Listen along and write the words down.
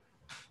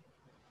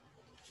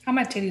How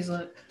my titties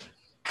look?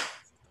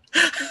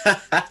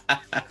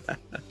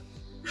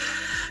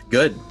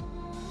 Good,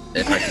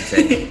 if I can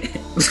say.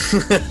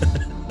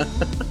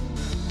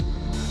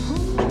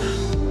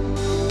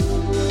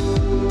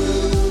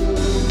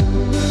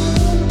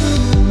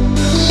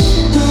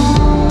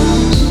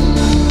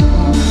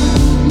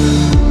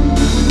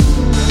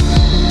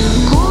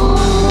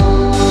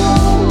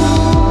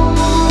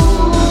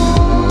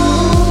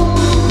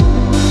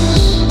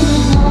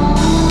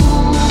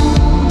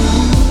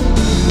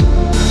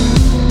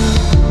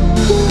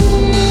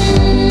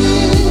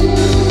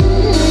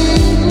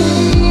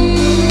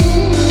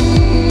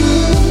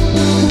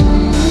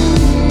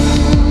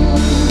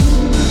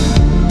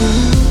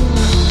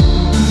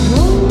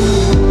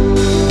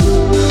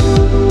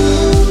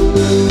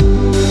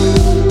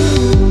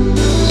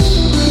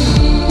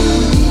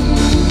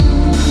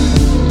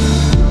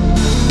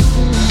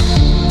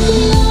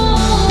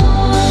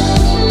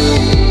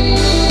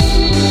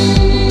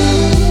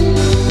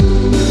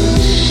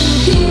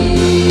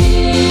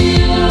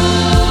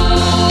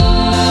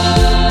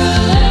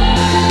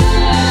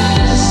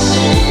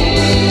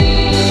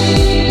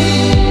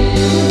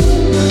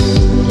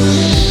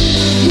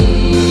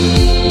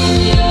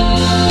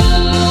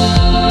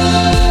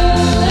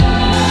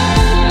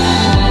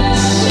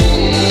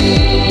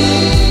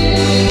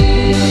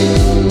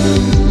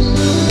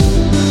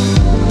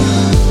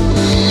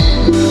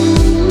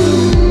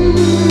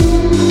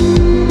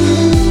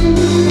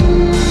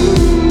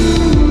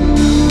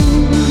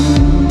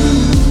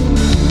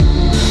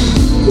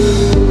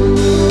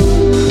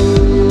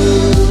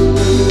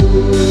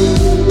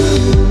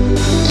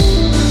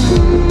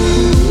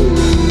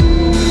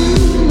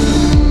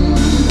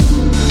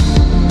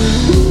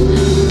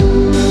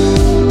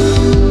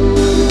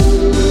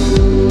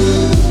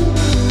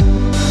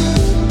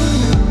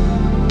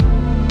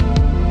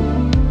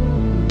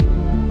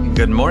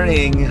 Good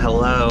morning.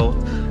 Hello.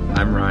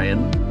 I'm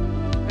Ryan.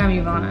 I'm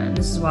Ivana, and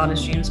this is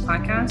Wildest Dreams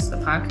Podcast, the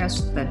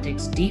podcast that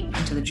digs deep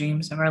into the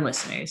dreams of our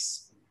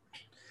listeners.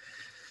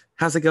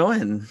 How's it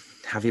going?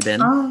 How have you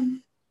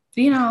been?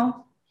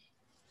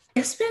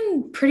 It's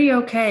been pretty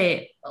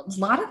okay. A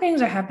lot of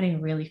things are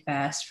happening really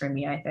fast for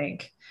me, I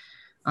think.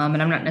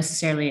 And I'm not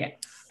necessarily,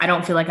 I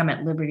don't feel like I'm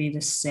at liberty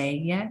to say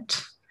yet.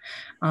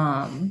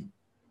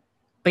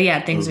 But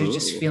yeah, things are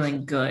just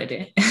feeling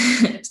good.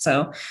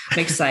 So I'm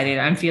excited.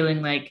 I'm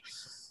feeling like,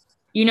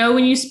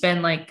 when you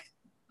spend like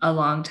a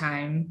long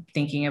time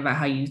thinking about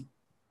how you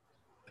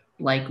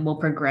like will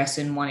progress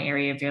in one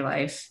area of your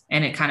life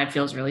and it kind of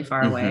feels really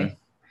far away.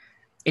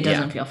 It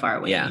doesn't feel far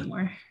away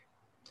anymore.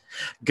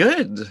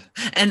 Good.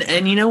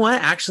 And you know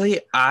what?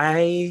 Actually,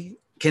 I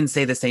can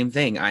say the same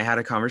thing. I had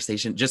a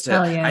conversation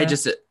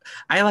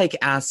I like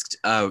asked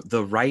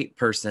the right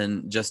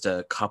person just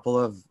a couple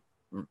of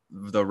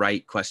the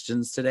right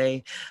questions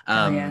today.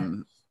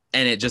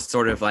 And it just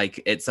sort of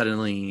like it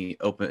suddenly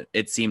opened.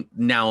 It seemed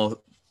now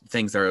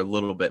things are a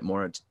little bit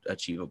more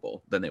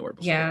achievable than they were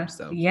before.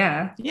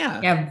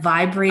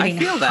 Vibrating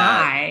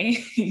high.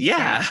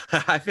 Yeah.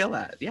 I feel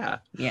that. Yeah.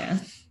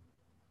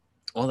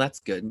 Well, that's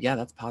good. Yeah,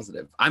 that's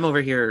positive. I'm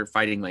over here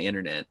fighting my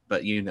internet,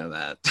 but you know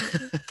that.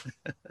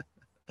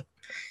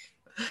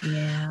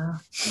 Yeah.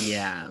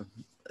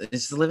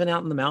 It's living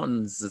out in the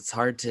mountains. It's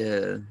hard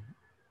to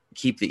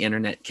keep the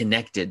internet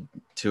connected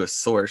to a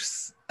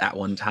source at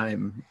one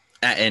time,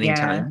 at any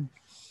time.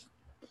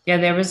 Yeah,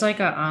 there was like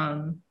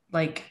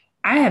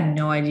I have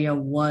no idea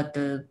what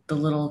the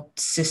little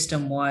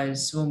system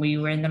was when we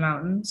were in the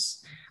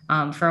mountains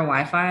for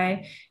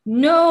Wi-Fi.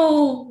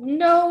 No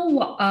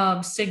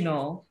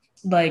signal.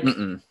 Like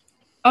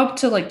up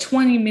to like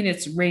 20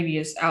 minutes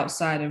radius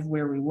outside of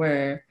where we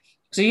were.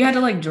 So you had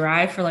to like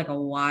drive for like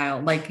a while.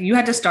 Like you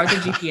had to start the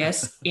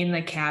GPS in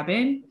the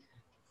cabin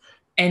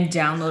and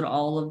download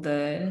all of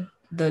the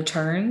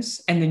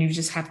turns. And then you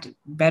just have to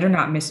better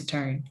not miss a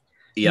turn.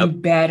 Yep. You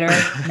better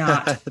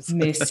not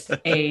miss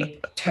a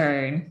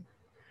turn.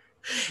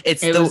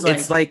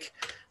 It's like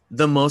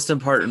the most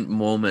important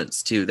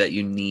moments too that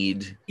you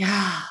need to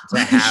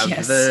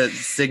have the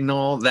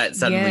signal that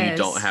suddenly you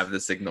don't have the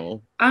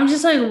signal. I'm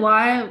just like,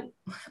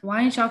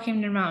 why ain't y'all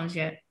came to the mountains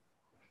yet?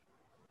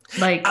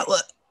 Like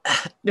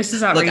this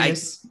is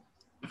outrageous. Look,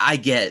 I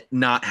get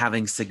not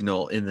having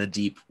signal in the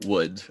deep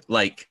wood.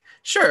 Like,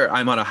 sure,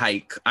 I'm on a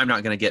hike. I'm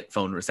not gonna get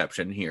phone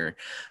reception here.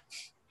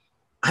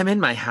 I'm in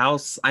my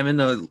house. I'm in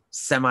a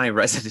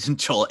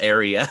semi-residential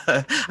area.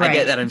 Right. I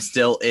get that I'm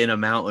still in a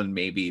mountain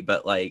maybe,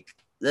 but like,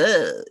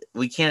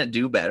 we can't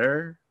do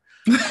better.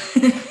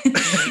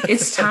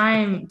 It's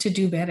time to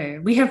do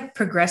better. We have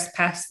progressed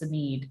past the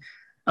need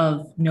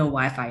of no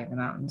Wi-Fi in the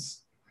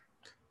mountains.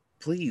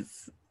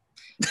 Please.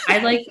 I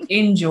like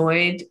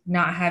enjoyed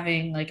not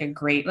having like a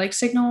great like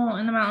signal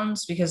in the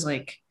mountains because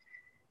like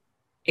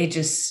it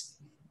was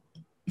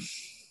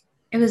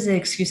the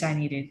excuse I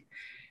needed.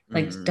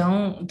 Like,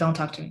 don't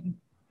talk to me.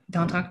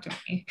 Don't talk to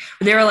me.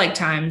 But there are like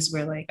times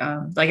where like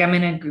I'm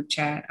in a group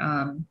chat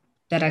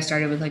that I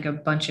started with like a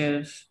bunch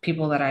of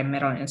people that I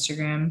met on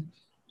Instagram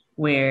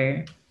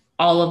where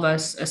all of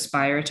us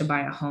aspire to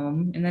buy a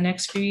home in the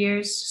next few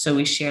years. So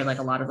we share like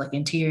a lot of like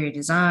interior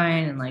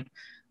design and like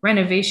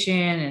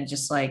renovation, and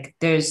just like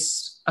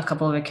there's a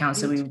couple of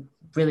accounts that we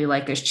really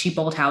like. There's Cheap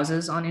Old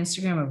Houses on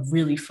Instagram, a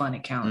really fun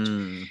account.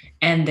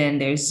 And then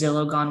there's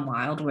Zillow Gone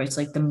Wild, where it's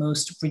like the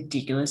most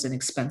ridiculous and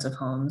expensive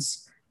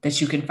homes that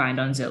you can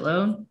find on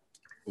Zillow.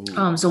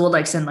 So we'll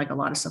like send like a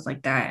lot of stuff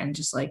like that and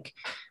just like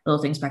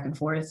little things back and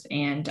forth.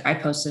 And I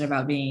posted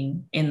about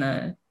being in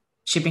the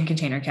shipping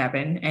container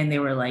cabin, and they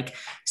were like,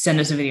 send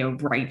us a video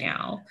right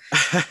now.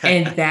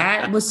 And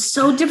that was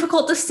so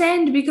difficult to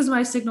send because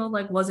my signal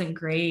like wasn't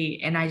great.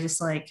 And I just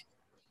like,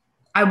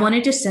 I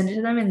wanted to send it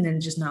to them and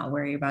then just not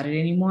worry about it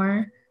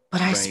anymore.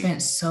 But I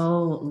spent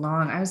so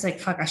long. I was like,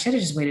 fuck, I should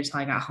have just waited till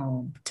I got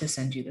home to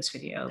send you this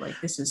video.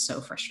 Like, this is so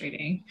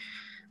frustrating.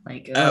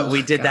 Like,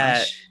 we did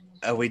that.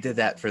 We did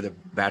that for the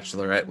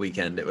bachelorette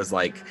weekend. It was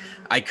like,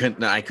 I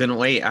couldn't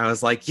wait. I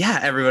was like, yeah,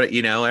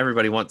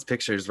 everybody wants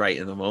pictures right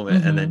in the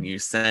moment. And then you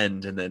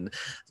send, and then,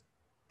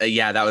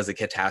 that was a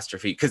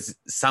catastrophe because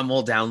some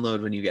will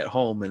download when you get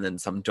home and then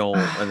some don't.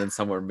 And then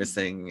some were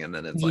missing. And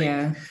then it's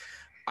like,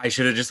 I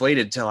should have just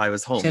waited till I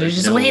was home. Should have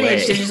just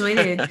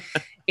waited.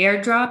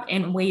 Airdrop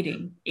and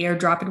waiting.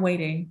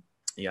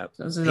 Yep.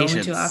 Those are the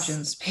only two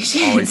options.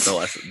 Patience. Always the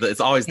lesson.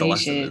 It's always the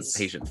lesson is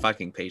patience.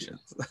 Fucking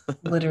patience.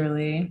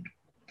 Literally.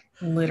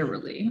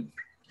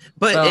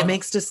 But it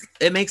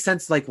makes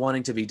sense, like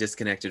wanting to be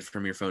disconnected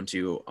from your phone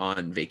too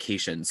on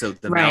vacation. So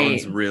the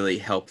mountains really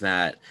help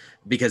that,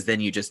 because then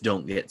you just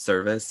don't get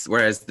service.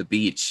 Whereas the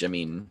beach, I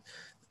mean,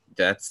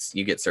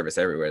 you get service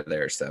everywhere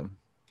there. So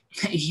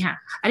yeah,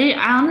 I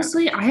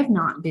honestly have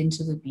not been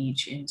to the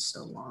beach in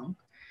so long.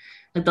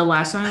 Like the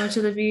last time I went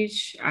to the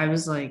beach, I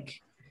was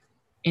like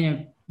in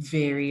a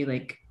very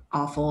like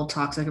awful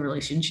toxic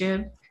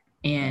relationship,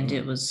 and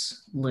it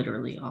was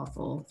literally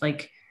awful.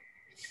 Like,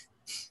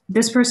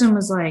 this person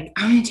was like,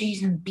 I'm gonna take you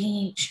to the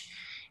beach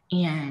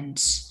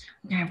and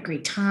we're gonna have a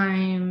great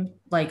time.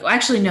 Like, well,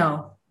 actually,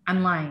 no,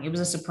 I'm lying. It was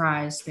a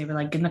surprise. They were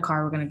like, get in the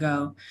car, we're gonna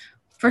go.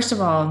 First of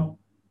all,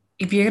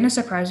 if you're gonna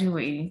surprise me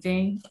with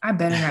anything, I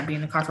better not be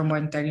in the car for more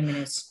than 30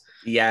 minutes.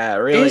 Yeah,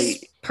 really.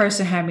 This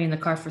person had me in the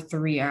car for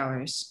 3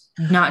 hours,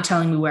 not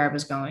telling me where I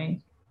was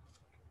going.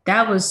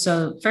 That was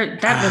so, for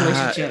that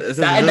relationship,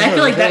 I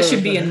feel like that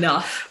should be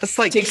enough. It's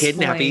like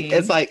kidnapping.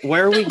 It's like,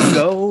 where are we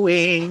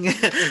going?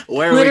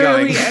 Where are we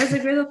going? I was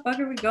like, where the fuck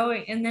are we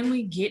going? And then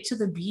we get to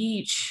the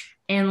beach.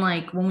 And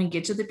like, when we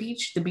get to the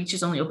beach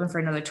is only open for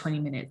another 20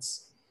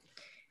 minutes.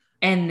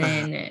 And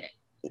then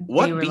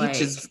what beach like,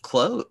 is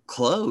closed?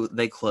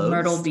 They closed?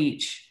 Myrtle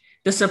Beach.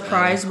 The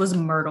surprise was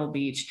Myrtle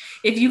Beach.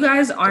 If you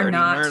guys are dirty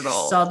not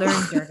Myrtle. Southern,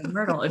 dirty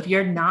Myrtle, if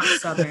you're not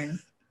Southern,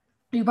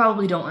 you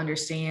probably don't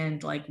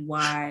understand like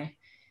why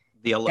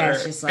the alert.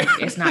 That's just like,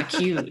 it's not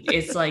cute.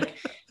 It's like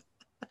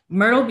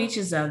Myrtle Beach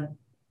is the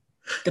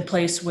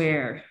place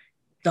where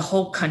the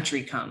whole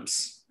country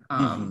comes.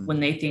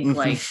 When they think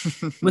like,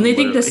 when they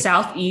think the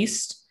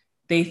Southeast,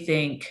 they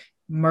think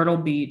Myrtle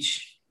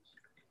Beach.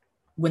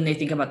 When they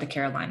think about the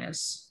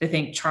Carolinas, they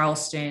think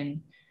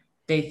Charleston,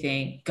 they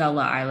think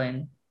Gullah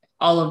Island.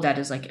 All of that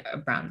is like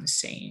around the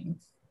same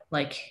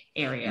like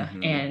area.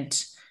 And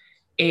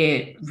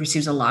it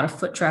receives a lot of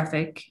foot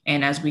traffic.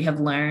 And as we have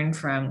learned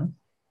from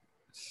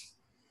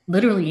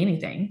literally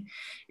anything,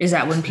 is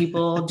that when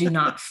people do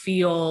not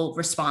feel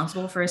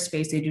responsible for a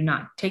space, they do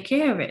not take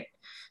care of it.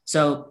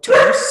 So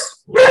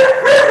tourists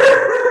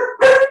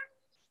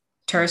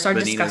are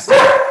disgusting.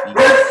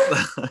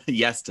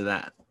 Yes to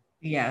that.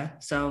 Yeah.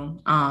 So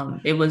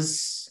it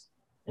was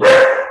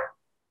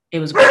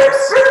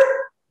gross.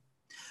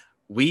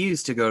 We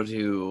used to go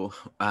to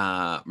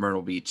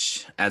Myrtle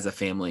Beach as a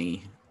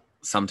family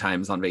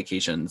sometimes on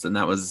vacations, and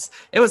it was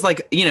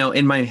like,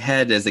 in my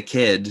head as a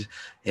kid,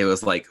 it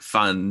was like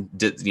fun,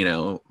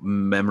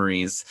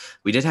 memories.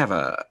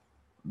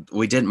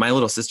 My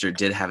little sister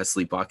did have a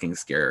sleepwalking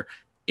scare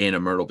in a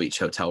Myrtle Beach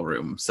hotel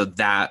room, so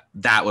that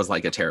was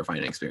like a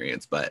terrifying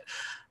experience. But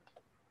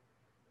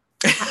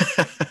I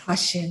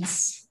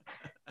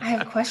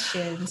have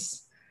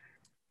questions.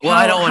 Well,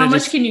 I don't want to. How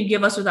much can you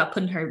give us without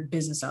putting her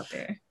business out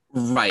there?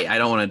 Right. I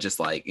don't want to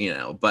just like,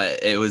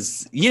 but it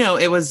was,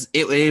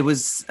 it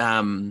was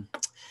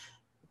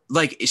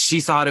like she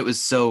thought it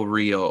was so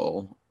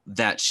real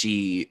that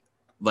she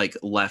like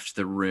left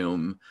the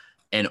room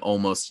and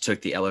almost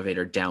took the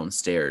elevator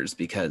downstairs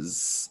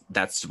because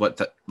that's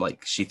what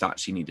she thought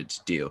she needed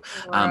to do.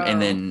 Wow.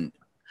 And then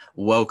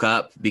woke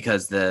up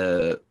because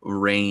the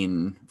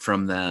rain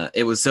from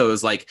it was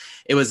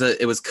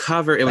a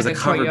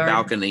covered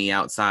balcony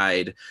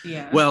outside.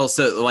 Yeah. Well,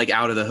 so like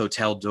out of the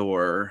hotel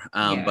door.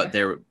 But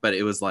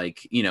it was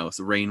like,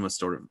 so rain was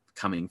sort of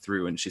coming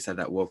through, and she said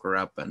that woke her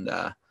up, and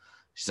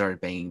she started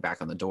banging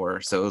back on the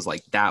door. So it was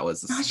like, that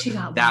was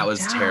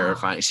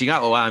terrifying. She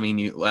got,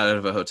 you out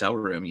of a hotel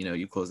room,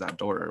 you close that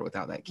door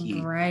without that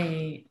key.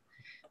 Right.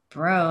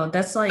 Bro,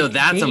 that's like, so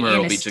that's a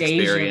Myrtle Beach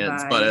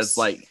experience, but it's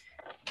like,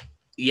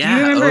 yeah.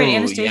 Do you remember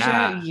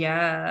Anastasia?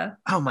 Yeah.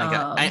 Oh my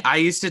God. I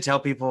used to tell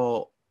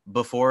people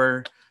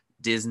before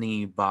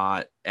Disney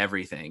bought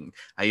everything.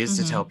 I used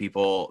to tell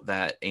people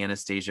that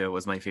Anastasia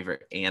was my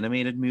favorite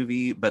animated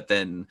movie, but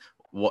then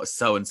what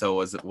so-and-so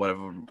was one of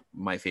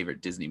my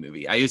favorite Disney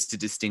movie. I used to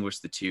distinguish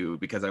the two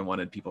because I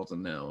wanted people to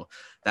know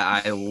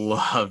that I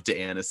loved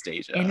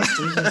Anastasia.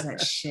 Anastasia's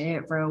that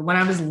shit, bro. When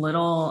I was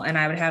little and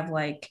I would have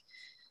like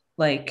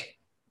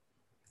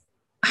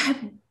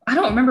I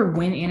don't remember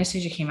when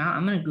Anastasia came out.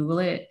 I'm gonna Google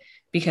it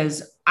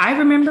because I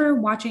remember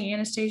watching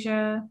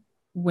Anastasia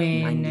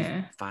when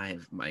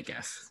 95, my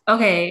guess.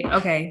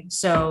 Okay.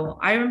 So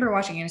I remember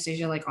watching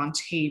Anastasia like on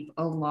tape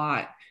a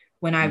lot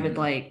when I would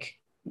like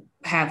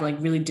have like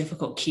really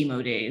difficult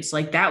chemo days.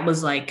 Like that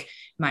was like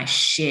my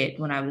shit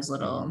when I was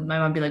little. My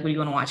mom would be like, what do you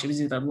want to watch? It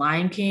was either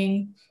Lion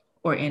King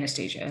or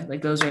Anastasia.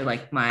 Like those are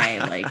like my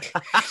like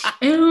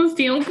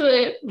feel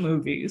good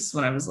movies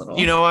when I was little.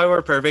 You know why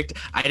we're perfect?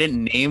 I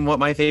didn't name what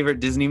my favorite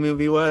Disney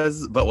movie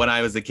was, but when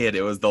I was a kid,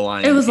 it was The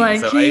Lion King. It was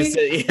Lion King. I used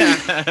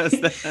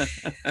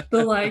to,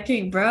 The Lion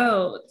King,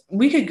 bro.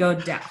 We could go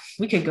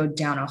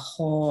down a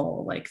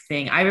whole like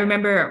thing. I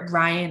remember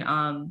Ryan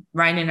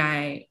and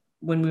I,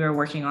 when we were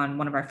working on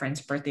one of our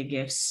friends' birthday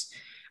gifts,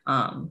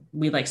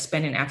 we like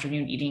spent an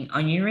afternoon eating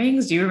onion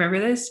rings. Do you remember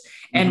this?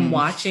 And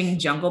watching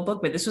Jungle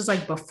Book, but this was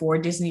like before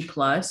Disney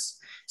Plus.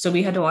 So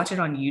we had to watch it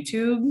on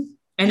YouTube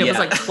and it was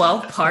like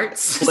 12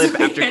 parts. Clip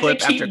after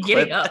clip after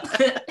clip. Up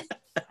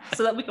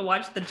so that we could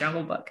watch the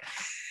Jungle Book.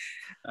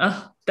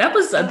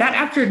 That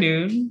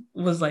afternoon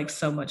was like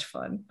so much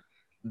fun.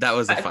 That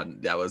was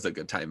a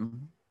good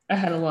time. I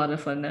had a lot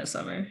of fun that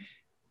summer.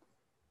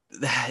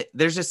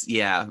 There's just,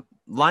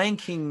 Lion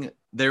King,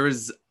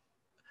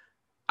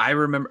 I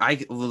remember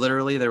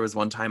there was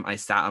one time I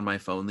sat on my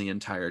phone the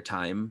entire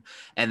time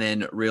and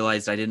then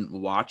realized I didn't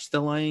watch The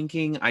Lion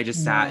King. I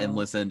just sat and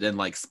listened and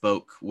like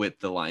spoke with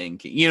The Lion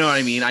King. You know what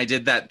I mean? I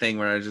did that thing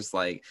where I was just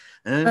like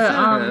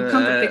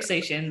comfort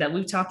fixation that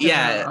we've talked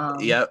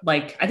about. Yep.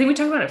 Like I think we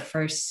talked about it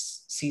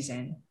first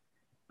season.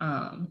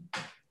 How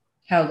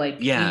like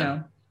you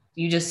know,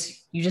 you just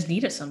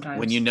need it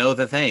sometimes. When you know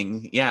the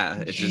thing. Yeah.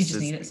 You just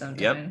need it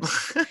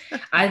sometimes. Yep.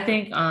 I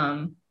think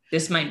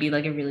this might be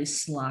like a really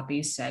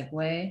sloppy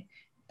segue,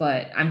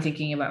 but I'm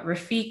thinking about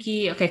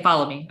Rafiki. Okay,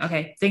 follow me.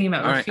 Okay, thinking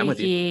about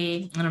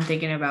Rafiki, and I'm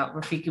thinking about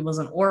Rafiki was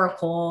an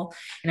oracle,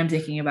 and I'm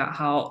thinking about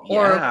how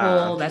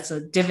oracle, that's a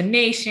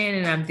divination,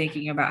 and I'm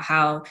thinking about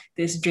how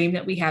this dream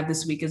that we have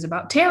this week is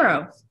about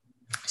tarot.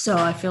 So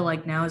I feel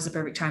like now is the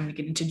perfect time to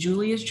get into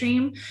Julia's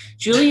dream.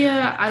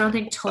 Julia, I don't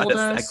think told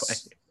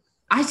us.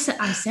 I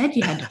said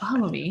you had to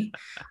follow me.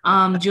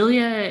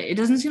 Julia, it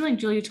doesn't seem like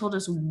Julia told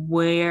us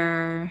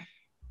where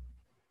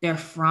they're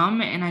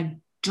from, and I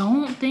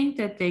don't think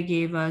that they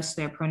gave us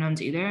their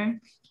pronouns either.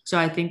 So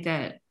I think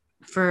that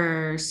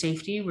for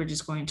safety, we're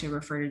just going to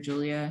refer to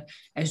Julia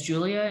as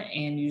Julia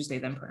and use they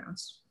them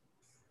pronouns.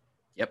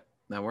 Yep,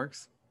 that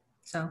works.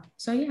 So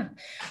yeah.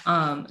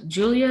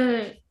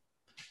 Julia's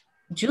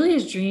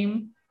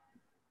dream,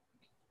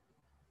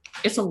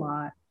 it's a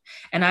lot.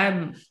 And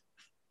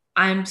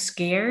I'm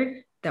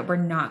scared that we're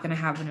not going to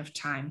have enough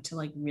time to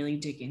like really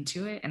dig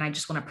into it. And I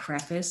just want to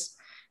preface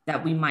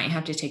that we might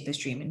have to take this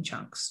dream in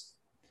chunks.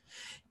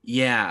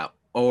 Yeah.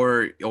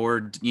 Or,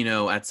 you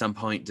know, at some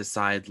point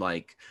decide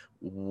like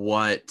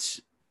what's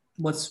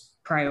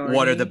priority.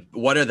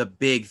 What are the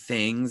big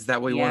things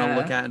that we want to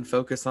look at and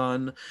focus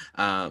on?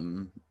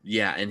 And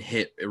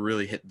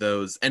really hit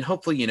those, and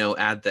hopefully, you know,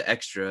 add the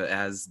extra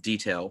as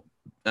detail.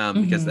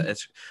 Because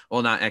it's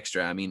not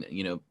extra. I mean,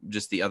 you know,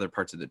 just the other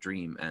parts of the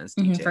dream as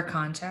detail. For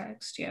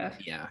context. Yeah.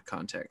 Yeah.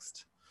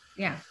 Context.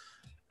 Yeah.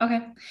 Okay.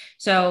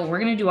 So we're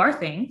going to do our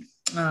thing,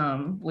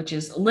 which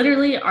is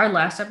literally our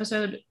last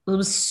episode. It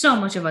was so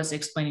much of us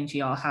explaining to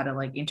y'all how to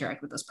like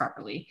interact with us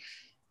properly.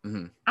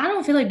 I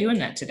don't feel like doing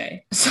that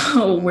today.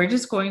 So we're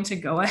just going to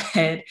go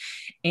ahead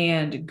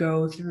and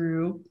go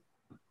through,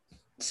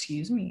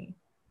 excuse me.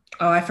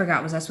 Oh, I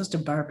forgot. Was I supposed to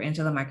burp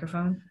into the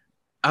microphone?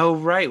 Oh,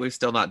 right. We've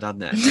still not done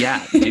that.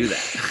 Yeah, do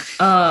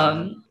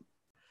that.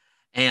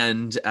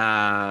 And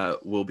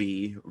we'll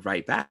be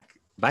right back.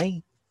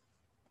 Bye.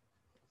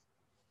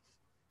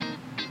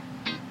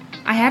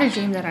 I had a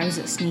dream that I was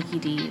at Sneaky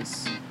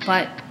D's,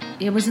 but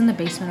it was in the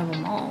basement of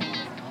a mall.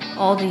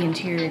 All the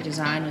interior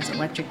design was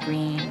electric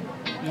green,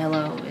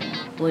 yellow,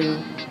 and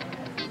blue.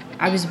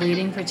 I was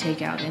waiting for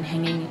takeout and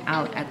hanging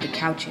out at the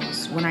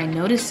couches when I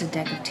noticed a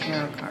deck of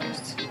tarot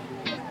cards.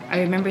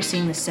 I remember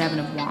seeing the Seven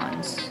of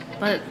Wands,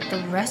 but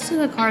the rest of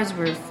the cards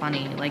were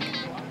funny, like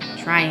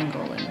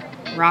triangle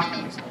and rock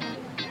music,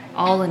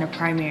 all in a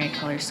primary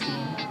color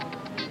scheme.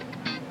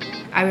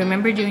 I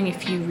remember doing a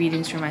few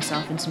readings for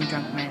myself and some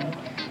drunk men.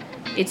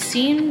 It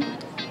seemed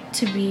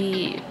to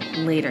be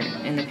later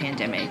in the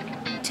pandemic.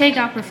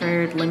 Takeout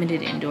preferred,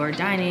 limited indoor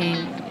dining,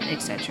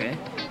 etc.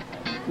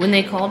 When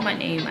they called my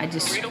name, I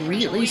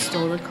discreetly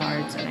stole the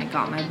cards and I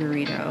got my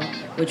burrito,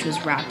 which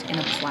was wrapped in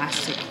a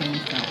plastic cling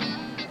film.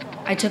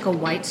 I took a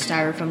white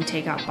styrofoam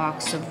takeout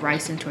box of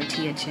rice and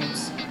tortilla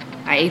chips.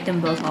 I ate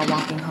them both while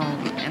walking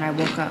home, and I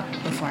woke up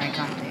before I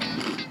got there.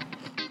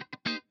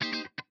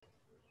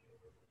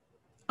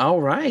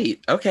 All right.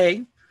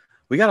 Okay.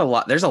 we got a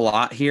lot. There's a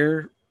lot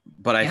here,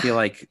 but I feel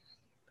like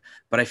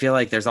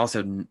there's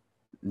also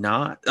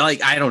not,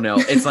 like, I don't know.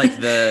 It's like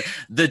the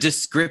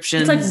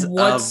descriptions like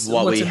of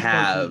what we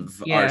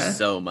have are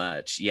so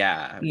much.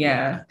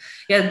 Yeah.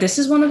 This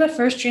is one of the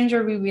first streams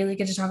where we really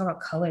get to talk about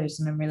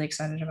colors, and I'm really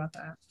excited about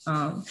that.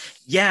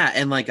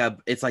 And like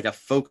it's like a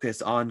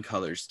focus on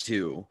colors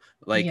too.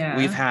 Like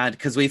we've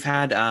had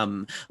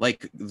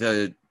like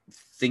the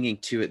thinking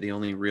to it, the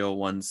only real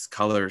ones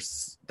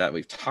colors that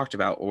we've talked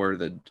about, or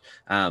the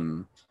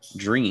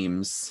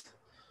dreams,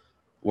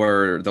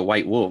 were the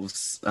white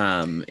wolves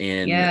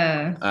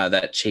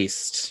that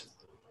chased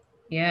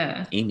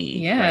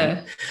Amy.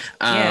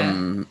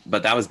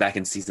 But that was back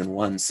in season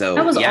 1. So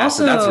that was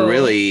so that's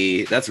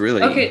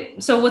really okay.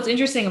 So what's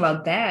interesting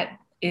about that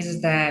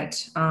is that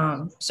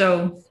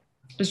so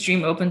this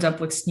dream opens up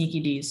with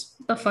Sneaky D's.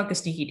 What the fuck is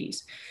Sneaky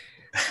D's?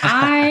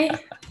 I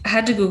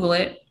had to Google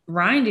it.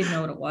 Ryan didn't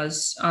know what it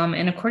was.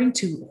 And according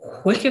to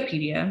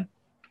Wikipedia,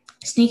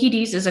 Sneaky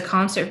D's is a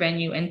concert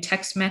venue and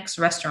Tex-Mex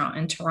restaurant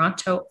in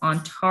Toronto,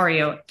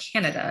 Ontario,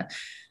 Canada.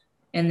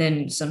 And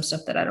then some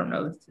stuff that I don't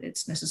know if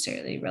it's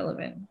necessarily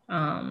relevant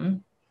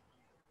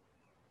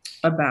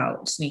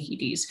about Sneaky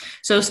D's.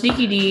 So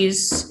Sneaky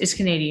D's is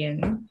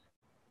Canadian.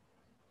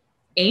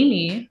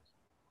 Amy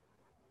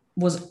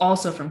was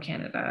also also from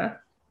Canada.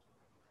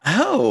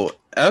 Oh,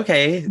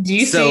 okay. Do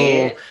you see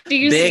it? Do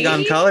you big see?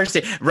 On colors,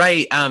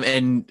 right?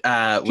 And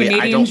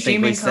I don't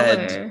think we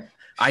said.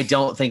 I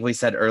don't think we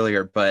said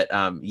earlier, but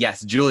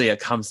yes, Julia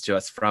comes to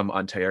us from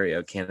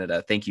Ontario,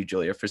 Canada. Thank you,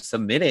 Julia, for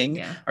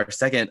submitting our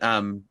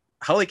second.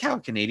 Holy cow,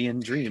 Canadian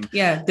dream.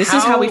 Yeah, this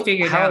is how we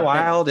figured out. How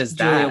wild is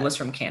Julia that? Julia was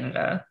from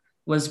Canada.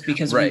 Was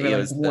because we were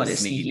like, what is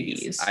Sneaky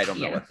D's? I don't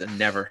know what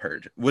never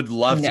heard. Would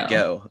love to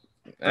go.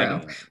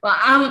 Well,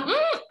 I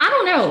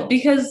don't know,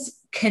 because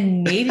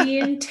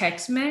Canadian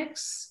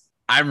Tex-Mex.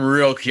 I'm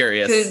real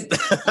curious.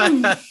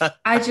 I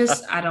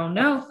don't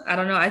know.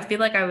 I feel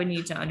like I would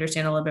need to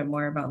understand a little bit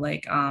more about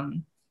like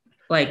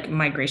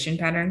migration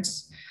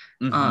patterns.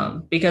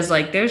 Because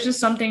like there's just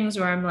some things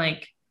where I'm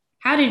like,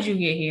 how did you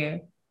get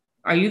here?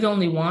 Are you the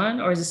only one,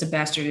 or is this a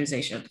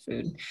bastardization of the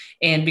food?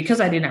 And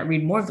because I did not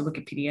read more of the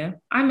Wikipedia,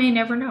 I may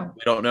never know.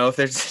 We don't know if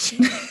there's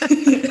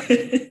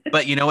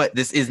but you know what?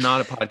 This is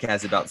not a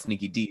podcast about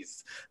Sneaky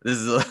D's. This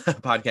is a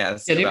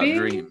podcast about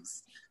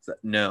dreams. So,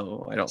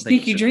 no, I don't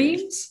think Sneaky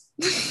dreams.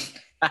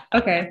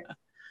 Okay.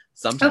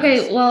 Sometimes.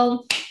 Okay,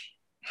 well,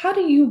 how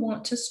do you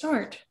want to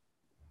start?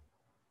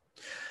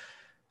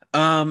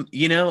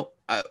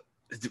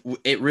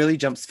 It really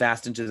jumps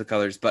fast into the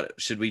colors, but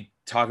should we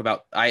talk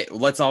about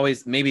let's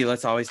always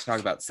talk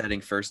about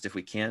setting first if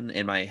we can.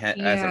 In my head,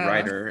 as a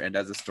writer and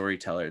as a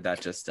storyteller, that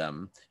just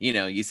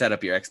you set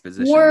up your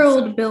exposition,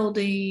 world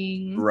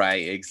building,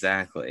 right?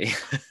 Exactly.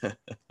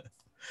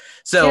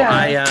 So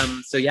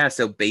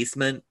so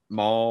basement,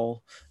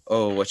 mall,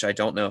 which I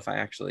don't know if I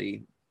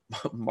actually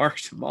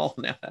marked mall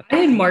now. I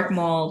didn't mark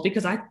mall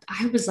because I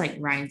was like,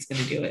 Ryan's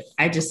gonna do it.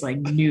 I just like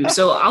knew.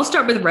 So I'll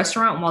start with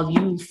restaurant while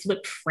you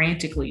flip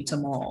frantically to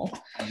mall.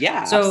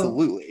 Yeah, so,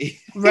 absolutely.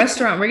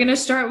 Restaurant. We're gonna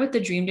start with the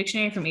Dream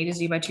Dictionary from A to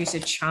Z by Teresa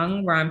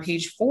Chung. We're on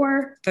page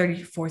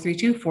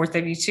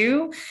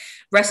 432.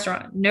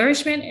 Restaurant.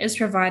 Nourishment is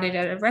provided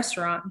at a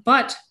restaurant,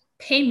 but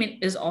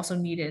payment is also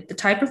needed. The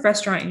type of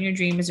restaurant in your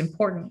dream is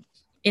important.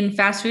 In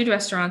fast food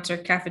restaurants or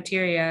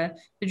cafeteria,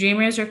 the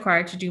dreamer is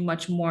required to do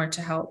much more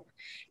to help.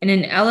 In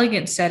an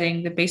elegant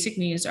setting, the basic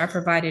needs are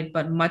provided,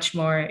 but much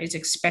more is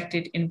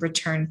expected in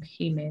return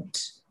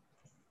payment.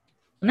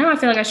 Now I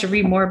feel like I should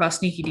read more about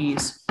Sneaky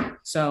D's.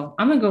 So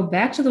I'm going to go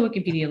back to the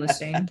Wikipedia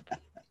listing.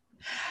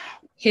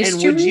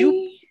 History?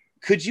 And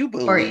could you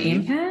believe? Or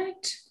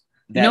impact?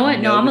 You know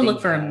what? No, I'm going to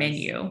look for a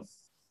menu.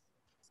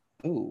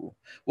 Ooh.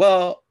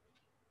 Well,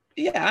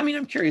 yeah, I mean,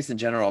 I'm curious in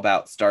general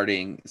about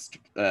starting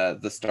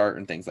the start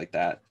and things like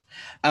that.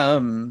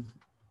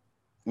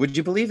 Would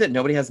you believe that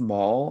nobody has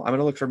mall? I'm going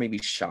to look for maybe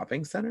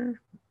shopping center.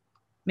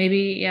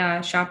 Maybe,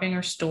 yeah, shopping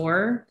or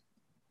store.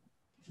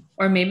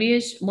 Or maybe I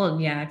feel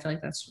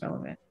like that's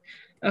relevant.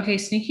 Okay,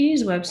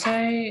 Sneaky's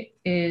website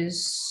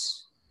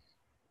is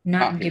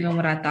not giving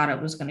what I thought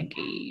it was going to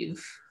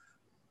give.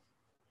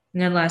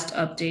 And their last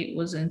update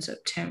was in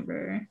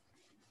September.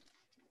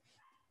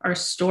 Our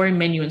story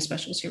menu and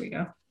specials, here we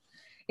go.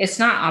 It's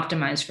not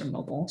optimized for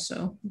mobile,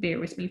 so bear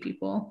with me,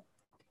 people.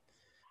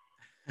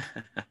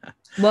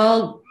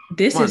 Well,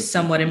 this is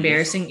somewhat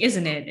embarrassing,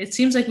 isn't it? It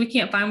seems like we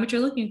can't find what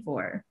you're looking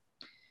for.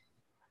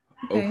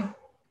 Okay. Oh.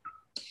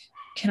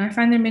 Can I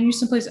find their menu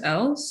someplace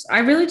else? I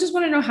really just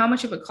want to know how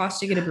much it would cost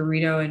to get a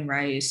burrito and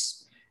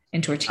rice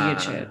and tortilla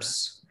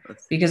chips,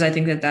 because I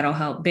think that'll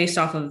help. Based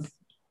off of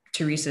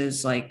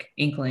Teresa's like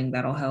inkling,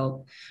 that'll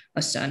help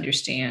us to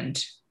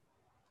understand.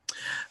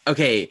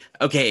 Okay.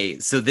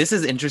 So this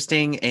is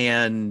interesting,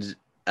 and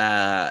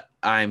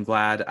I'm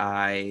glad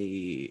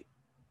I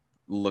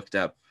looked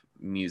up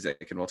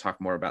music, and we'll talk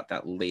more about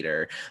that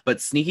later.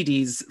 But Sneaky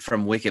Dee's,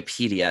 from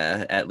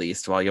Wikipedia at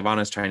least, while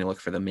Yvonne's trying to look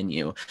for the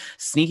menu,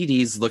 Sneaky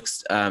Dee's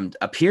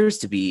appears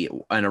to be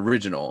an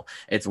original.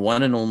 It's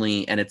one and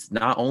only, and it's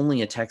not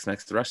only a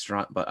Tex-Mex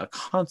restaurant but a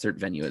concert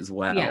venue as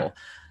well.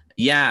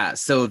 Yeah,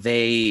 so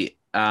they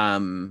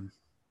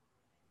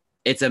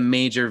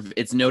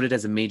it's noted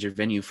as a major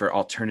venue for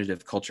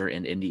alternative culture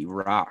and indie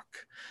rock.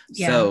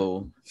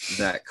 So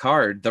that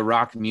card, the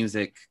rock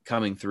music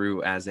coming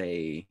through as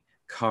a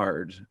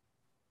card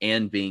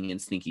and being in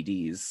Sneaky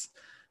Dee's,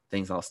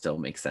 things all still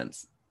make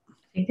sense. I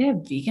think they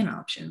have vegan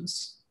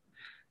options.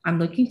 I'm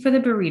looking for the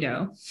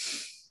burrito.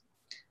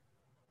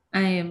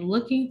 I am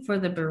looking for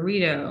the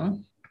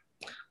burrito.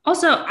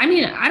 Also, I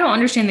mean, I don't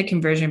understand the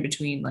conversion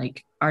between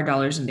like our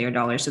dollars and their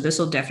dollars. So this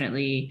will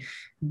definitely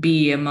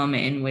be a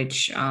moment in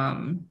which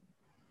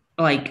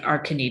like our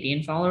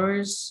Canadian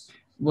followers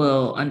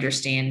will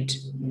understand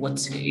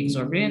what's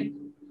exorbitant.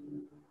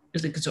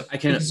 Is it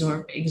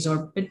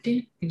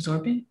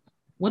exorbitant?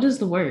 What is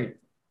the word?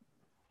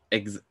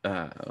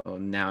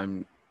 Now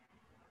I'm.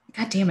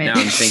 God damn it! Now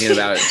I'm thinking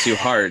about it too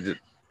hard.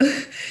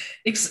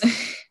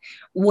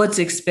 What's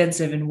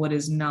expensive and what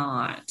is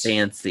not?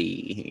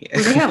 Fancy.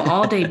 Well, they have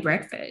all-day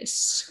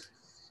breakfast.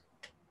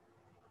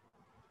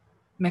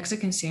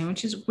 Mexican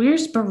sandwiches.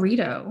 Where's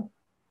burrito?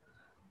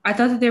 I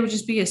thought that there would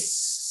just be a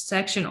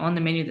section on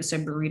the menu that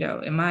said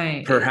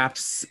burrito.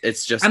 Perhaps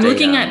it's just. I'm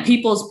looking at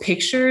people's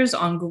pictures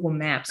on Google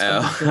Maps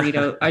of the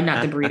burrito,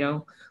 not the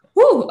burrito,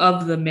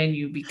 of the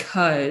menu,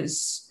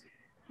 because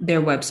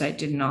their website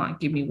did not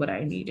give me what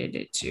I needed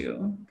it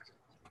to.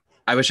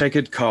 I wish I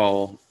could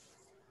call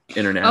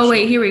international. Oh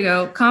wait, here we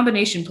go.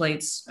 Combination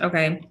plates.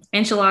 Okay,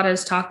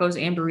 enchiladas, tacos,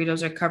 and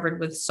burritos are covered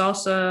with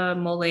salsa,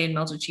 mole, and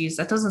melted cheese.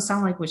 That doesn't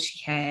sound like what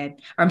she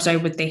had. Or I'm sorry,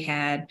 what they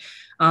had.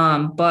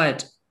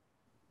 But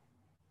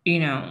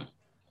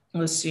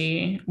let's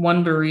see,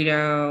 one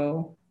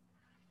burrito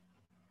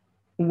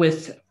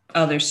with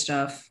other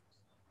stuff,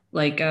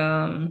 like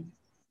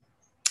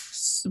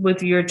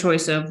with your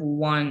choice of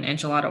one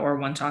enchilada or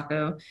one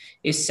taco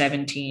is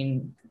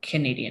 17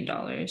 Canadian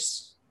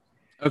dollars.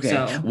 Okay,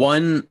 so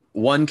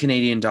one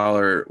Canadian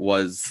dollar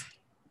was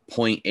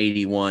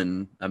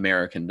 0.81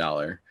 American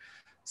dollar,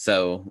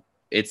 so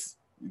it's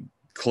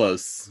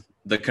close.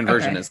 The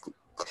conversion is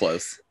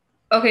close.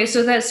 Okay,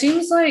 so that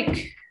seems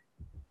like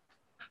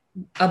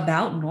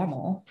about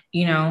normal,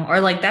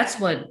 or like that's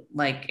what,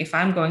 like, if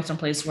I'm going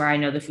someplace where I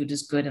know the food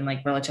is good and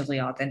like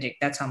relatively authentic,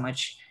 that's how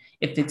much,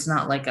 if it's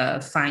not like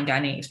a fine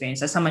dining experience,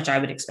 that's how much I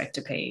would expect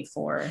to pay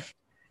for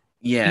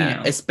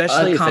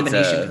especially a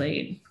combination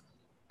plate,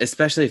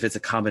 especially if it's a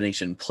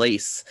combination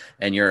place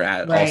and you're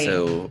at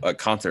also a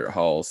concert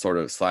hall sort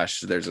of /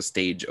 there's a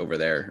stage over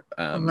there.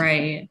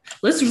 Right.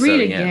 Let's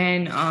read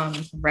again.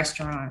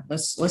 Restaurant.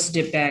 Let's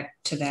dip back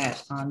to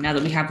that. Now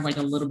that we have like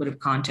a little bit of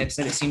context,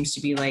 that it seems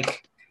to be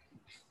like,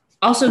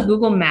 also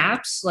Google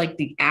Maps, like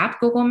the app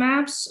Google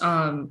Maps,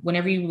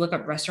 whenever you look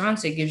up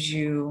restaurants, it gives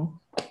you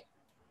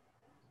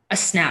a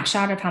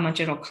snapshot of how much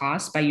it'll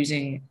cost by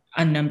using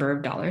a number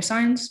of dollar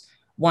signs.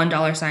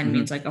 $1 sign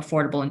means like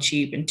affordable and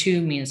cheap, and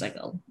 2 means like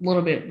a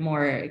little bit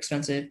more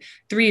expensive.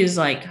 3 is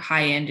like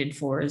high end, and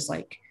 4 is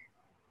like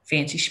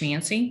fancy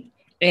schmancy.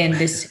 And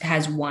this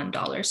has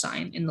 $1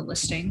 sign in the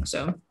listing.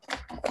 So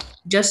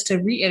just to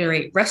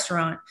reiterate,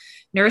 restaurant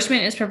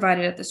nourishment is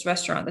provided at this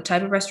restaurant. The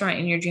type of restaurant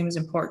in your dream is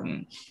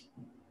important.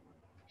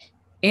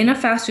 In a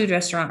fast food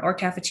restaurant or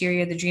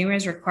cafeteria, the dreamer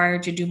is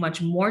required to do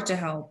much more to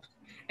help.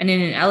 And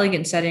in an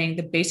elegant setting,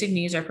 the basic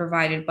needs are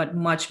provided, but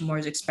much more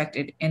is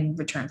expected in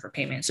return for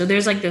payment. So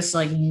there's like this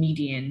like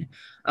median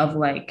of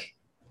like,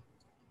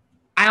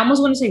 I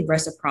almost want to say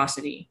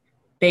reciprocity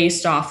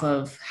based off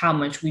of how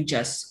much we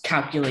just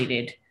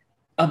calculated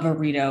a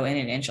burrito and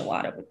an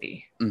enchilada would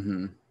be.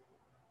 Mm-hmm.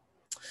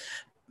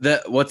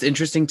 What's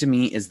interesting to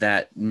me is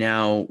that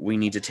now we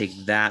need to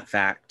take that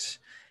fact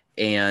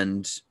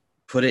and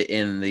put it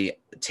in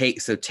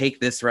take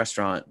this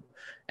restaurant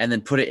and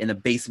then put it in the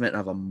basement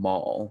of a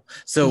mall.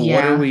 So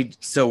what are we?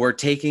 So we're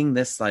taking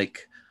this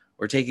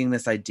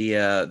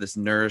idea, this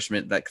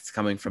nourishment that's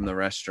coming from the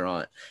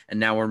restaurant, and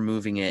now we're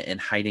moving it and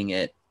hiding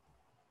it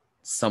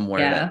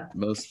somewhere that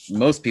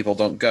most people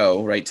don't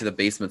go, right, to the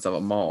basements of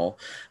a mall.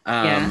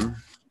 And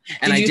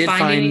I did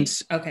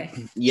find okay.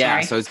 Yeah,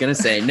 sorry. So I was gonna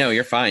say, no,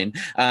 you're fine.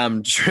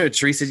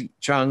 Teresa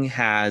Chung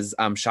has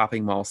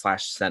shopping mall /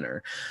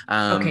 center.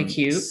 Okay,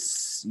 cute.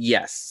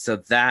 Yes, so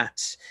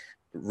that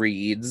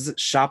reads,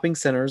 shopping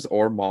centers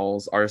or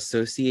malls are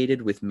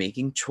associated with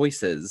making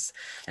choices,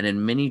 and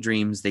in many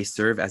dreams they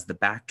serve as the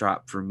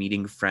backdrop for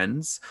meeting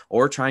friends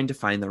or trying to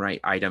find the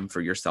right item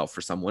for yourself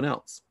or someone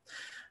else.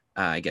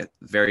 I get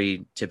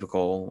very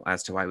typical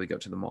as to why we go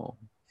to the mall.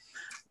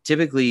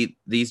 Typically,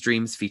 these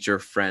dreams feature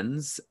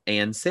friends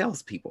and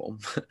salespeople.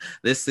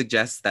 This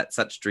suggests that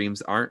such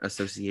dreams aren't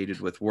associated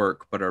with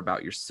work, but are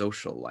about your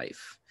social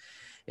life.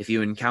 If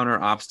you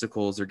encounter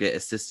obstacles or get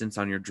assistance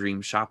on your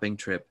dream shopping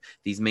trip,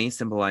 these may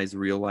symbolize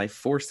real life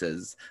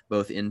forces,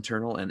 both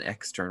internal and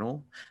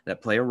external,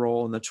 that play a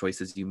role in the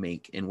choices you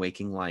make in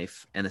waking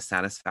life and the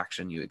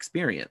satisfaction you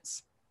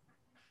experience.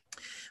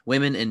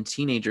 Women and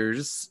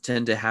teenagers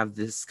tend to have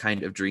this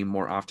kind of dream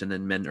more often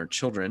than men or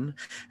children,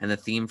 and the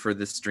theme for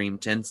this dream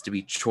tends to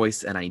be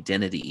choice and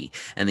identity,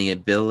 and the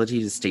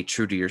ability to stay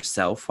true to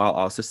yourself while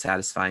also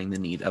satisfying the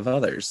need of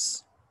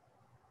others.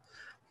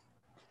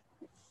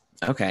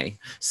 Okay,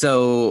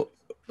 so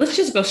let's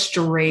just go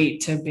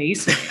straight to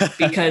basement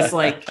because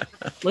like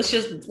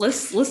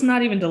let's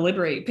not even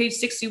deliberate. Page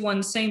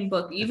 61, same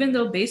book. Even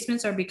though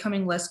basements are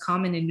becoming less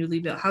common in newly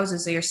built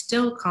houses, they are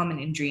still common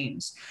in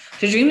dreams.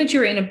 To dream that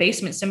you're in a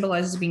basement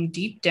symbolizes being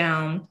deep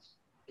down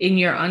in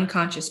your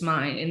unconscious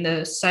mind, in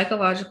the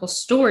psychological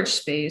storage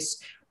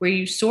space where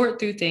you sort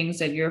through things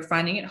that you're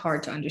finding it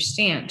hard to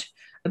understand.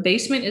 A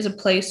basement is a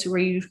place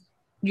where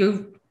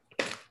you've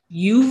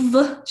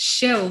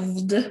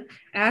shelved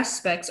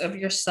aspects of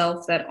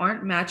yourself that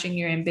aren't matching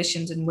your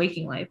ambitions in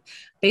waking life.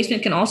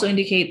 Basement can also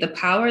indicate the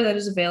power that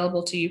is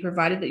available to you,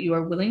 provided that you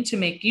are willing to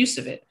make use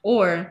of it,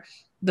 or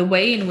the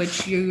way in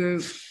which your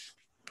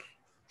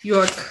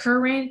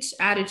current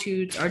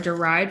attitudes are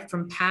derived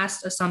from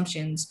past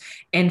assumptions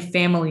and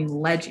family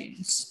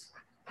legends.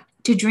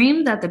 To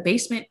dream that the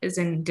basement is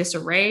in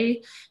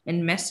disarray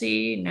and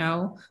messy,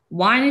 no.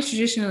 Wine is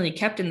traditionally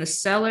kept in the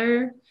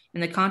cellar,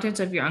 and the contents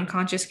of your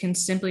unconscious can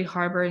simply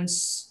harbor in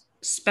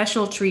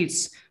special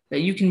treats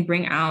that you can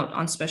bring out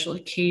on special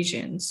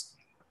occasions.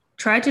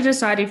 Try to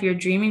decide if your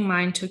dreaming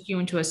mind took you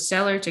into a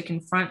cellar to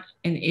confront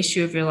an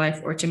issue of your life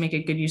or to make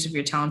a good use of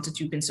your talents that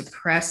you've been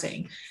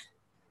suppressing.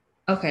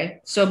 Okay,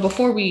 so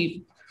before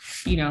we,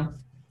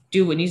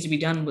 do what needs to be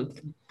done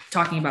with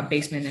talking about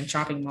basement and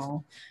shopping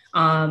mall,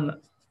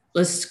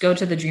 let's go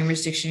to the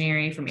Dreamer's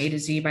Dictionary from A to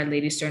Z by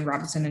Lady Stern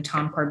Robinson and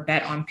Tom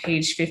Corbett. On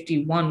page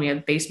 51, we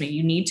have basement.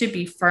 You need to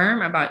be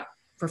firm about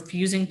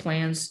refusing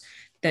plans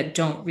that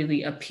don't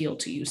really appeal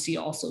to you. See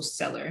also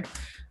cellar.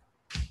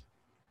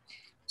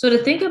 So to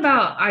think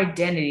about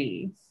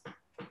identity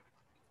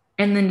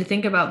and then to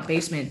think about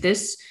basement,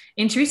 this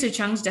in Teresa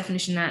Chung's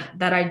definition,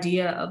 that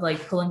idea of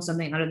like pulling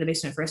something out of the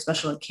basement for a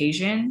special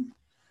occasion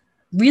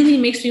really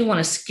makes me want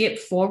to skip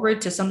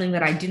forward to something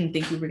that I didn't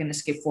think we were going to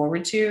skip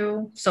forward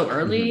to so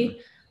early. Mm-hmm.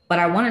 But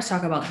I want to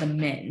talk about the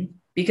men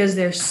because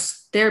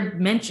they're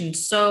mentioned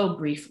so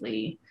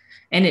briefly.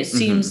 And it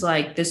seems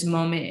like this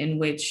moment in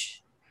which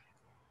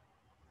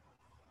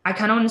I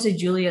kind of want to say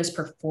Julia is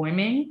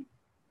performing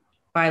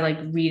by like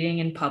reading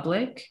in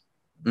public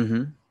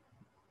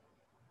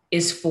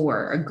is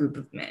for a group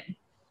of men.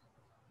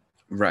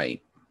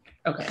 Right.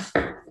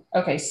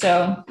 Okay.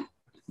 So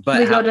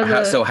but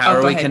how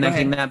are we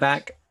connecting that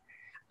back?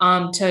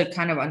 To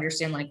kind of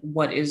understand like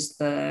what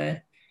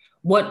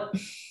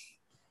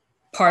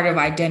part of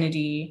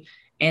identity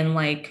and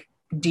like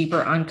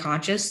deeper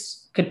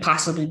unconscious could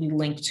possibly be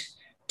linked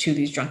to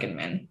these drunken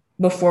men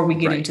before we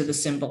get into the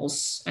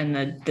symbols and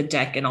the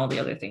deck and all the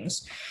other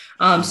things.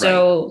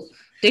 So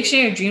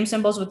Dictionary of Dream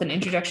Symbols with an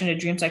Introduction to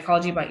Dream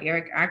Psychology by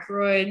Eric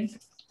Ackroyd.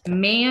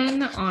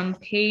 Man on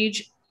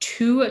page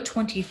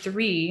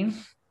 223.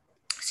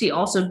 See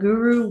also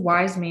guru,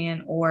 wise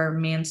man, or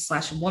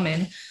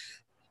man/woman.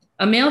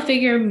 A male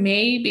figure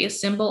may be a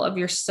symbol of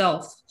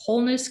yourself,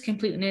 wholeness,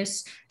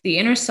 completeness, the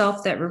inner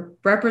self that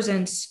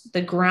represents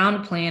the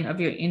ground plan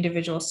of your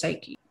individual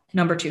psyche.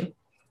 Number 2.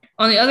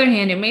 On the other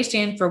hand, it may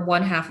stand for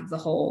one half of the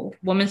whole,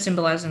 woman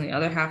symbolizing the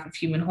other half of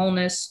human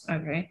wholeness,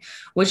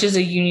 which is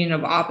a union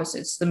of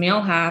opposites. The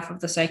male half of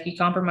the psyche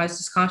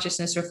compromises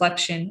consciousness,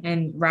 reflection,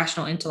 and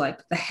rational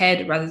intellect, the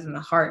head rather than the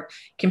heart,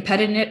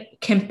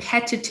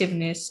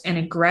 competitiveness and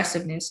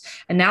aggressiveness,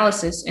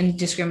 analysis and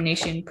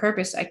discrimination,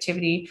 purpose,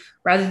 activity,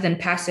 rather than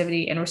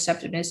passivity and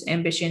receptiveness,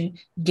 ambition,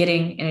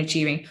 getting, and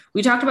achieving.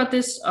 We talked about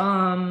this,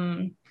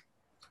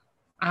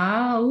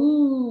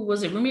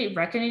 was it Roommate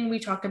Reckoning? We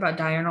talked about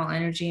diurnal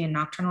energy and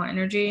nocturnal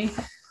energy.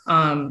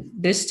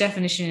 This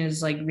definition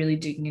is like really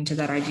digging into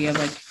that idea of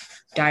like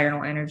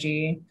diurnal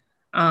energy.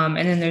 And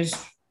then there's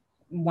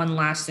one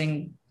last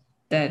thing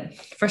that,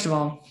 first of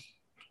all,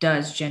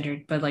 does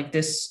gendered, but like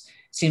this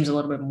seems a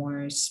little bit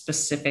more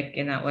specific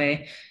in that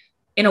way.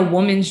 In a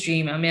woman's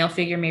dream, a male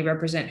figure may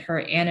represent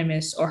her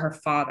animus or her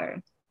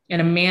father.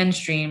 In a man's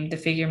dream, the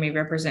figure may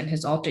represent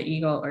his alter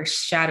ego or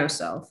shadow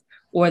self,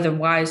 or the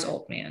wise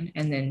old man.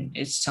 And then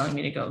it's telling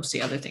me to go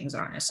see other things that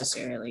aren't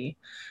necessarily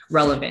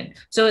relevant.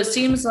 So it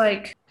seems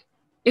like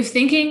if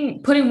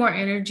putting more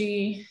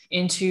energy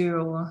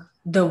into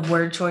the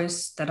word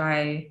choice that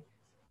I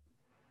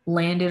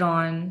landed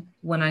on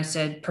when I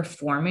said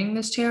performing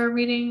this tarot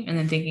reading, and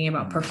then thinking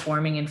about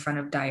performing in front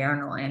of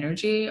diurnal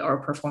energy or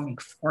performing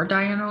for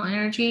diurnal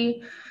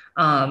energy,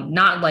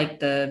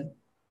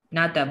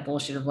 not that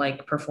bullshit of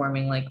like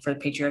performing like for the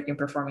patriarchy and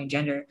performing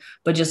gender,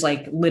 but just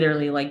like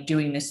literally like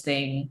doing this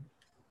thing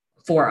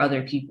for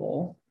other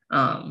people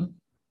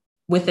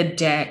with a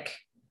deck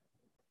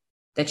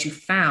that you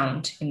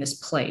found in this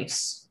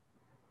place.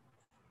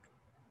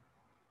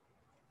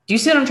 Do you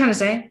see what I'm trying to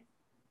say?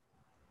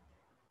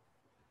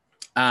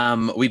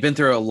 We've been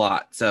through a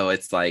lot, so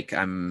it's like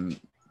I'm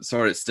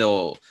sort of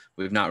still,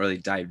 we've not really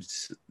dived.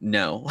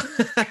 No.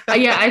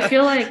 Yeah, I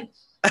feel like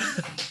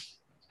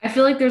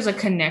there's a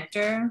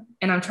connector,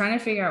 and I'm trying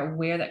to figure out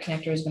where that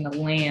connector is going to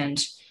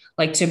land,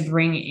 like to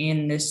bring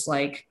in this,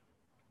 like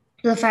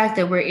the fact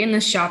that we're in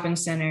the shopping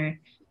center,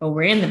 but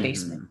we're in the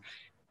basement.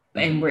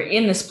 And we're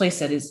in this place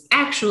that is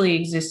actually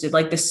existed,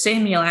 like the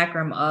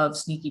simulacrum of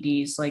Sneaky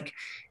D's. Like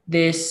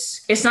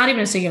this, it's not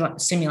even a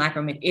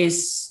simulacrum, it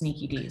is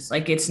Sneaky D's.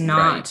 Like it's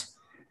not. Right.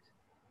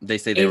 They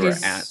say they were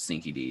at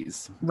Sneaky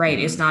D's. Right.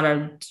 It's not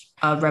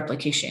a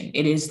replication.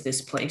 It is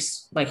this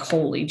place, like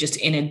wholly, just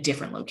in a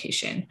different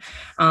location.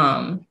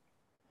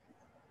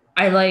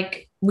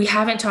 We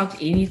haven't talked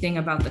anything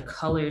about the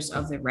colors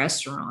of the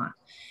restaurant.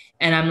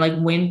 And I'm like,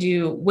 when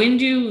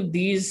do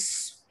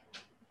these,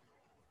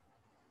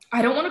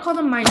 I don't want to call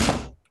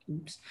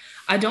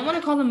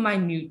them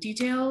minute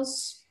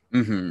details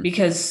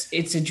because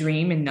it's a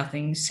dream and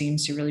nothing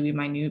seems to really be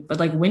minute. But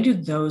like, when do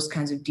those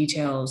kinds of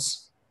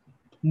details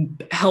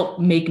help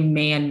make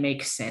man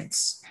make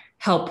sense?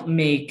 Help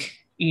make,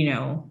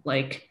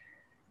 like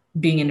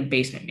being in a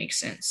basement make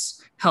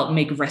sense? Help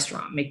make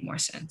restaurant make more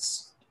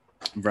sense?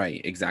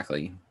 Right,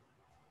 exactly.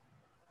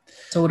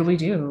 So what do we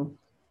do?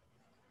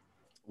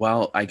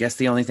 Well, I guess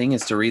the only thing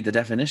is to read the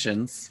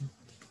definitions.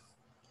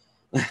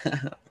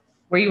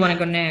 Where you want to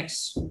go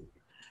next?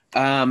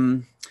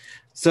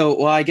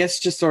 So, I guess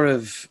just sort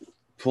of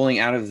pulling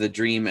out of the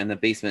dream and the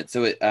basement.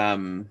 So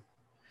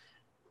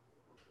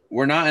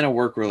we're not in a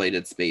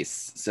work-related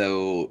space.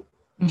 So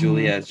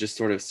Julia has just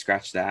sort of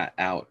scratched that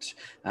out.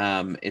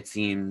 It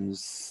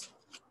seems,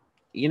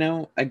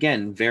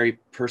 again, very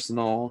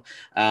personal,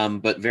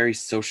 but very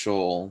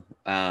social,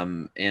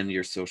 and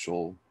your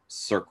social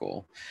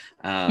circle,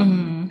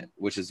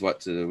 which is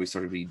what we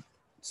sort of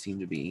seem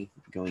to be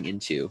going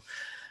into.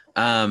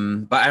 But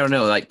I don't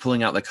know, like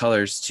pulling out the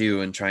colors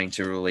too and trying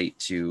to relate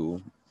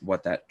to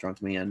what that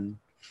drunk man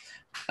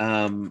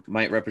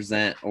might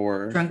represent,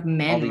 or drunk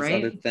men, all these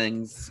right? other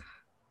things.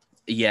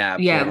 Yeah,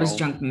 it was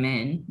drunk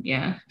men.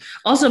 Yeah.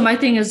 Also, my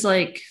thing is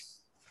like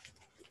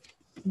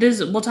this,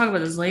 we'll talk about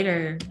this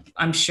later,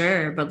 I'm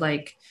sure, but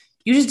like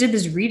you just did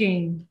this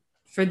reading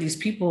for these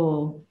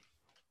people.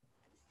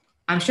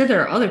 I'm sure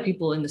there are other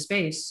people in the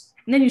space,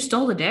 and then you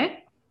stole the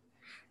deck.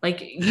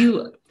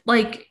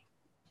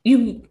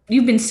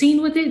 You've been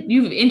seen with it,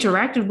 you've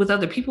interacted with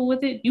other people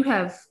with it, you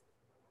have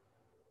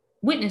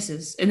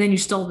witnesses, and then you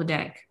stole the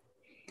deck.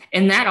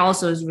 And that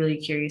also is really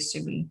curious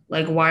to me.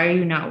 Like, why are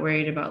you not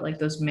worried about like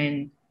those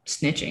men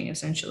snitching,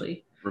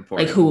 essentially?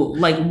 Reporting. Like who,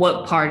 like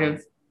what part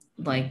of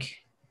like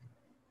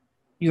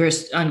your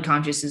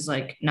unconscious is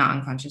like not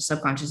unconscious,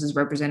 subconscious is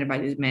represented by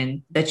these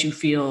men that you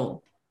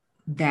feel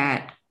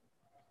that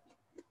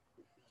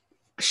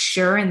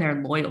sure in their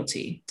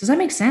loyalty? Does that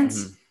make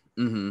sense?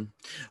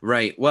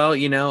 Right. Well,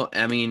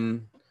 I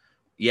mean,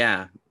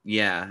 yeah.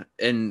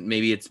 And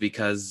maybe it's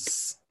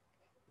because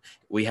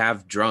we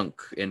have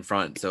drunk in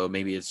front. So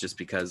maybe it's just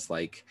because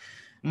like,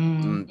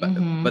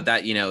 but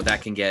that, that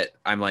can get,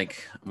 I'm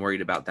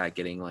worried about that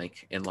getting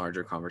like in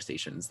larger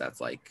conversations. That's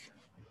like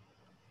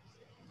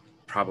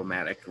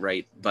problematic.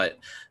 Right. But,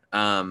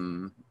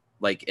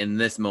 like in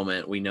this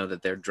moment, we know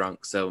that they're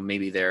drunk. So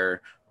maybe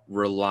they're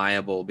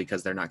reliable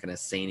because they're not going to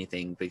say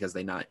anything because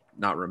they not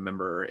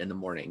remember in the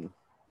morning.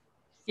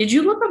 Did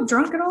you look up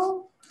drunk at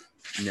all?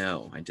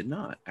 No, I did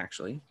not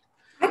actually.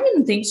 I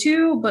didn't think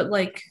to, but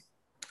like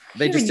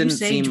they just didn't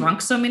seem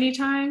drunk so many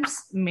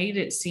times made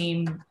it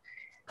seem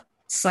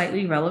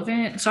slightly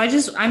relevant. So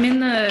I'm in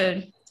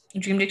the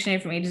Dream Dictionary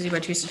from A to Z by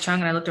Teresa Chung,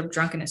 and I looked up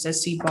drunk and it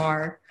says see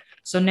bar.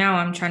 So now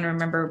I'm trying to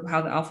remember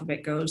how the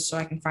alphabet goes so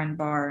I can find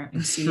bar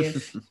and see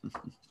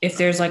if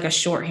there's like a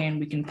shorthand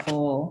we can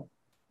pull.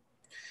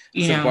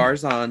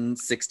 Bars on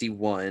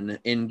 61.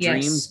 In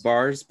dreams,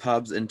 bars,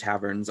 pubs, and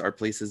taverns are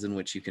places in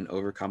which you can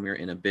overcome your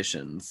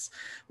inhibitions.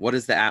 What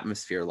is the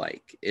atmosphere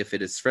like? If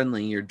it is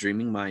friendly, your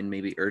dreaming mind may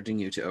be urging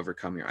you to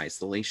overcome your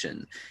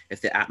isolation.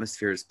 If the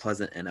atmosphere is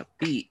pleasant and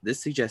upbeat,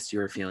 this suggests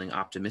you are feeling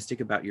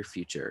optimistic about your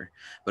future.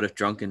 But if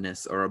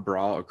drunkenness or a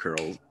brawl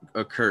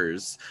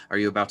occurs, are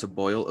you about to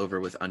boil over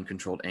with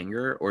uncontrolled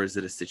anger, or is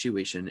it a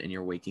situation in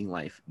your waking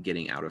life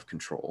getting out of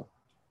control?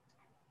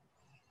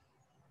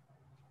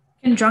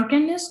 Can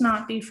drunkenness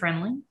not be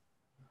friendly?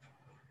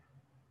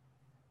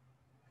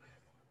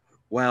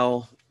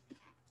 Well,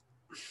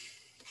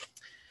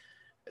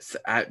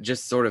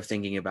 just sort of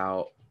thinking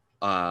about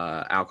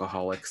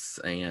alcoholics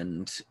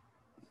and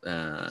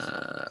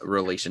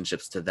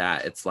relationships to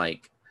that. It's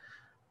like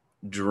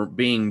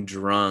being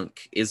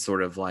drunk is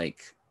sort of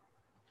like,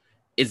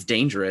 it's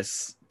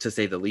dangerous to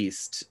say the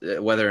least,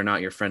 whether or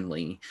not you're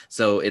friendly.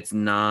 So it's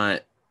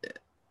not,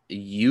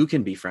 you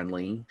can be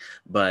friendly,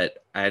 but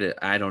I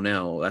don't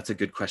know. That's a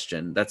good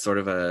question. That's sort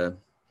of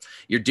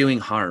you're doing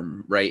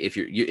harm, right? If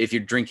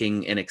you're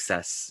drinking in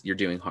excess, you're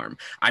doing harm.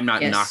 I'm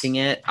not knocking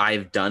it.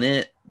 I've done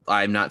it.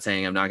 I'm not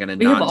saying I'm not going to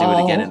not do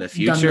it again in the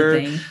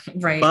future,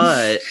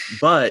 right?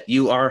 But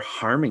you are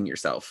harming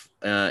yourself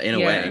in a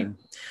way.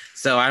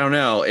 So I don't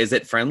know. Is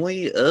it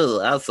friendly? Oh,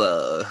 that's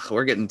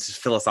we're getting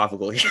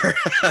philosophical here.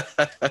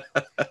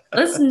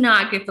 Let's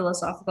not get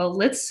philosophical.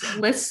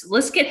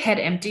 Let's get head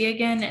empty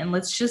again, and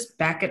let's just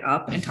back it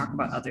up and talk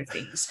about other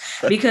things.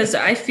 Because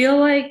I feel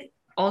like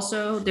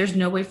also there's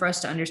no way for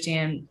us to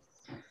understand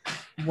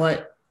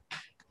what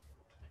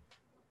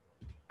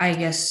I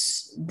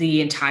guess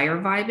the entire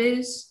vibe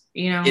is,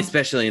 you know,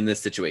 especially in this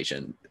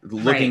situation.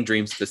 Looking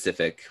dream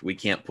specific, we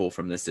can't pull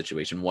from this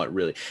situation what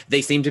really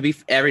they seem to be.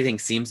 Everything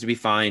seems to be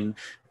fine.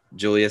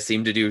 Julia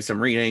seemed to do some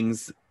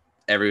readings.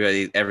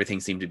 Everything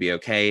seemed to be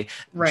okay.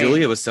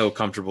 Julia was so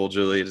comfortable.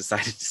 Julia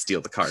decided to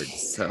steal the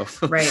cards. So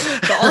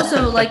but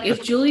also like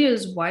if Julia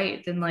is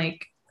white, then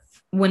like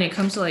when it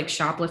comes to like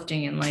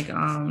shoplifting and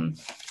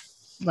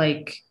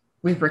like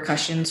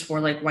repercussions for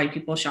like white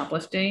people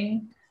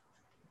shoplifting,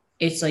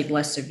 it's like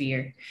less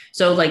severe.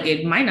 So like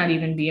it might not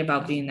even be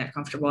about being that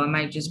comfortable. It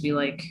might just be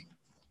like,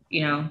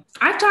 you know,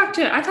 I've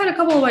had a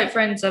couple of white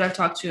friends that I've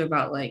talked to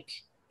about like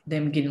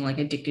them getting like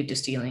addicted to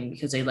stealing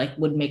because they like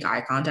would make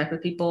eye contact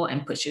with people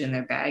and put shit in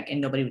their bag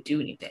and nobody would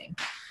do anything.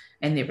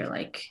 And they were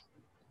like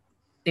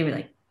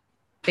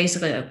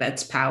basically like,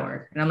 that's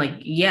power. And I'm like,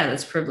 yeah,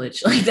 that's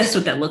privilege. Like that's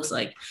what that looks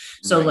like.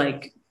 So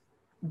like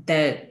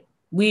that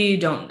we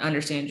don't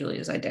understand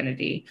Julia's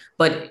identity,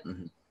 but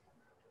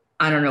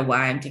I don't know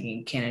why I'm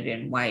thinking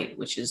Canadian white,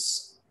 which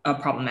is a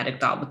problematic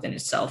thought within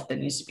itself that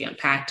needs to be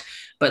unpacked.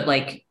 But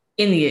like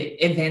in the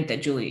event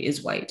that Julia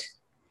is white,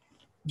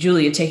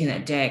 Julia taking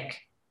that deck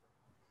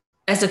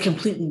as a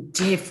completely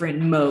different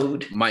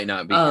mode might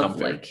not be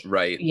comfort, like,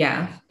 right?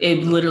 Yeah, it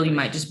literally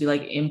might just be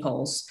like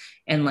impulse,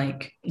 and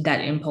like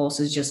that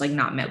impulse is just like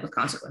not met with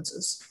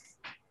consequences.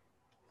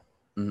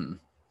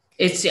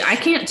 It's I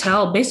can't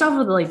tell based off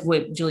of like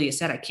what Julia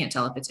said. I can't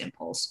tell if it's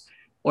impulse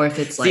or if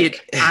it's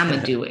like I'm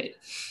gonna do it.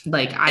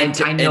 Like I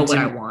know what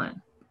I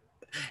want.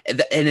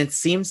 And it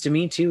seems to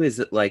me too is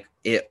that like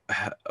it.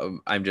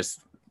 I'm just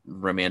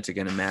romantic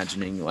and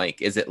imagining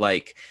like is it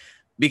like.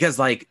 Because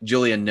like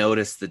Julia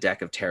noticed the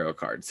deck of tarot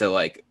cards. So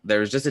like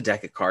there's just a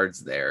deck of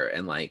cards there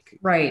and like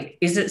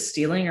is it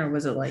stealing or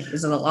was it like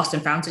is it a lost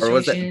and found situation? Or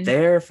was it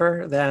there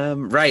for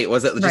them? Right.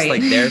 Was it just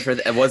like there for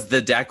was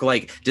the deck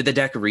like did the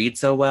deck read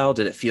so well?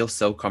 Did it feel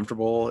so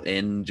comfortable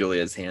in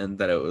Julia's hand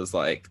that it was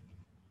like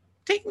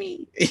take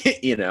me,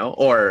 you know,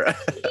 or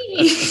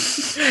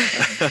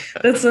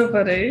that's so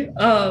funny.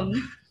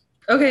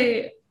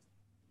 Okay.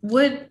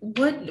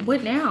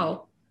 What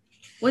now?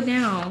 What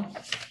now?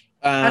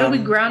 How do we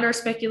ground our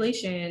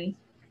speculation?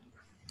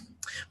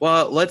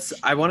 Well,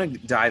 I want to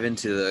dive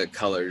into the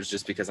colors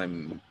just because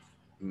I'm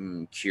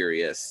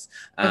curious.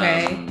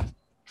 Okay.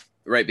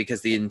 Right, because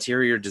the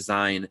interior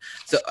design.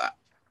 So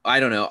I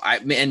don't know.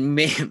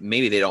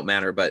 Maybe they don't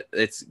matter, but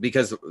it's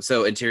because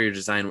interior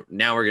design.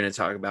 Now we're going to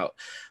talk about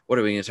what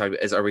are we going to talk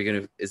about?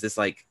 Is this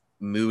like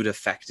mood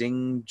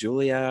affecting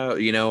Julia?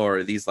 You know, or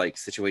are these like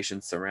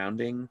situations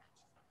surrounding?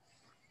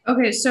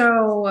 Okay,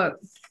 so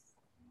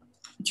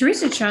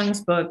Teresa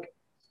Chung's book,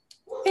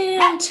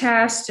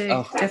 fantastic.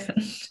 That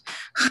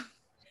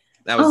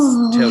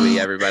was Toby,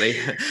 everybody.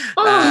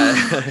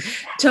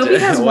 Toby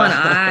has one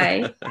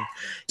eye.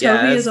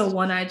 Toby is a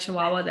one-eyed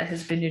chihuahua that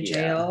has been to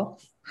jail.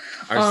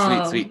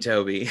 Our sweet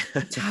Toby.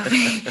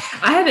 Toby.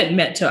 I haven't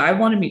met Toby. I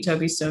want to meet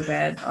Toby so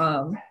bad.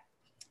 I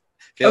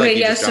feel like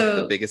you just dropped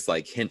the biggest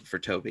like hint for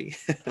Toby.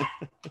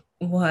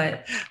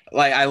 What?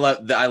 Like I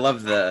love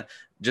the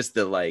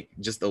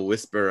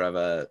whisper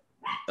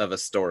of a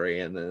story,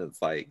 and then it's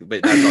like,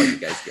 but that's all you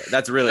guys get.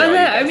 That's really all you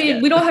guys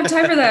get. We don't have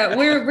time for that.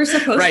 We're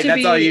supposed to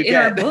be in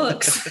our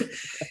books.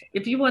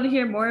 If you want to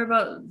hear more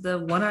about the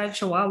one-eyed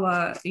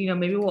chihuahua, you know,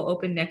 maybe we'll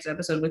open next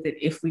episode with it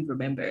if we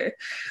remember.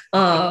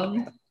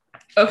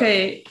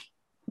 Okay,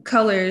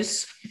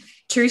 colors.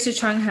 Teresa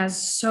Chung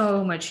has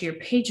so much here,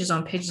 pages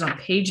on pages on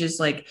pages,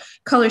 like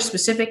color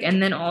specific,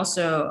 and then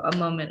also a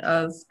moment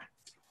of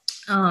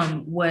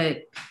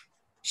what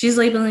she's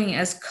labeling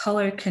as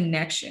color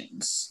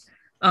connections.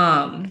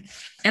 Where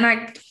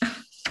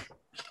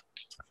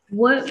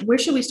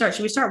should we start?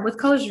 Should we start with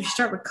colors or should we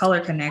start with color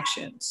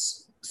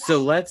connections?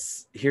 So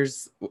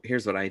here's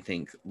what I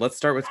think. Let's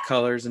start with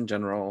colors in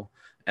general,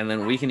 and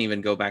then we can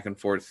even go back and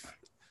forth.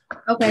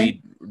 Okay.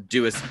 We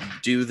do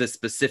the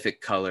specific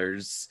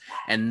colors,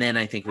 and then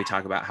I think we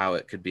talk about how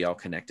it could be all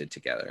connected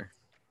together.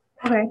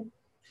 Okay.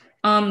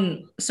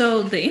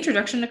 So the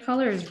introduction to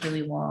color is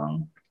really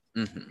long.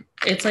 Mm-hmm.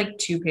 It's like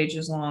 2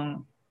 pages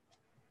long.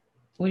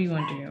 What do you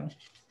want to do?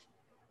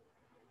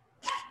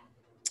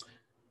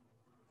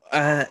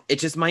 It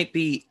just might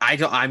be.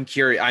 I'm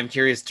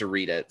curious to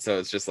read it, so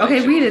it's just like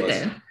okay. Read it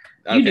then.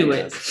 You do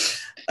it.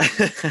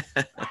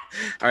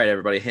 All right,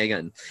 everybody, hang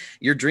on.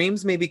 Your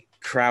dreams may be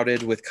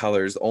crowded with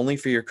colors only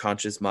for your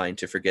conscious mind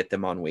to forget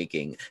them on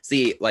waking.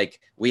 See, like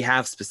we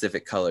have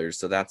specific colors,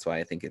 so that's why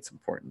I think it's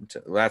important.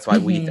 That's why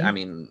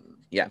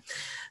Yeah.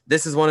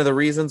 This is one of the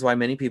reasons why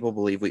many people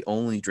believe we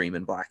only dream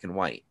in black and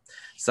white.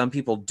 Some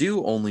people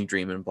do only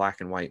dream in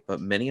black and white,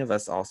 but many of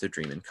us also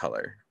dream in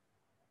color.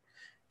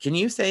 Can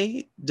you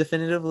say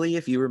definitively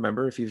if you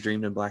remember if you've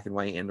dreamed in black and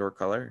white and or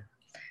color?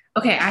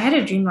 Okay, I had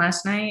a dream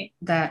last night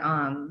that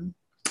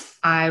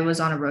I was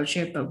on a road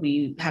trip, but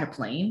we had a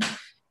plane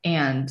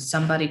and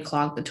somebody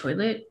clogged the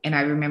toilet and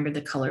I remember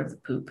the color of the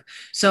poop.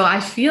 So I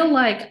feel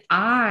like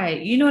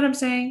you know what I'm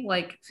saying?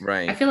 Like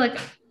right. I feel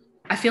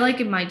like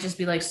it might just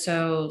be like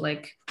so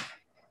like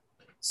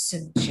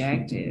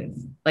subjective.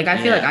 Like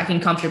I feel like I can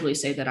comfortably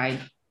say that I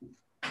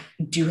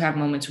do have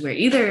moments where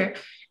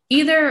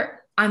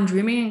either I'm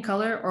dreaming in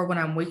color or when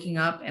I'm waking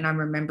up and I'm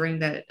remembering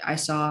that I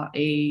saw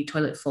a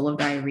toilet full of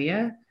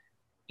diarrhea,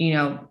 you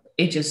know,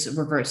 it just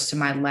reverts to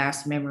my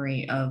last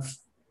memory of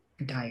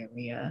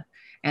diarrhea.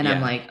 And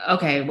I'm like,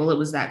 okay, well, it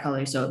was that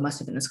color, so it must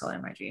have been this color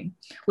in my dream,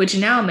 which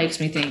now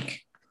makes me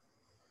think,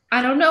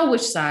 I don't know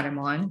which side I'm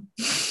on.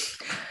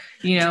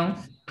 You know?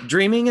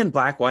 Dreaming in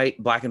black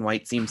and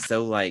white seems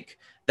so like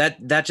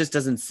that just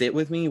doesn't sit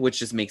with me, which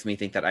just makes me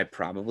think that I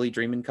probably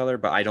dream in color,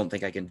 but I don't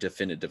think I can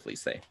definitively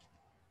say.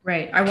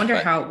 Right. I wonder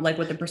how, like,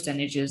 what the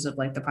percentage is of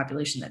like the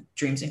population that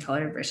dreams in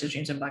color versus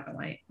dreams in black and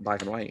white.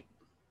 Black and white.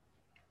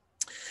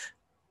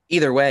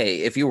 Either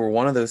way, if you were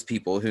one of those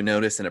people who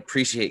notice and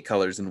appreciate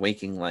colors in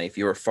waking life,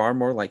 you are far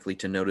more likely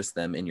to notice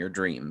them in your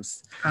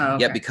dreams. Oh,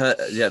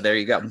 okay. There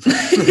you go.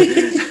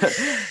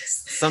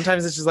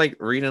 Sometimes it's just like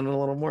reading a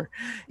little more.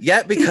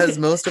 Yet because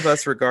most of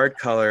us regard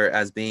color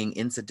as being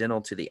incidental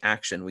to the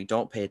action, we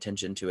don't pay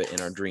attention to it in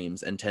our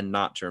dreams and tend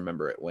not to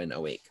remember it when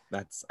awake.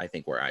 That's, I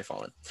think, where I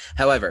fall in.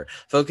 However,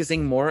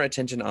 focusing more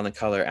attention on the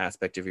color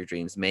aspect of your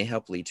dreams may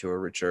help lead to a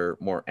richer,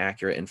 more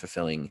accurate and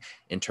fulfilling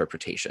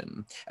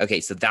interpretation.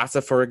 Okay, so that's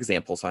a for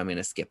example, so I'm going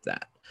to skip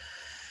that.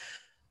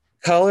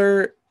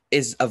 Color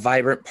is a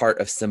vibrant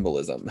part of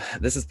symbolism.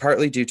 This is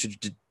partly due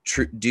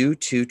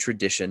to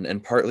tradition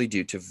and partly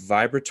due to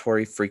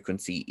vibratory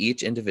frequency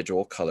each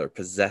individual color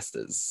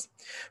possesses.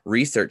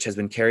 Research has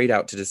been carried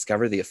out to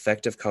discover the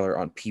effect of color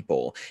on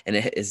people, and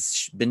it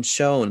has been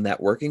shown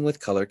that working with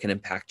color can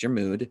impact your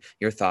mood,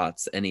 your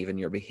thoughts, and even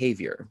your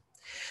behavior.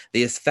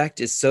 The effect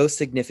is so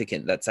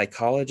significant that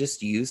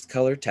psychologists use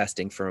color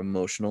testing for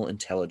emotional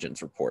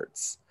intelligence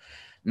reports.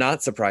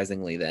 Not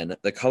surprisingly, then,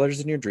 the colors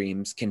in your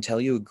dreams can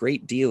tell you a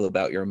great deal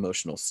about your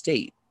emotional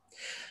state.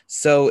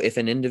 So if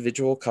an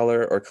individual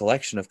color or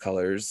collection of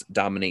colors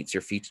dominates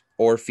your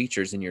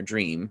features in your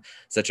dream,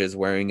 such as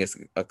wearing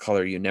a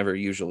color you never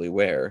usually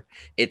wear,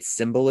 its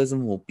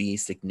symbolism will be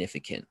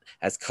significant,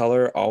 as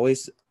color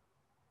always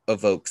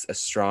evokes a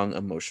strong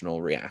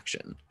emotional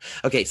reaction.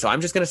 Okay, so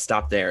I'm just going to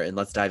stop there and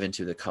let's dive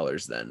into the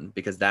colors then,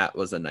 because that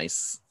was a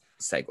nice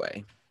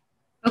segue.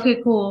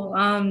 Okay, cool.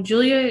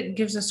 Julia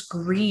gives us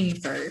green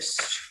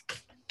first.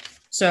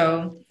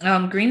 So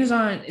green is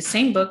on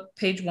same book,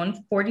 page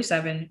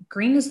 147.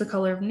 Green is the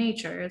color of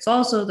nature. It's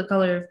also the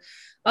color of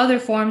other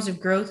forms of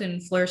growth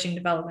and flourishing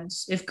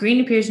developments. If green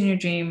appears in your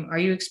dream, are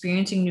you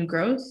experiencing new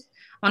growth?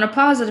 On a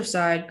positive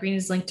side, green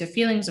is linked to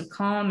feelings of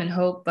calm and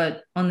hope,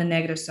 but on the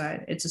negative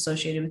side, it's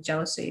associated with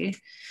jealousy.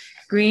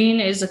 Green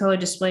is the color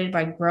displayed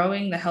by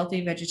growing the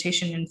healthy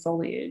vegetation and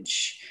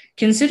foliage.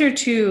 Consider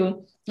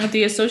too that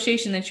the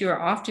association that you are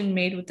often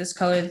made with this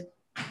color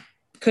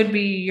could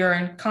be your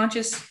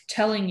unconscious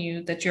telling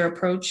you that your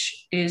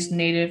approach is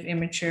native,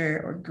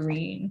 immature, or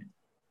green.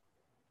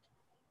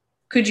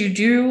 Could you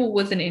do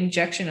with an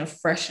injection of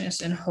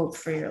freshness and hope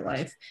for your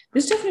life?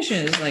 This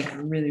definition is like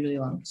really, really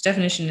long. This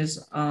definition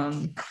is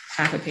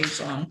half a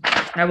page long.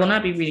 I will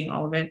not be reading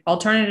all of it.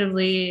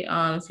 Alternatively,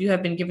 if you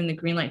have been given the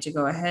green light to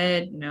go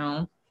ahead,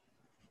 no.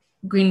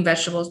 Green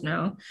vegetables,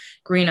 no.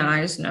 Green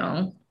eyes,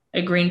 no.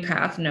 A green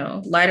path,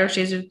 no. Lighter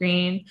shades of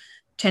green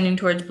tending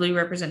towards blue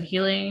represent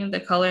healing. The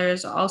color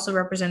is also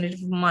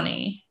representative of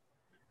money.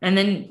 And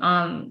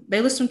then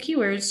they list some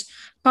keywords: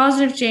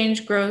 positive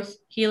change, growth,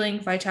 healing,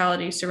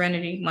 vitality,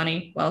 serenity,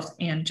 money, wealth,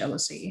 and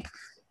jealousy.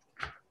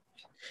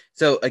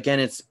 So again,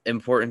 it's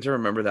important to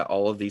remember that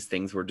all of these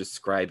things were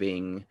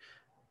describing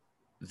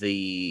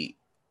the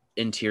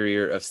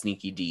interior of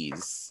Sneaky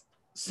D's.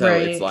 So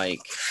right. It's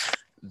like,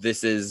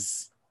 this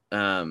is,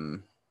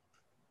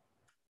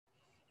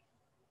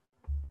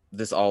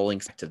 this all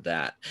links to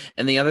that.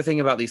 And the other thing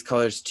about these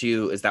colors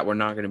too is that we're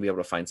not going to be able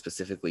to find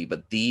specifically,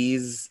 but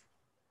these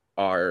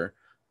are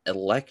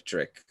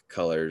electric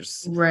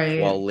colors,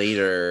 right? While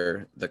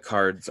later the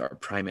cards are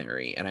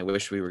primary. And I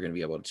wish we were going to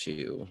be able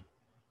to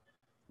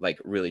like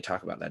really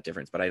talk about that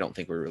difference, but I don't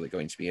think we're really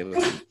going to be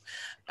able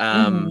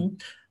to.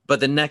 But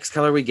the next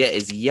color we get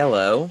is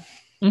yellow.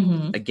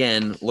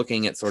 Again,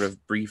 looking at sort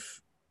of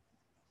brief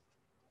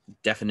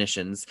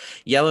definitions.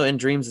 Yellow in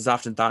dreams is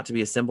often thought to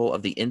be a symbol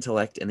of the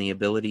intellect and the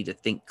ability to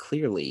think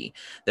clearly.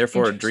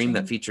 Therefore, a dream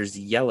that features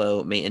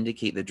yellow may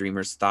indicate the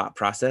dreamer's thought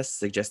process,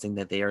 suggesting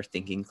that they are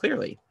thinking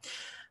clearly.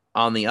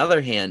 On the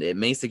other hand, it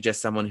may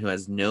suggest someone who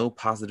has no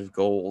positive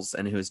goals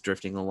and who is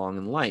drifting along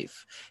in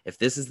life. If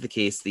this is the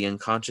case, the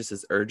unconscious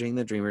is urging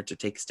the dreamer to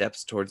take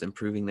steps towards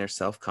improving their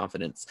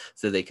self-confidence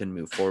so they can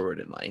move forward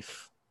in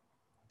life.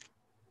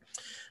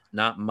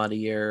 not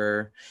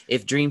muddier.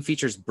 If dream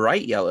features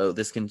bright yellow,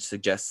 this can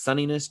suggest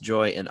sunniness,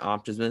 joy, and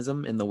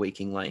optimism in the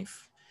waking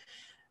life.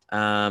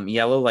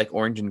 Yellow, like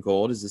orange and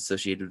gold, is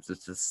associated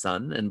with the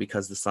sun, and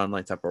because the sun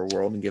lights up our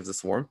world and gives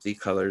us warmth, the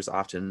colors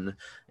often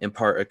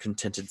impart a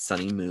contented,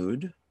 sunny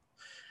mood.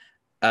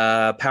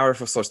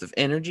 Powerful source of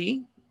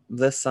energy,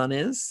 the sun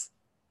is,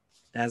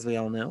 as we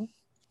all know.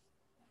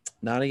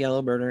 Not a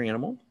yellow bird or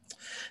animal.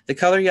 The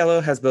color yellow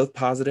has both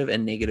positive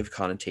and negative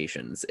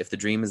connotations. If the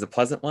dream is a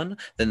pleasant one,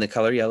 then the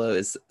color yellow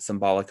is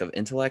symbolic of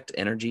intellect,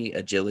 energy,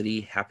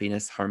 agility,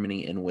 happiness,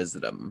 harmony, and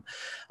wisdom.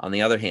 On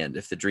the other hand,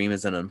 if the dream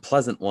is an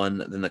unpleasant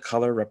one, then the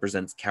color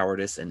represents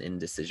cowardice and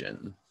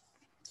indecision.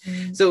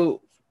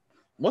 So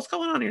what's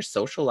going on in your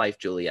social life,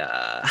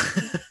 Julia?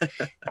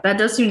 That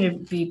does seem to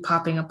be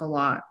popping up a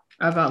lot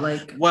about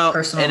like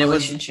personal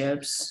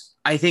relationships.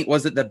 I think,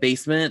 was it the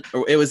basement,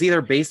 or it was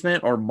either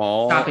basement or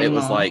mall? Shopping it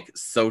was mall. Like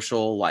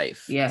social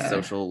life,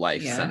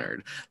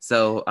 centered.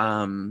 So,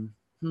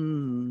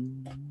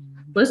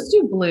 let's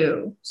do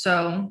blue.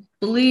 So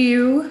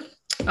blue,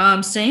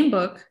 same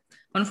book,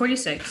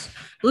 146.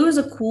 Blue is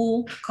a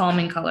cool,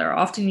 calming color,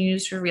 often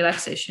used for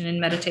relaxation and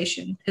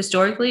meditation.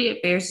 Historically,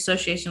 it bears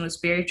association with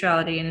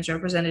spirituality and is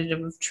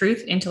representative of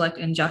truth, intellect,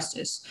 and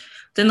justice.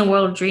 Within the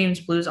world of dreams,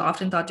 blue is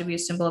often thought to be a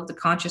symbol of the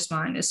conscious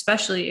mind,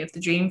 especially if the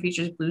dream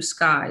features blue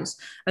skies,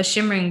 a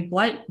shimmering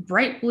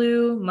bright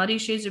blue, muddy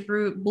shades of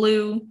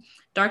blue,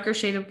 darker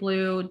shade of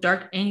blue,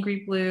 dark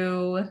angry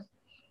blue,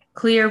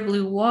 clear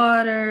blue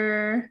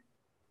water,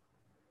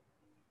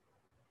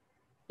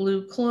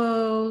 blue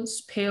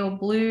clothes, pale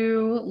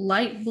blue,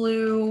 light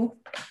blue,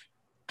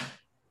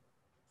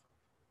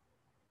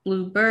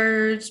 blue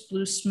birds,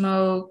 blue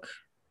smoke.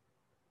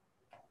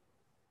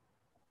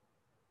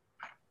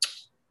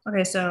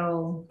 Okay,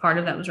 so part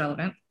of that was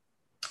relevant.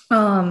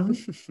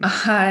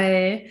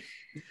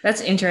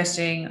 That's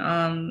interesting.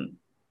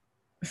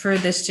 For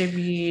this to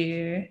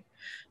be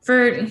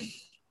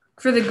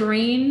for the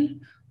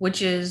green,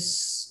 which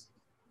is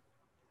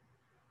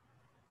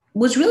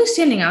what's really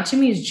standing out to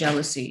me is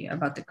jealousy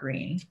about the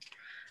green.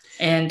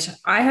 And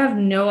I have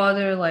no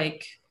other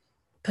like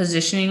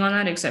positioning on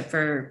that except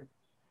for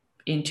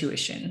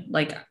intuition.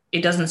 Like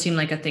it doesn't seem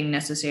like a thing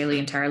necessarily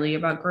entirely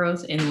about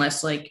growth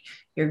unless like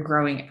you're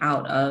growing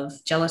out of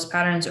jealous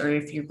patterns or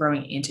if you're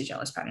growing into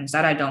jealous patterns.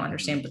 That I don't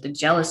understand, but the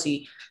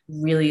jealousy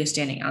really is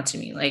standing out to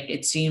me. Like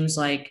it seems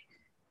like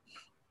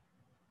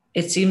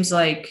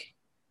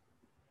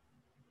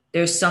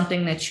there's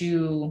something that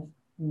you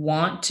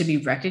want to be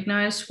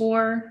recognized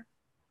for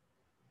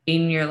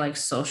in your like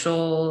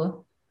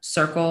social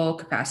circle,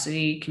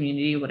 capacity,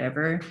 community,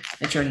 whatever,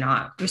 that you're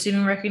not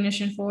receiving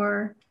recognition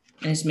for,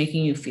 and it's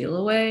making you feel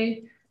a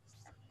way,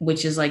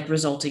 which is like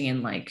resulting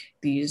in like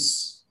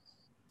these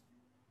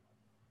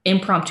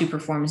impromptu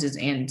performances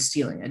and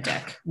stealing a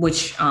deck,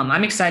 which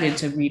I'm excited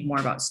to read more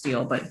about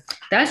steal, but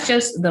that's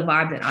just the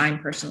vibe that I'm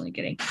personally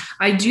getting.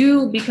 I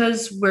do,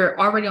 because we're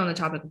already on the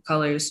topic of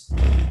colors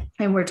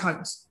and we're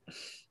talking.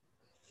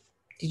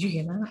 Did you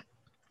hear that?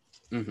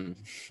 Mm-hmm.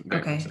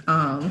 Okay.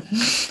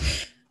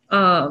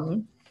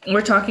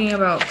 We're talking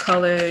about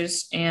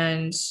colors,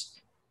 and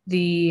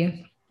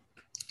the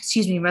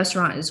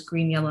restaurant is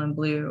green, yellow, and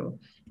blue,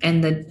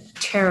 and the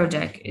tarot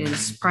deck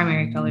is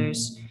primary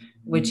colors,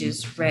 which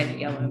is red,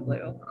 yellow, and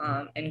blue.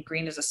 And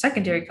green is a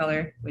secondary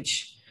color,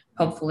 which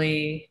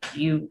hopefully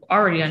you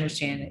already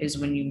understand is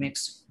when you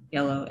mix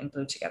yellow and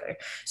blue together.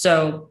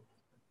 So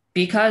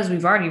because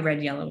we've already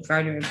read yellow, we've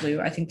already read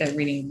blue, I think that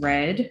reading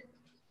red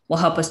will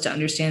help us to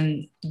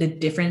understand the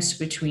difference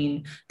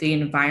between the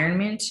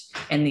environment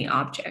and the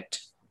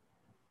object.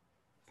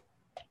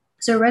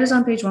 So red is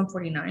on page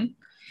 149.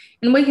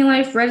 In waking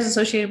life, red is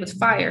associated with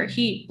fire,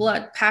 heat,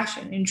 blood,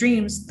 passion. In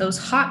dreams, those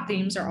hot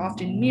themes are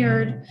often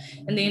mirrored,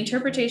 and the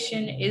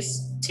interpretation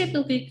is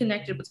typically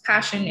connected with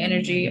passion,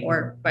 energy,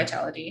 or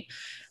vitality.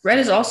 Red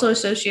is also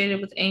associated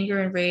with anger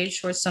and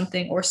rage towards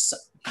something or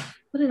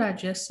what did I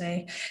just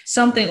say?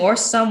 Something or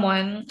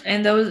someone,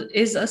 and those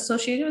is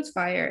associated with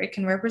fire. It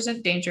can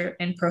represent danger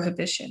and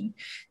prohibition.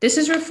 This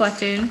is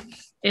reflected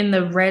in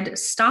the red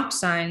stop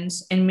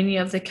signs in many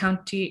of the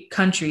countries,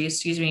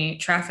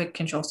 traffic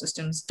control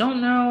systems.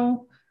 Don't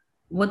know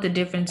what the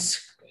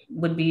difference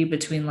would be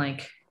between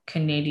like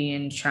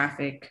Canadian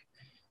traffic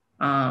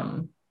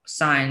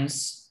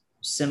signs,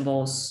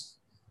 symbols,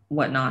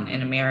 whatnot,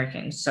 and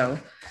American. So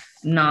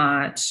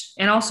not,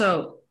 and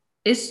also,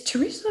 is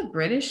Teresa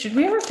British? Should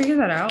we ever figure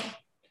that out?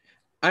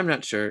 I'm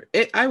not sure.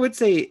 I would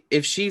say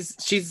if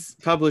she's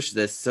published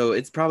this, so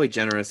it's probably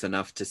generous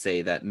enough to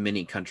say that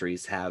many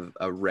countries have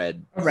a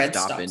red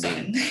stop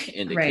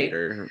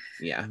indicator.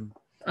 Yeah.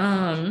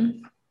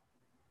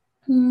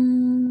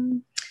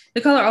 The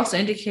color also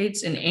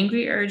indicates an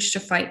angry urge to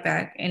fight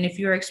back. And if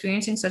you are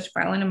experiencing such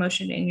violent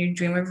emotion in your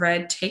dream of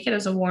red, take it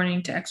as a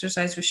warning to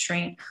exercise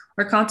restraint,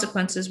 or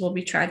consequences will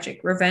be tragic.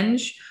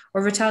 Revenge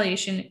or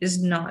retaliation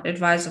is not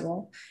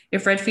advisable.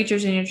 If red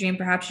features in your dream,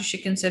 perhaps you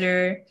should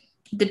consider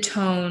the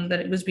tone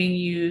that it was being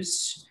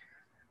used.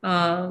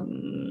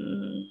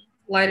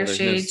 Lighter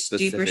shades,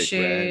 deeper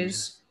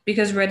shades.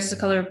 Because red is the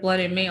color of blood,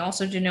 it may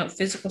also denote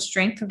physical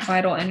strength,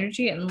 vital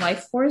energy, and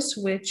life force,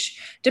 which,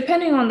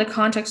 depending on the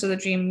context of the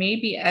dream, may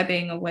be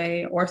ebbing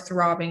away or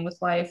throbbing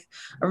with life.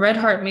 A red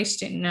heart may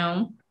state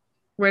no.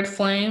 Red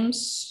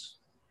flames,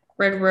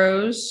 red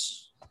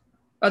rose.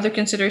 Other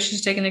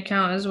considerations taken into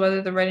account is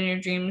whether the red in your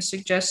dream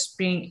suggests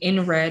being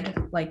in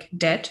red, like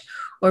debt,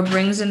 or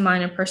brings in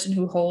mind a person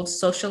who holds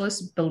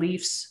socialist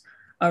beliefs.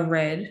 A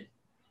red.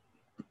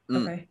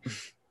 Okay.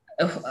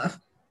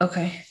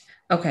 Okay.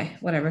 Okay,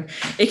 whatever.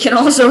 It can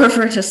also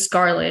refer to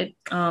scarlet,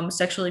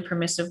 sexually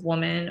permissive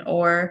woman,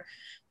 or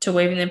to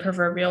waving the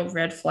proverbial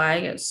red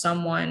flag at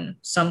someone,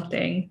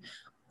 something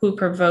who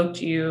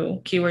provoked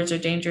you. Keywords are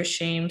danger,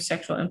 shame,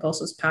 sexual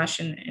impulses,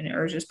 passion, and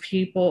urges.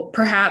 People,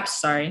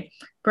 perhaps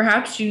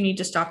you need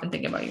to stop and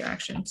think about your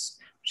actions,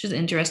 which is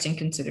interesting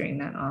considering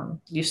that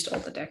you stole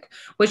the deck.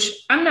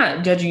 Which I'm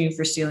not judging you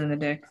for stealing the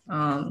deck.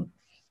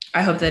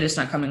 I hope that it's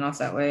not coming off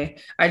that way.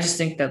 I just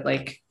think that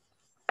like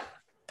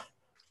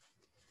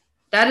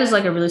that is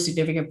like a really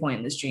significant point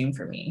in this dream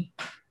for me,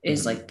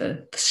 is like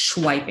the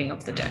swiping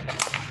of the deck.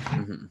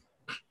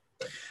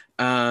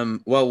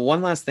 Well,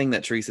 one last thing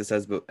that Teresa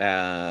says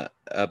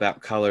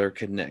about color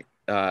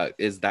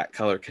is that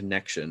color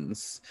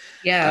connections.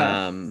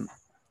 Yeah.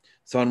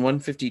 So on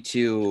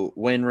 152,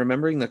 when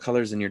remembering the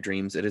colors in your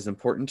dreams, it is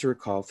important to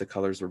recall if the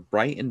colors were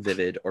bright and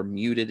vivid or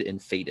muted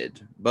and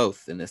faded,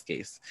 both in this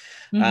case,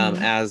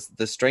 as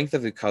the strength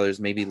of the colors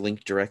may be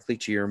linked directly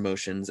to your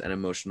emotions and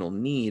emotional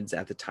needs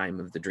at the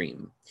time of the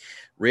dream.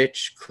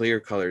 Rich,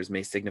 clear colors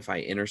may signify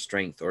inner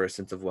strength or a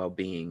sense of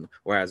well-being,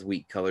 whereas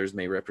weak colors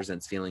may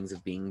represent feelings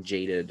of being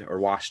jaded or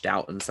washed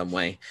out in some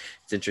way.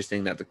 It's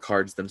interesting that the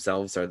cards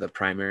themselves are the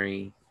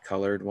primary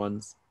colored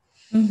ones.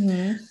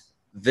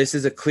 This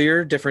is a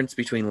clear difference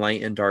between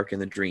light and dark in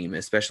the dream,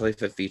 especially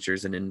if it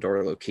features an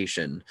indoor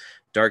location.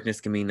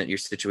 Darkness can mean that your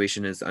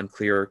situation is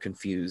unclear or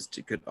confused.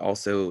 It could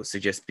also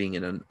suggest being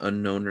in an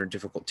unknown or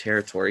difficult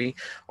territory,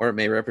 or it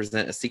may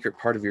represent a secret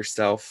part of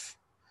yourself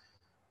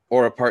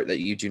or a part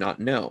that you do not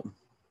know.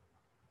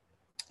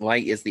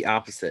 Light is the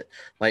opposite.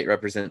 Light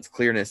represents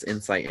clearness,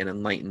 insight, and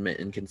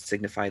enlightenment, and can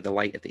signify the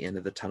light at the end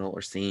of the tunnel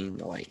or seeing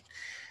the light.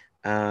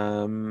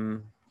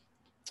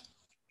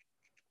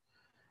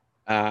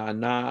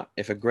 Not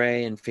if a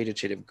gray and faded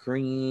shade of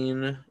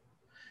green.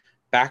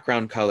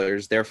 Background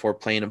colors therefore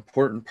play an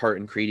important part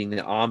in creating the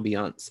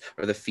ambiance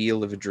or the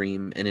feel of a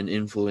dream and in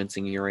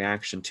influencing your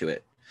reaction to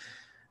it.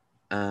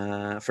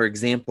 For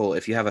example,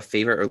 if you have a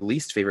favorite or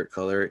least favorite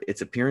color,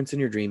 its appearance in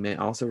your dream may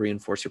also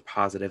reinforce your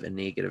positive and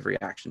negative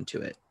reaction to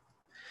it.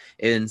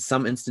 In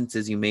some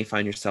instances, you may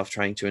find yourself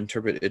trying to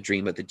interpret a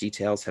dream, but the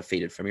details have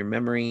faded from your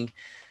memory.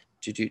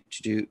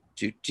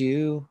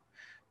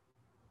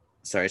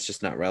 Sorry, it's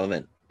just not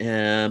relevant.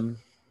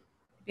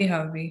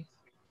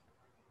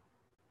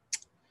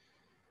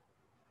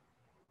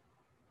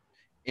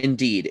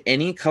 Indeed,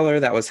 any color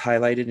that was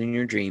highlighted in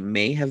your dream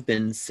may have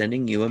been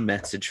sending you a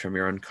message from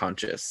your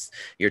unconscious.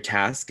 Your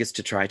task is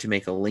to try to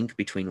make a link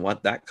between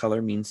what that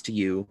color means to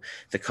you,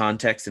 the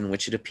context in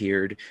which it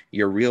appeared,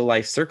 your real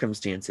life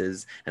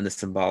circumstances, and the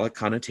symbolic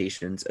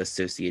connotations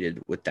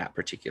associated with that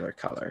particular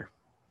color.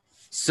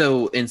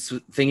 So in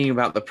thinking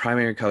about the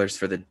primary colors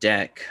for the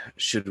deck,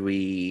 should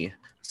we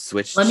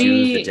switch to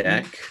the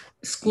deck?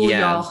 School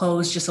y'all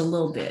hoes just a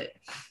little bit.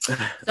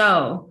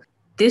 So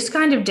this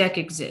kind of deck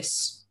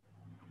exists.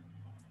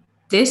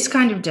 This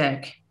kind of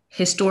deck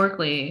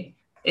historically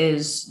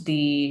is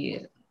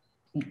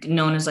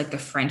known as like the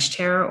French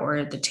tarot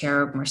or the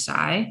Tarot of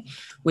Marseille,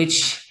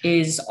 which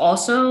is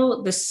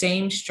also the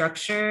same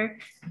structure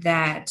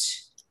that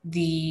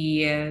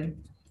the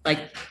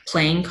like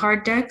playing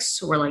card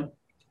decks were like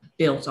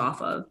built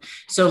off of.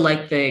 So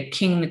like the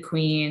King, the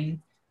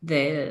Queen,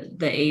 the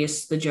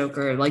Ace, the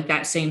Joker, like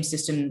that same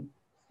system,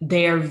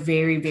 they are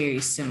very, very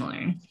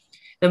similar.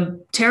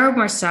 The Tarot of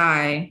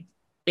Marseille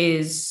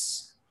is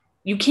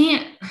you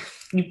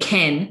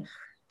can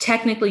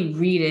technically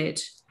read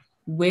it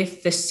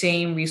with the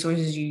same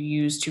resources you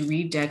use to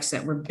read decks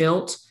that were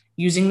built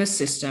using the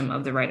system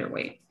of the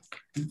Rider-Waite.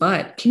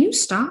 But can you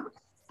stop?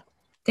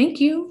 Thank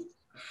you.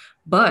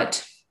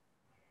 But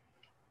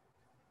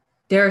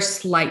there are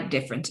slight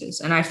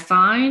differences. And I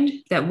find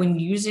that when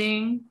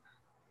using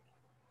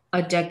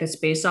a deck that's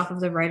based off of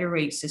the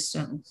Rider-Waite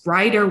system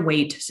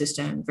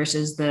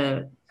versus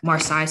the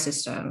Marseille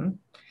system,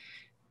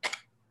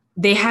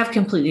 they have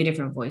completely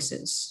different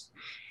voices.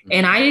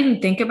 And I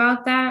didn't think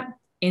about that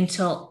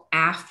until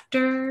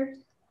after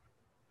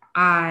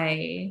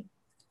I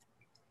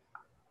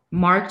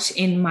marked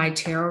in my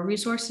tarot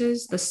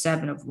resources the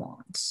Seven of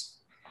Wands.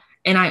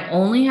 And I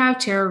only have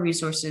tarot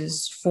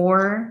resources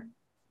for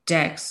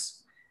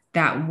decks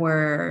that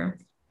were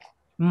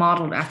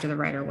modeled after the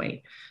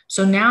Rider-Waite.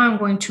 So now I'm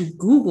going to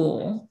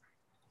Google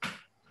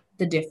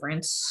the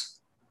difference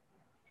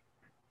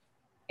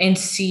and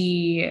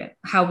see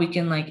how we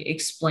can like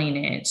explain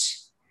it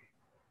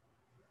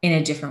in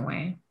a different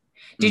way.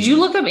 Did you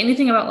look up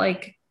anything about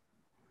like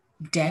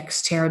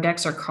decks, tarot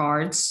decks, or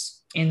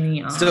cards in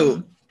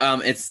the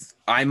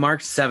I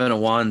marked Seven of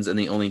Wands in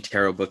the only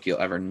tarot book you'll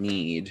ever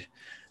need.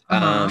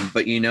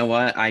 But you know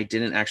what? I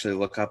didn't actually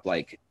look up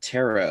like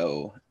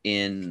tarot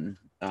in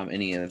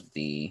any of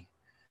the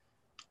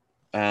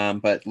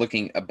but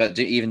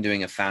even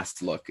doing a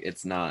fast look,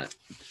 it's not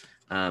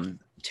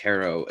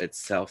tarot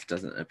itself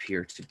doesn't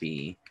appear to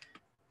be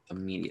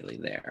immediately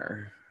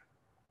there.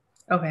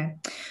 Okay.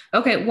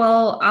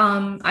 Well,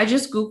 I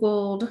just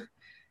Googled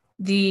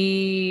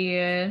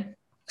the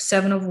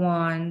Seven of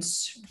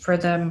Wands for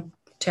the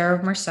Tarot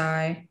of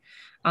Marseille.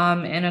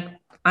 And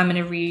I'm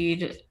going to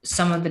read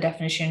some of the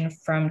definition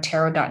from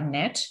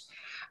tarot.net.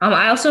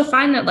 I also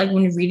find that like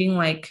when reading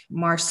like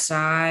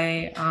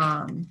Marseille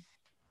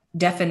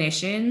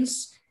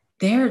definitions,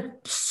 they're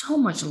so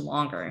much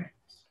longer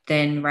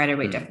than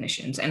Rider-Waite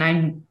definitions. And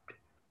I'm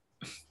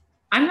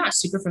not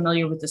super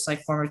familiar with this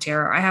like form of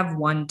tarot. I have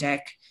one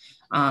deck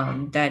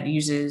that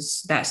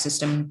uses that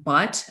system,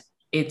 but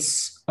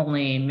it's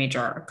only major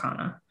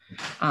arcana.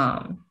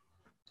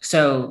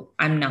 So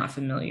I'm not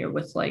familiar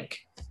with like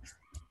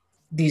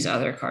these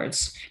other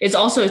cards. It's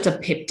a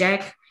pip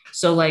deck.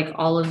 So like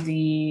all of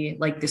the,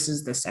 like this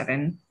is the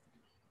 7.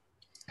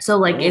 So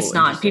like it's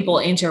not people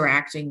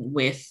interacting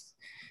with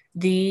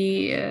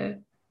the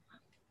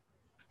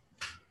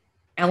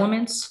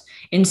elements.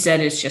 Instead,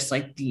 it's just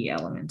like the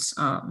elements.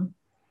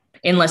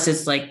 Unless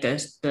it's like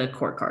the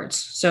court cards.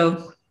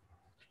 So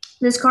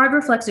this card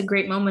reflects a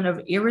great moment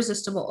of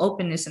irresistible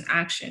openness and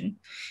action.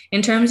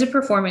 In terms of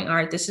performing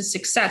art, this is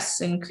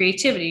success and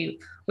creativity,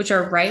 which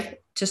are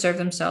ripe to serve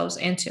themselves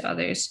and to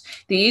others.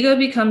 The ego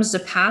becomes the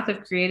path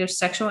of creative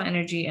sexual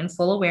energy and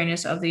full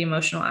awareness of the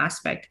emotional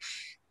aspect,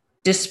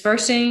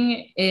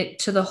 dispersing it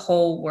to the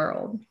whole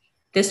world.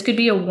 This could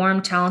be a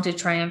warm, talented,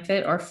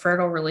 triumphant, or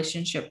fertile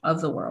relationship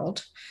of the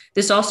world.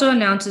 This also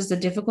announces the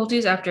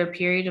difficulties after a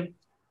period of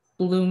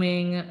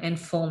blooming and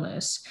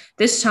fullness.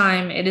 This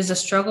time, it is a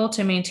struggle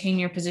to maintain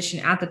your position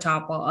at the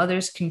top while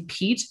others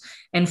compete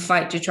and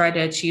fight to try to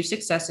achieve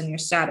success in your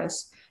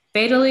status.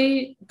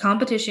 Fatally,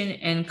 competition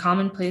is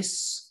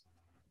commonplace,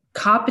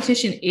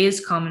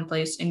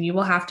 and you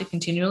will have to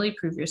continually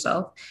prove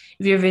yourself.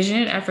 If your vision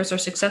and efforts are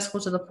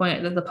successful to the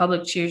point that the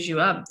public cheers you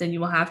up, then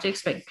you will have to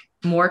expect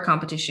more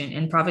competition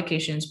and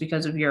provocations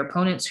because of your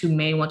opponents who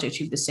may want to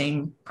achieve the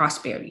same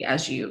prosperity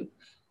as you.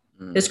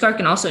 This card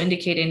can also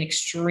indicate an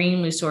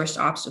extremely sourced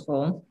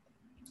obstacle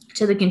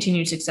to the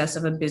continued success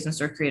of a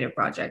business or creative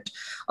project.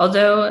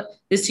 Although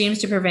this seems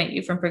to prevent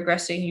you from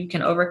progressing, you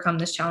can overcome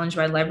this challenge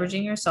by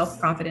leveraging your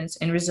self-confidence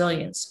and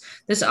resilience.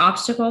 This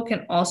obstacle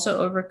can also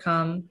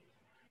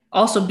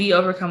be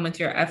overcome with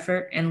your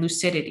effort and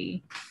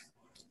lucidity.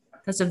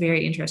 That's a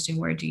very interesting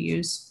word to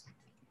use.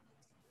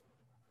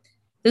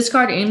 This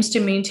card aims to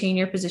maintain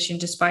your position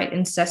despite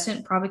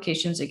incessant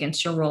provocations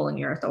against your role and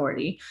your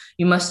authority.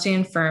 You must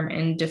stand firm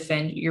and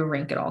defend your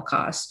rank at all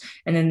costs.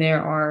 And then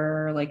there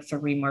are like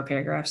 3 more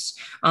paragraphs.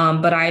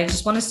 But I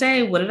just want to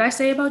say, what did I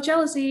say about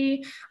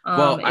jealousy?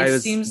 Well, I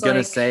was going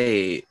to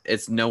say,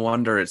 it's no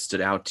wonder it stood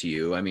out to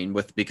you. I mean,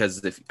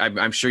 because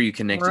I'm sure you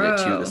connected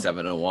it to the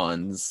 7 of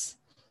Wands.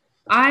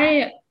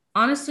 I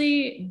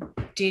honestly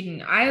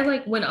didn't. I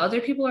like when other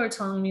people are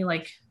telling me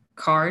like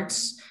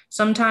cards,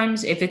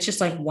 sometimes if it's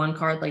just like one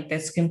card like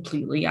that's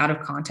completely out of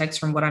context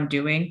from what I'm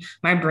doing,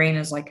 my brain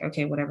is like,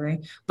 okay, whatever.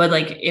 But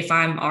like if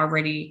I'm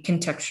already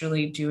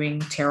contextually doing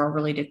tarot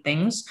related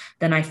things,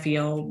 then I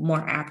feel more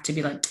apt to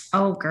be like,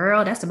 oh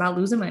girl, that's about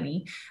losing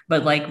money.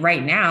 But like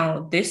right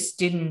now, this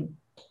didn't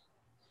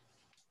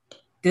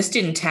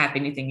tap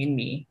anything in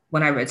me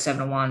when I read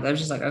 7 of Wands. I was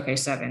just like, okay,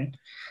 7.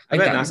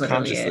 Like, I bet not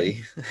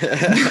consciously.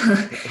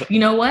 You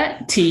know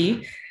what,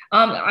 T?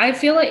 I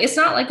feel like it's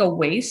not like a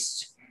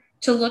waste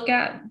to look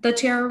at the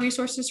tarot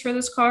resources for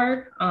this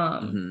card.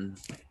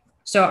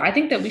 So I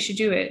think that we should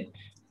do it.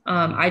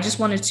 I just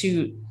wanted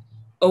to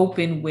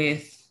open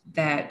with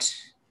that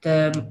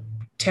the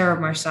Tarot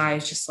of Marseille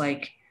is just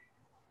like,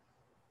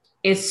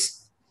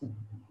 it's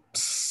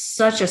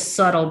such a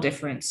subtle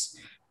difference,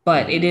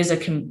 but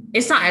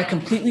it's not a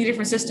completely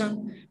different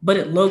system, but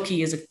it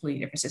low-key is a completely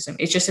different system.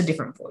 It's just a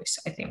different voice,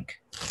 I think.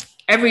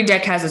 Every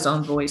deck has its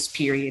own voice,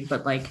 period,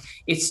 but like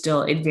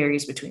it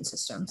varies between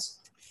systems.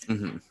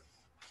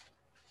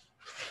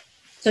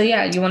 So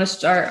yeah, you want to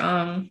start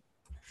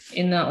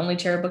in the only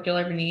tarot book you'll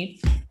ever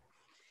need?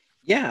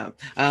 Yeah.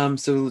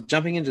 So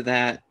jumping into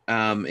that,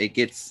 it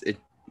gives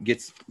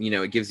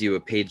you a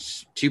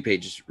page,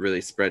 2-page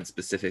really spread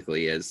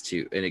specifically and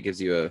it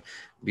gives you a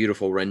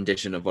beautiful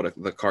rendition of what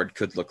the card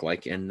could look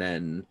like, and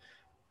then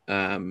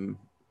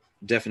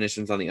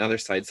definitions on the other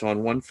side. So on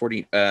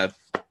 140,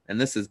 and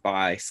this is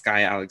by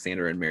Sky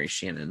Alexander and Mary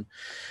Shannon.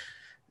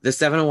 The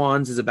 7 of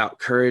Wands is about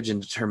courage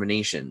and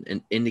determination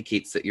and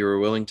indicates that you are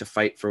willing to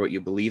fight for what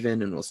you believe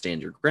in and will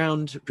stand your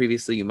ground.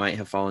 Previously, you might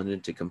have fallen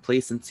into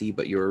complacency,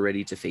 but you are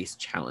ready to face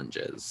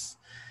challenges.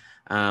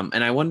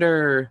 And I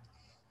wonder,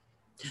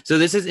 so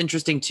this is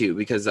interesting too,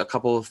 because a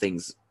couple of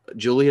things.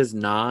 Julia's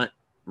not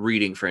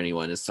reading for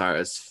anyone as far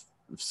as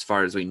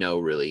we know,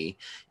 really.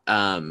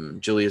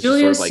 Julia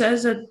sort of like,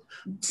 says that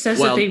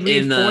they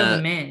read for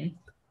the men.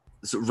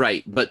 So,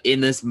 right, but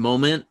in this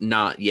moment,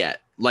 not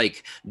yet.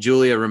 like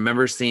Julia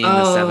remembers seeing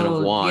the Seven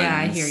of Wands.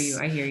 Yeah,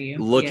 I hear you.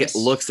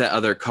 Looks at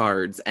other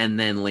cards and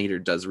then later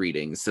does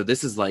readings. So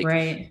this is like,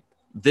 right.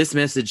 This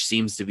message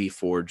seems to be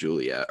for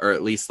Julia, or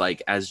at least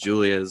like as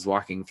Julia is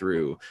walking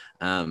through,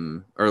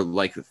 or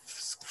like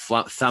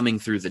thumbing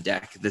through the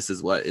deck, this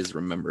is what is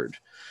remembered.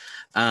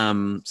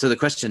 So the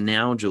question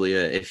now, Julia,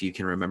 if you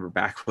can remember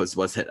back,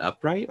 was it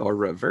upright or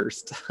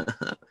reversed?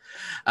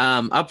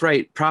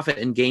 Upright, profit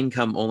and gain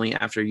come only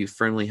after you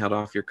firmly held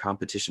off your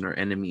competition or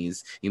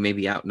enemies. You may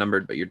be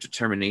outnumbered, but your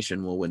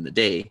determination will win the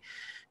day.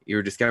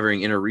 You're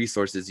discovering inner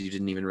resources you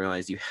didn't even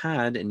realize you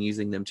had and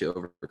using them to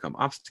overcome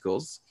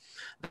obstacles.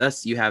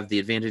 Thus, you have the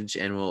advantage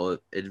and will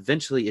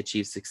eventually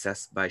achieve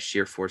success by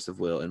sheer force of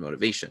will and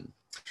motivation.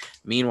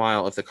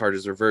 Meanwhile, if the card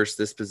is reversed,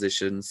 this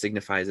position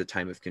signifies a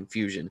time of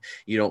confusion.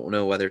 You don't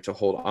know whether to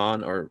hold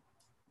on or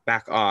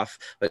back off,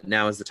 but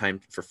now is the time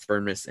for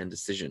firmness and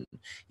decision.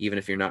 Even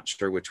if you're not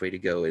sure which way to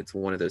go, it's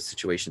one of those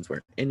situations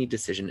where any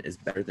decision is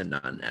better than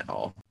none at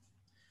all.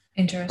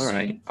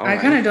 Interesting. All right.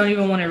 I kind of don't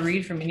even want to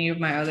read from any of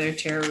my other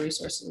tarot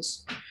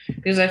resources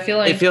because I feel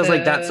like it feels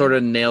like that sort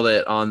of nailed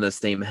it on the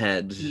same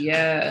head.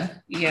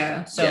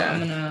 Yeah. So I'm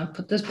gonna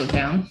put this book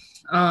down.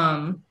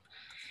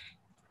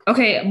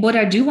 Okay, what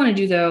I do want to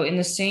do though, in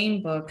the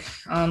same book,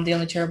 the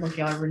only tarot book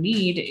you'll ever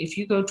need, if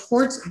you go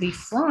towards the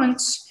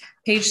front,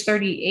 page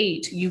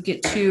 38, you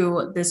get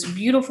to this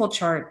beautiful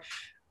chart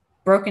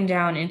broken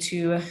down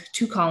into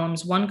two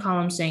columns, one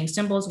column saying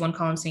symbols, one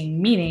column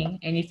saying meaning.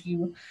 And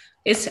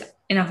it's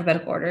in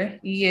alphabetical order.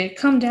 You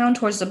come down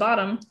towards the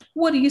bottom.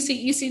 What do you see?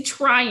 You see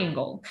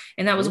triangle.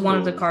 And that was one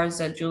of the cards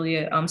that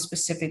Julia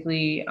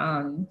specifically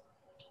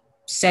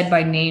said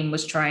by name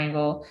was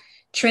triangle.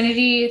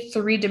 Trinity,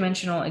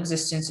 three-dimensional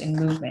existence and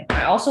movement.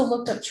 I also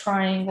looked up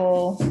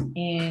triangle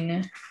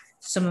in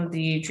some of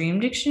the dream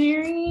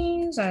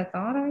dictionaries. I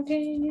thought I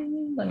did.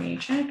 Let me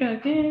check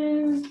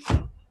again.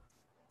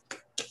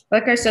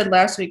 Like I said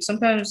last week,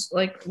 sometimes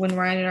like when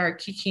Ryan and I are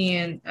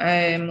kikiing,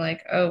 I'm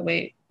like, oh,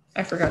 wait,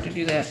 I forgot to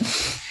do that.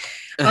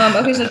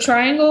 Okay, so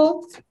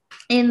triangle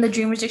in the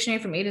Dreamers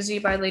Dictionary from A to Z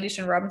by Lady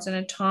Stern Robinson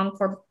and Tom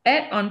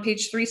Corbett on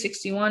page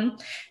 361.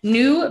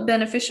 New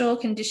beneficial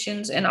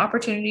conditions and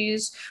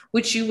opportunities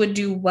which you would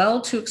do well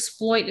to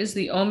exploit is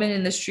the omen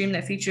in this dream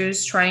that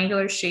features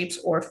triangular shapes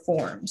or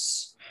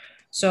forms.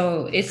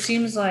 So it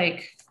seems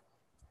like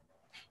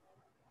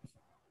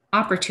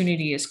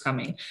opportunity is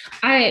coming.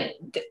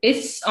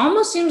 It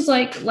almost seems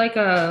like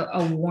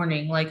a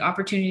warning, like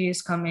opportunity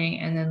is coming,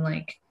 and then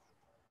like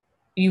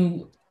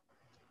you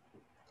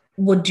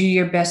would do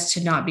your best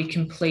to not be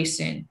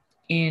complacent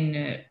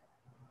in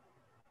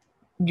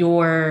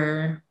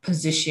your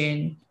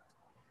position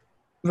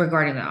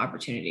regarding the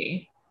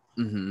opportunity.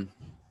 Mm-hmm.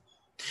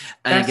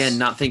 And again,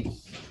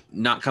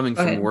 not coming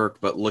from work,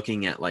 but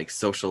looking at like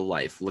social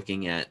life,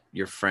 looking at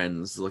your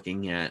friends,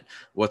 looking at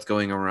what's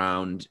going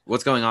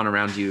on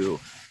around you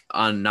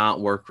on not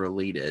work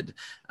related.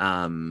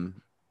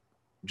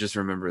 Just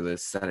remembering the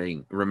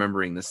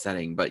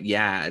setting. But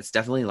yeah, it's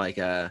definitely like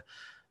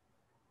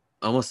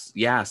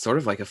sort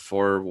of like a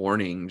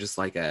forewarning, just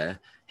like a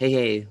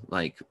hey,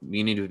 like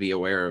you need to be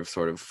aware of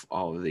sort of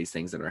all of these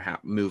things that are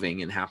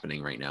moving and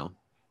happening right now.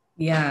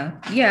 Yeah.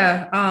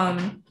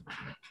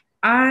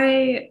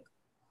 I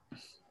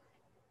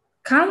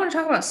kind of want to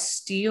talk about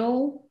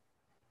steel,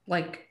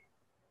 like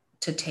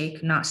to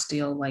take, not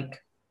steal,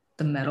 like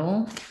the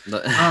metal.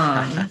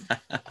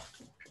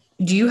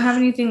 Do you have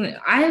anything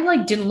I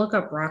like didn't look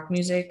up rock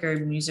music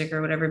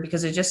or whatever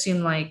because it just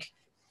seemed like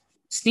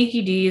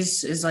Sneaky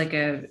D's is like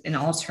an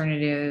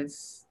alternative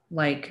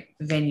like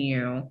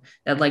venue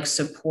that like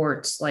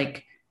supports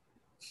like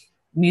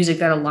music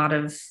that a lot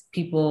of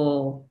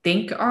people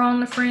think are on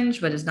the fringe,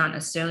 but is not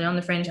necessarily on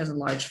the fringe, has a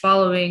large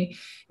following,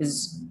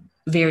 is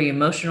very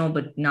emotional,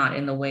 but not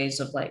in the ways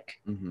of like,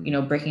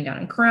 breaking down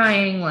and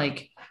crying,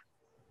 like,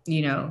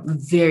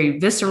 very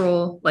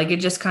visceral. Like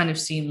it just kind of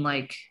seemed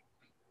like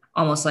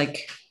almost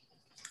like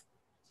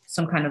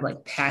some kind of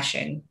like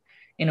passion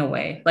in a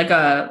way, like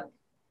a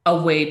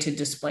way to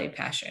display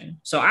passion.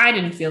 So I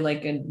didn't feel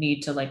like a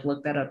need to like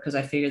look that up because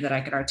I figured that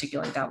I could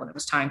articulate that when it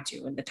was time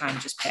to, and the time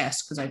just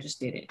passed because I just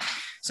did it.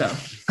 So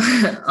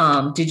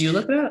did you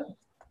look it up?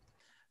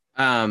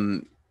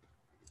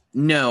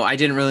 No, I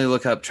didn't really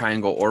look up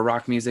triangle or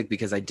rock music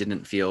because I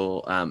didn't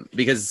feel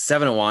because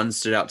Seven of Wands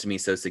stood out to me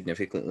so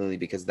significantly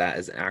because that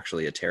is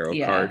actually a tarot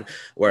card,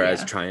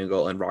 whereas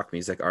triangle and rock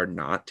music are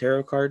not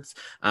tarot cards.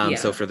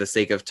 So for the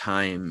sake of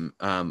time,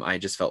 I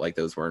just felt like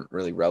those weren't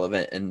really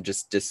relevant and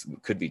just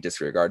could be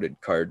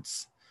disregarded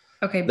cards.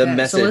 Okay. The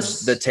message,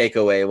 the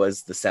takeaway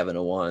was the Seven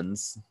of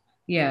Wands.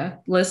 Yeah.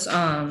 Let's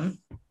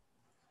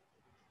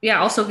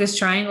also because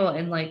triangle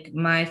and like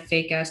my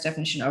fake ass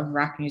definition of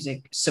rock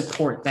music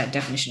support that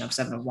definition of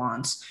Seven of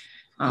Wands.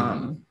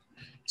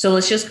 So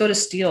let's just go to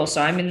steel.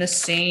 So I'm in the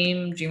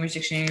same Dreamers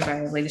Dictionary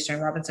by Lady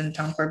Stern Robinson and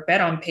Tom Corbett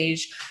on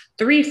page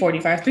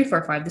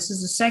 345. This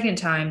is the second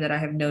time that I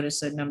have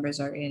noticed that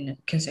numbers are in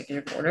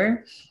consecutive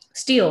order.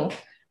 Steel,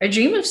 A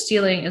dream of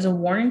stealing is a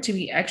warning to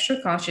be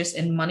extra cautious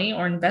in money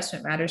or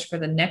investment matters for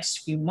the next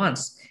few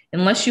months,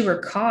 unless you were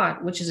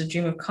caught, which is a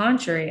dream of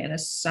contrary and a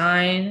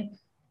sign.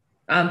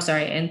 I'm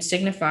sorry, and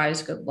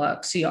signifies good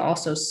luck. See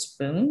also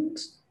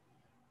spoons.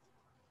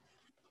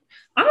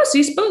 I don't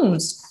see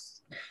spoons.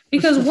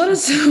 Because what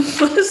does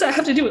that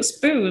have to do with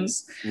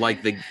spoons?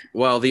 Like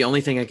the only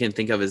thing I can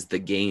think of is the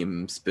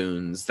game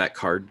Spoons, that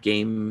card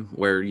game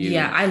where you.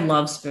 Yeah, I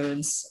love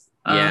Spoons.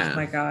 Yeah. Oh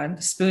my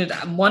God. Spoons.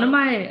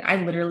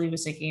 I literally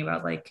was thinking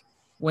about like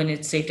when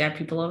it's safe to have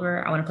people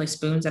over, I want to play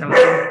Spoons and I want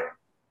to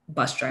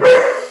bus driver.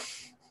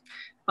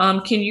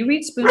 Can you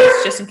read Spoons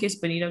just in case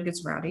Benito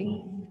gets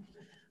rowdy?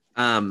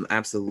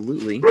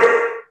 Absolutely.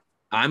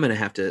 I'm gonna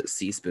have to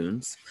see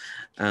Spoons.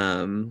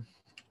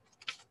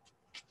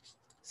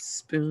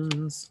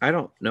 Spoons. I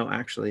don't know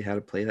actually how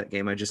to play that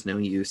game. I just know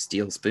you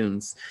steal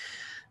spoons.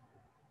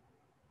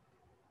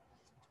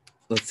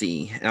 Let's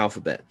see.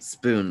 Alphabet.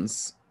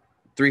 Spoons.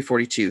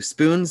 342.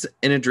 Spoons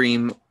in a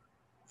dream.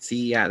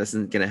 See, yeah, this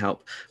isn't gonna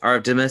help. Are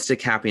of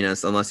domestic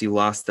happiness unless you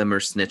lost them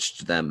or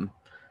snitched them.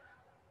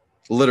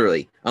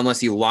 Literally,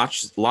 unless you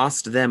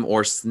lost them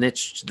or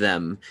snitched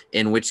them,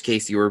 in which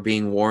case you are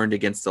being warned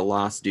against a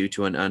loss due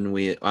to an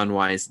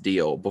unwise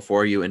deal.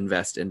 Before you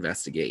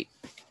investigate.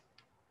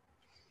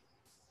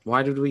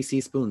 Why did we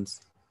see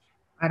spoons?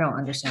 I don't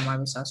understand why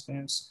we saw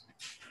spoons.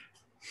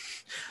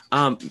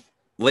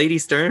 Lady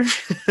Stern.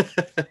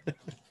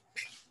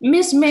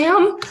 Miss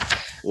Ma'am.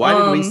 Why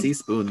did we see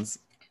spoons?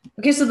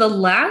 Okay, so the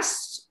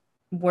last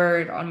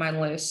word on my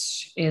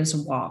list is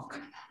walk.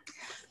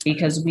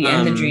 Because we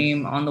end the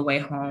dream on the way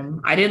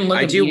home. I didn't look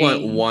I do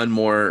want one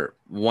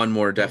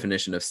more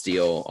definition of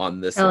steal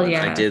on this one.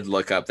 Yeah. I did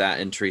look up that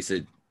in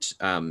Teresa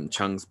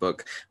Chung's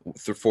book,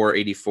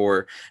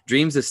 484.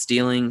 Dreams of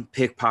stealing,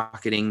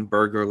 pickpocketing,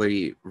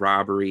 burglary,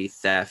 robbery,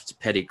 theft,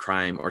 petty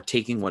crime, or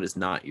taking what is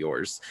not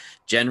yours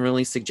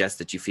generally suggest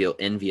that you feel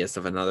envious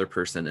of another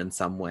person in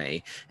some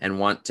way and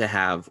want to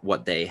have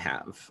what they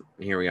have.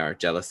 Here we are.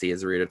 Jealousy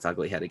has reared its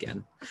ugly head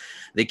again.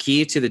 The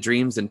key to the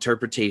dream's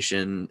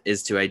interpretation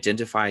is to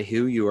identify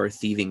who you are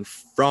thieving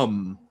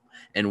from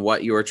and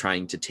what you are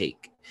trying to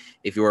take.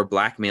 If you are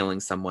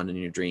blackmailing someone in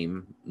your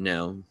dream,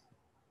 no.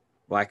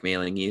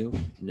 Blackmailing you?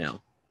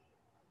 No.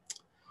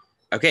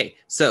 Okay,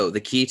 so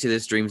the key to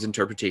this dream's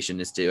interpretation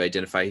is to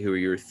identify who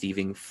you're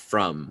thieving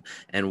from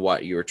and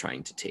what you're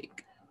trying to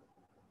take.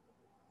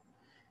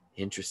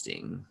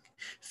 Interesting.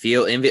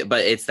 Feel envy,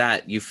 but it's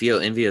that you feel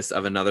envious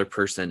of another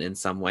person in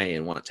some way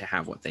and want to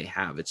have what they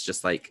have. It's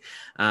just like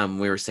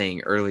we were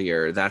saying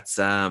earlier. That's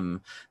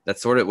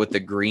sort of with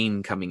the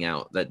green coming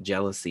out, that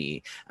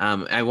jealousy.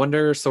 I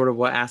wonder sort of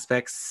what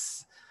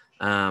aspects.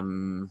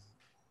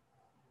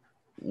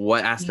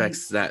 What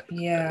aspects that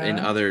in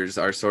others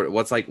are sort of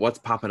what's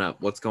popping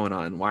up, what's going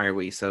on, why are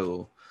we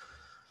so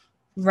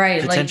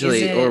right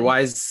potentially like, or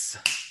why is,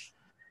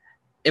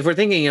 if we're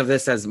thinking of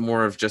this as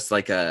more of just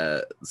like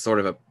a sort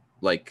of a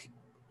like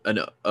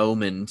an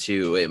omen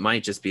to, it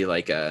might just be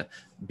like a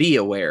be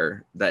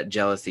aware that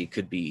jealousy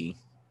could be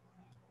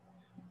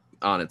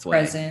on its way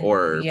present.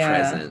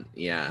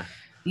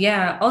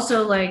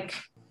 Also like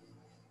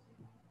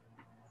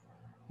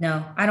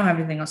no, I don't have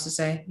anything else to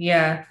say.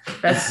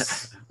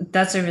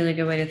 That's a really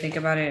good way to think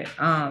about it.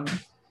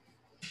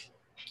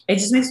 It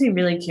just makes me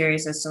really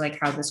curious as to like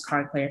how this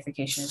card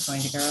clarification is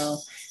going to go,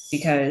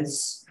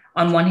 because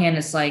on one hand,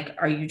 it's like,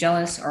 are you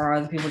jealous or are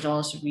other people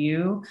jealous of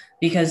you?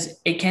 Because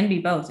it can be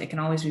both. It can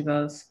always be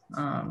both.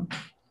 I'm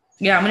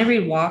going to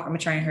read Walk. I'm going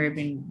to try and hurry up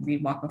and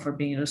read Walk before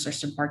being able to start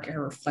to bark at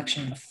her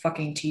reflection in the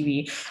fucking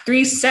TV.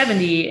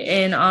 370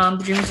 in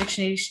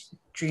the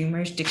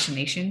Dreamer's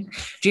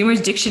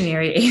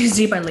Dictionary, A to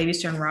Z by Lady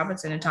Stern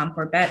Robinson and Tom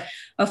Corbett.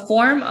 A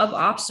form of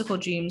obstacle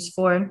dreams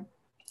for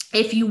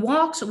if you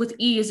walked with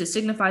ease, it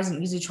signifies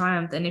an easy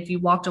triumph. And if you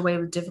walked away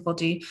with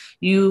difficulty,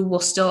 you will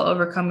still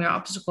overcome your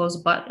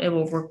obstacles, but it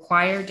will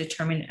require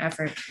determined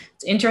effort.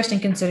 It's interesting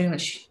considering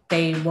that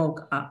they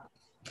woke up.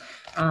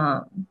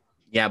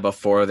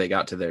 Before they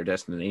got to their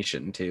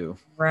destination too.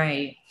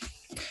 Right.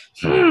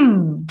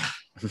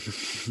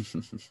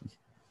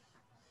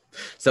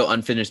 So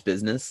unfinished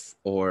business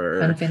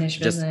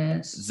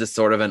business. Is this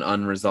sort of an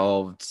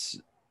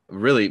unresolved,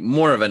 really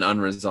more of an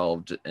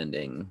unresolved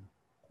ending?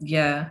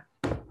 Yeah.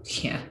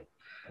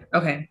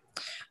 Okay.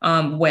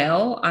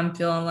 Well, I'm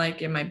feeling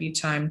like it might be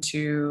time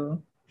to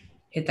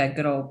hit that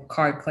good old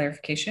card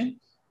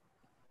clarification.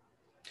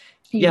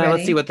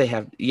 Let's see what they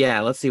have.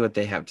 Let's see what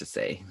they have to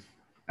say.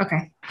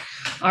 Okay.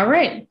 All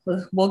right.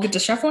 We'll get to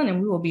shuffling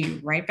and we will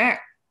be right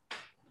back.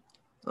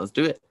 Let's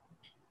do it.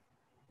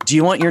 Do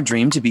you want your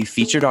dream to be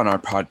featured on our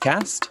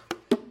podcast?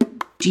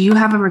 Do you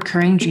have a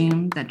recurring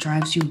dream that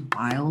drives you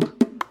wild?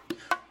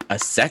 A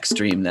sex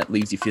dream that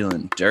leaves you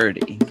feeling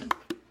dirty?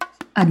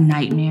 A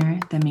nightmare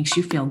that makes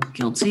you feel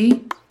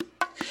guilty?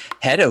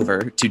 Head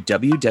over to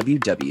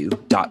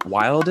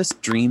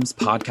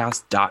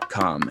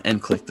www.wildestdreamspodcast.com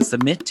and click the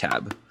Submit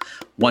tab.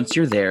 Once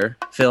you're there,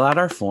 fill out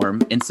our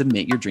form and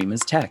submit your dream as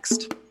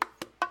text.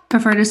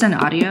 Prefer to send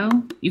audio?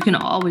 You can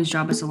always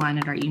drop us a line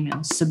at our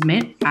email,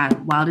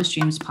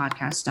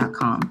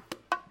 submit@wildestdreamspodcast.com.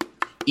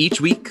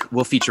 Each week,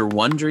 we'll feature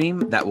one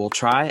dream that we'll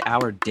try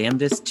our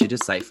damnedest to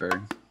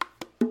decipher.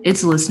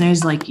 It's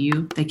listeners like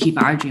you that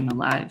keep our dream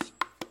alive.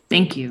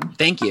 Thank you.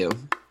 Thank you.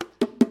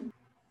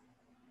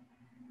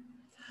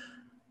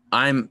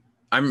 I'm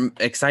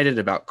excited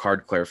about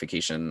card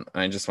clarification.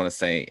 I just want to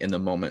say in the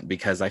moment,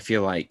 because I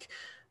feel like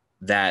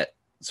that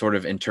sort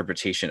of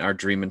interpretation, our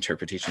dream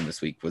interpretation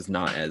this week, was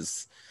not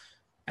as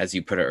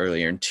you put it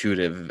earlier,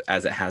 intuitive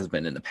as it has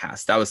been in the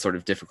past. That was sort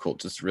of difficult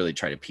to just really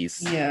try to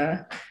piece.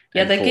 Yeah,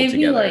 that gave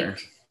me like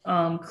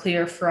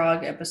Clear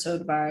Frog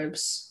episode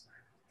vibes.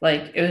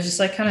 Like it was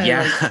just like kind of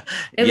like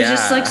it was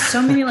just like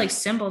so many like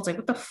symbols. Like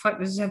what the fuck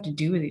does this have to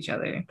do with each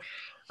other?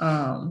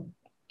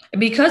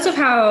 Because of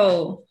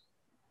how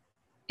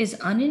is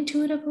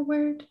unintuitive a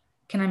word?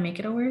 Can I make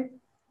it a word?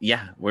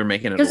 Yeah, we're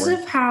making it because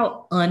of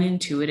how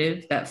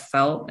unintuitive that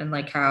felt and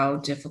like how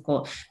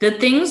difficult the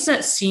things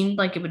that seemed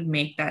like it would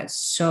make that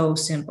so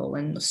simple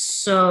and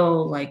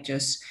so like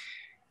just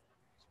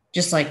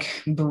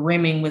like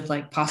brimming with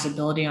like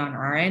possibility on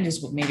our end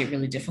is what made it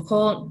really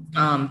difficult.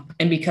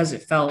 And because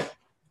it felt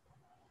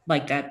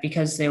like that,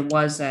 because there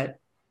was that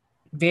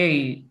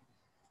very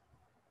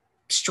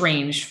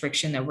strange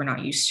friction that we're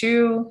not used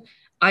to,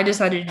 I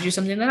decided to do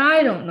something that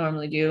I don't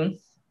normally do,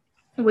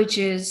 which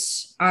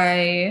is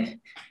I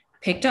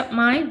picked up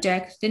my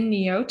deck, the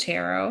Neo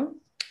Tarot,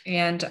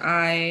 and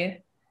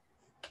I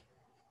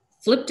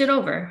flipped it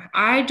over.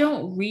 I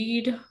don't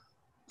read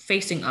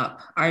facing up.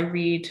 I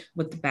read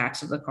with the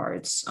backs of the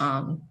cards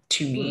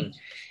to me.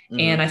 Mm-hmm.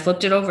 And I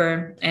flipped it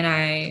over and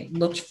I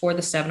looked for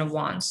the Seven of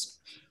Wands.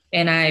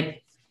 And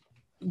I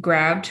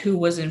grabbed who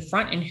was in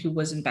front and who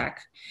was in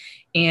back.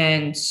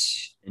 And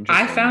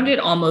I found it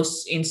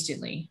almost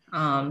instantly.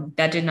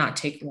 That did not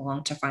take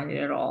long to find it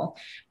at all.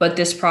 But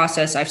this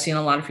process, I've seen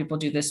a lot of people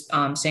do this,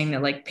 saying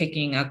that like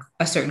picking a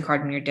certain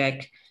card in your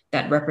deck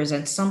that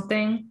represents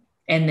something,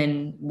 and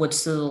then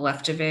what's to the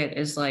left of it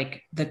is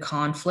like the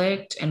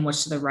conflict, and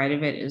what's to the right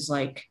of it is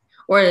like,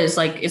 or it's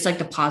like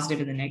the positive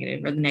and the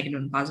negative, or the negative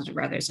and positive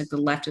rather. It's like the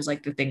left is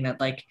like the thing that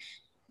like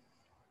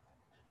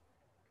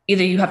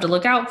either you have to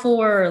look out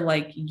for, or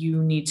like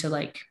you need to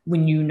like,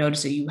 when you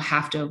notice that you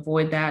have to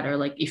avoid that, or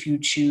like if you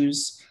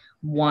choose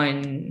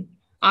one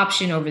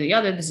option over the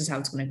other, this is how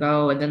it's going to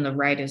go. And then the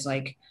right is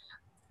like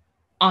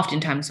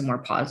oftentimes a more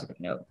positive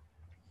note.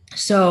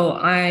 So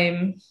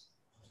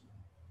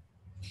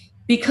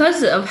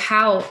because of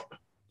how,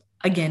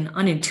 again,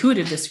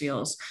 unintuitive this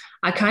feels,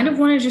 I kind of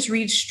want to just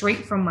read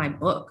straight from my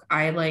book.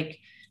 I like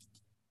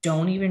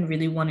don't even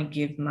really want to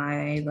give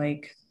my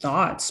like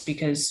thoughts,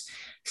 because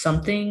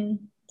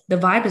the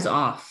vibe is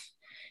off.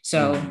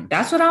 So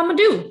that's what I'm gonna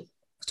do.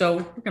 So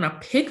we're gonna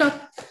pick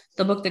up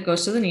the book that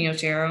goes to the Neo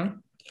Tarot,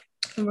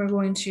 and we're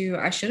going to,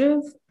 I should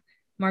have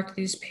marked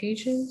these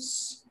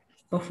pages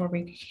before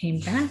we came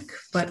back,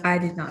 but I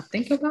did not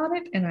think about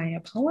it, and I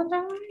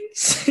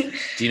apologize.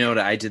 Do you know what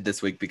I did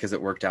this week, because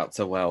it worked out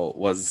so well,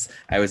 was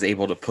I was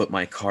able to put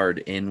my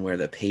card in where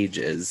the page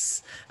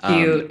is,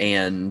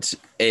 and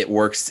it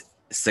works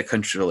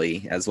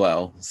sequentially as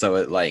well. So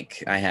it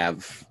like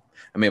I'm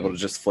able to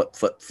just flip.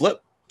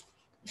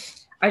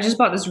 I just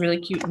bought this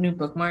really cute new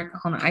bookmark.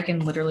 Hold on, I can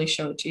literally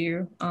show it to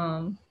you.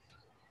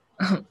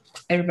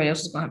 Everybody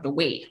else is gonna have to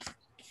wait.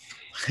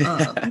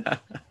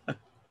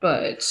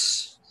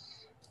 But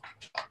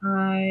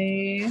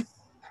I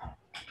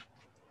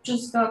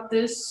just got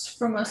this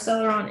from a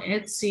seller on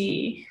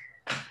Etsy.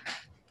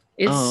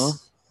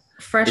 It's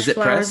fresh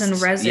flowers and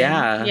resin.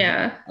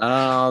 Yeah.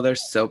 Oh, they're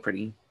so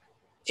pretty.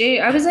 Jay,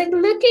 I was like,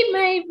 look at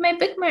my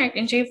bookmark.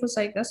 And Jay was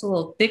like, that's a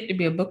little thick to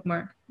be a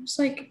bookmark. I was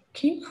like,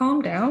 can you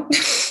calm down?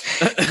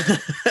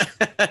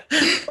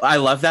 I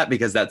love that,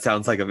 because that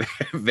sounds like a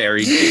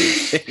very good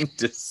thing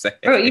to say.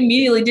 Bro,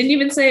 immediately didn't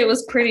even say it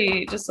was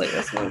pretty. Just like,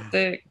 that's a little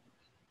thick.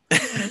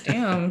 Oh,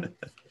 damn.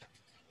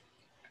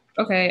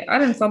 Okay, I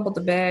didn't fumble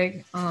the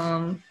bag.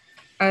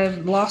 I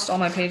lost all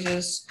my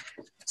pages.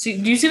 See,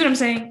 do you see what I'm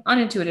saying?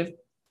 Unintuitive.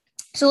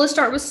 So let's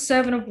start with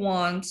Seven of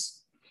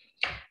Wands.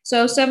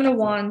 So Seven of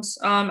Wands,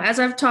 as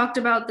I've talked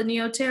about the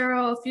Neo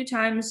Tarot a few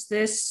times,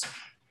 this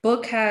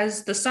book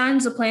has the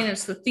signs, the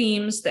planets, the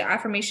themes, the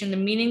affirmation, the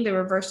meaning, the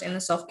reverse, and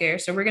the self-care.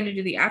 So we're going to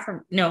do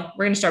we're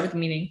going to start with the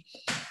meaning.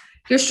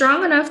 You're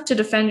strong enough to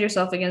defend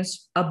yourself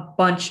against a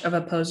bunch of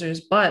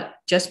opposers, but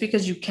just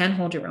because you can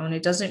hold your own,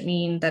 it doesn't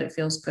mean that it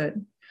feels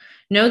good.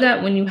 Know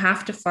that when you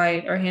have to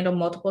fight or handle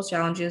multiple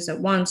challenges at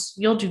once,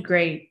 you'll do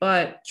great,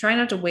 but try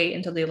not to wait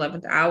until the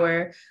 11th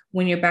hour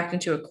when you're backed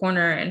into a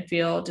corner and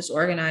feel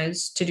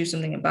disorganized to do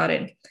something about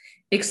it.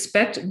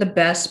 Expect the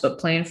best, but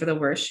plan for the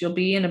worst. You'll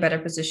be in a better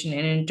position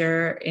and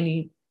endure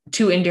any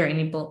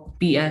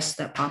BS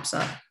that pops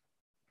up.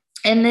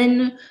 And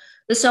then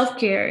the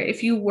self-care.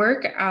 If you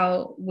work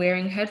out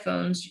wearing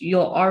headphones,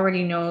 you'll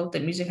already know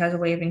that music has a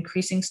way of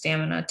increasing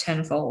stamina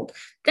tenfold.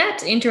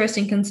 That's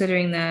interesting,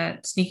 considering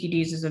that Sneaky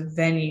D's is a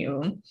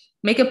venue.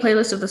 Make a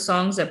playlist of the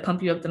songs that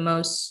pump you up the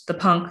most, the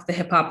punk, the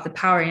hip hop, the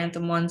power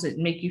anthem ones that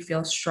make you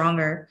feel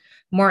stronger,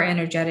 more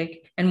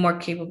energetic, and more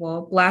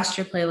capable. Blast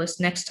your playlist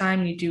next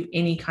time you do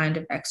any kind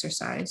of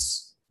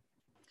exercise.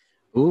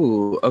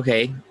 Ooh,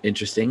 okay.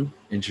 Interesting.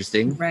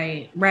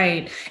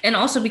 Right. And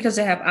also because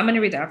I'm going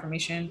to read the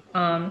affirmation.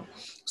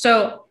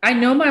 So I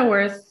know my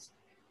worth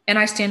and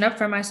I stand up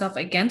for myself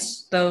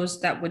against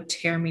those that would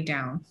tear me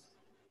down.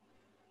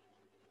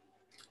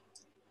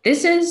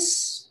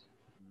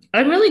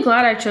 I'm really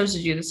glad I chose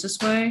to do this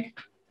way.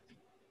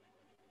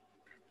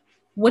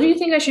 What do you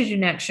think I should do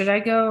next? Should I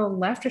go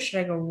left or should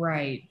I go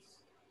right?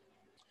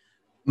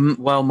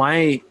 Well,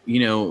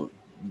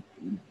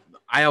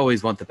 I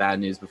always want the bad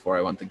news before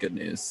I want the good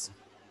news.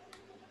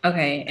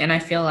 Okay, and I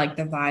feel like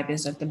the vibe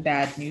is like the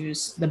bad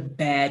news.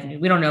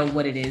 We don't know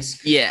what it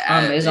is.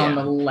 Yeah. Is on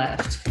the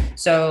left.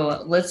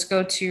 So let's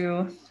go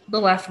to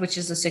the left, which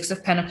is the Six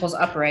of Pentacles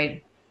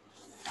upright.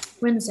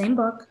 We're in the same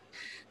book.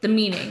 The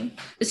meaning.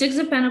 The Six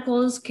of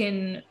Pentacles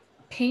can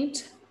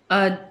point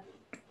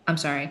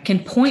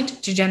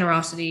to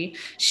generosity,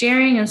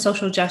 sharing, and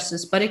social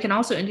justice, but it can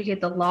also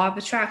indicate the law of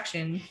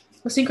attraction,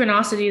 a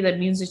synchronicity that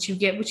means that you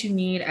get what you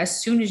need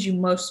as soon as you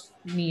most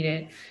need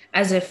it,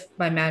 as if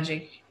by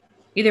magic.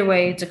 Either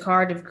way, it's a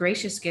card of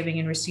gracious giving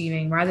and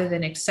receiving rather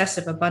than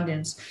excessive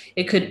abundance.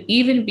 It could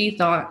even be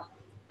thought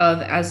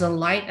of as a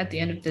light at the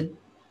end of the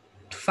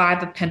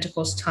Five of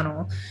Pentacles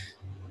tunnel.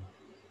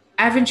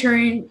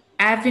 Aventuring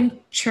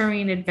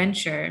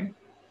adventure.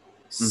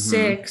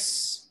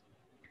 6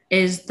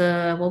 is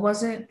what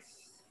was it?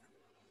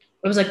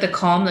 It was like the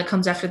calm that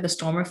comes after the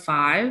storm of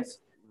 5.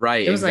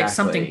 Right. It was like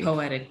something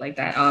poetic like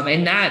that.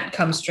 And that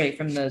comes straight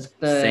from the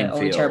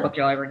only tarot book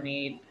you'll ever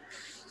need.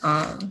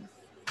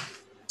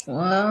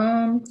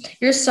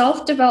 Your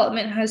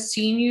self-development has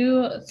seen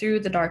you through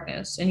the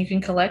darkness, and you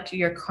can collect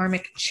your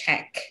karmic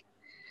check.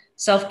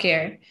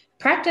 Self-care.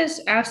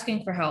 Practice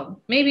asking for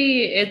help.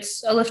 Maybe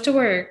it's a lift to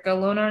work, a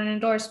loan on an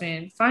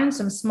endorsement. Find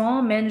some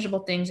small, manageable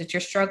things that you're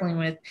struggling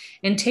with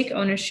and take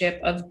ownership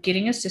of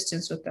getting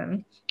assistance with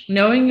them.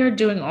 Knowing you're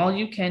doing all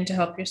you can to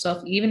help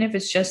yourself, even if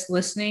it's just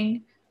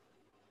listening,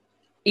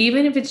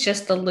 even if it's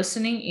just the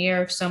listening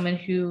ear of someone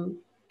who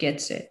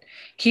gets it.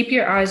 Keep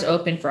your eyes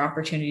open for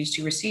opportunities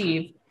to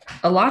receive.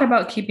 A lot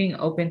about keeping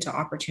open to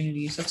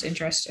opportunities. That's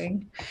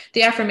interesting.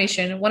 The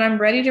affirmation, when I'm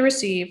ready to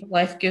receive,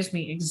 life gives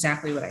me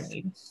exactly what I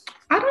need.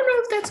 I don't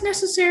know if that's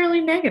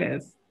necessarily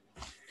negative.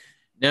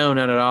 No,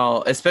 not at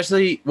all.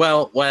 Especially,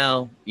 well,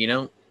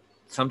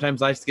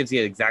 sometimes life gives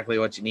you exactly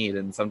what you need,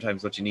 and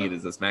sometimes what you need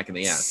is a smack in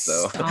the ass.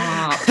 So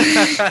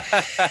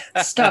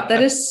Stop.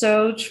 That is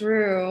so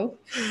true.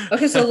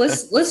 Okay, so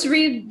let's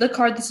read the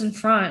card that's in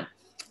front,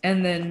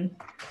 and then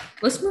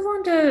let's move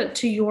on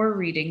to your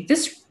reading.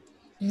 This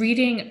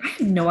reading, I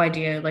have no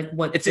idea like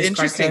what it's this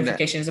card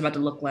clarification is about to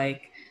look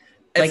like.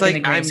 It's like in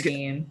the grand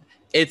scheme.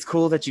 It's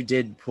cool that you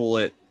did pull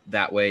it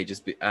that way,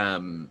 just to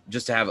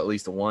have at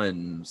least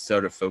one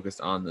sort of focused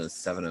on the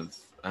Seven of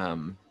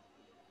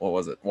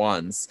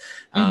Wands,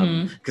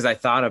 because I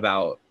thought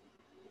about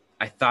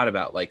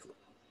like,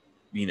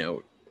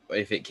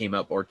 if it came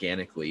up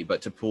organically,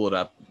 but to pull it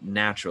up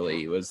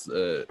naturally was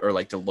or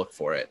like to look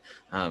for it.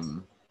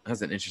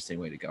 That's an interesting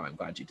way to go. I'm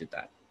glad you did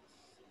that.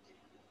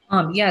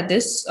 Yeah,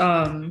 this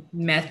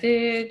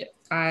method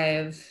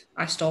I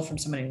stole from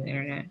somebody on the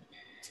internet.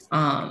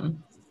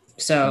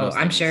 So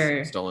I'm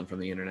sure stolen from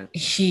the internet.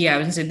 Yeah, I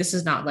was gonna say this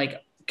is not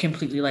like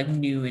completely like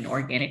new and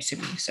organic to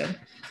me. So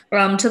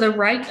to the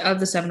right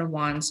of the Seven of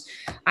Wands,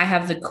 I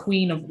have the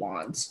Queen of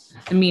Wands,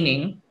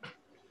 meaning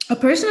a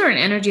person or an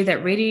energy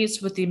that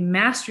radiates with the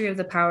mastery of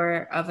the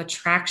power of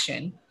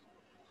attraction.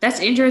 That's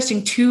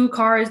interesting. 2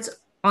 cards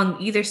on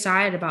either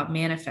side about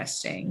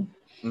manifesting.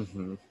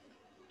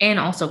 And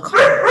also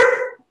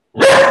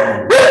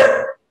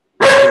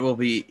it will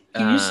be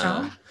Can you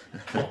stop?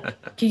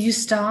 Can you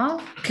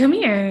stop? Come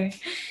here.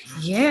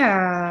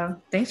 Yeah.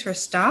 Thanks for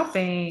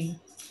stopping.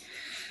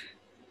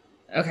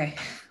 Okay,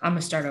 I'm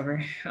gonna start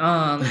over.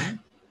 A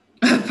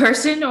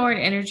person or an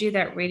energy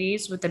that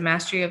radiates with the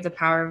mastery of the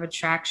power of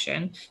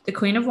attraction. The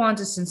Queen of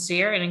Wands is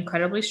sincere and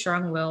incredibly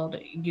strong-willed.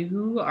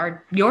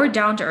 Your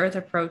down-to-earth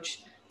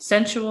approach,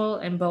 sensual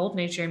and bold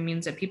nature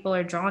means that people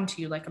are drawn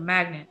to you like a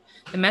magnet.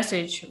 The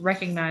message,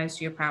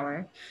 recognize your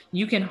power.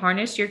 You can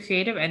harness your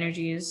creative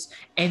energies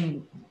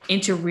and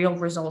into real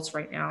results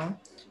right now.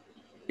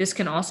 This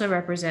can also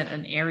represent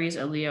an Aries,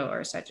 a Leo, or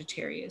a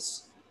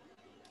Sagittarius.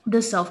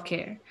 The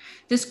self-care.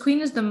 This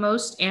queen is the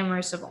most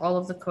amorous of all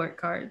of the court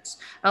cards.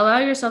 Allow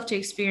yourself to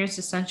experience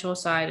the sensual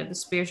side of the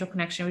spiritual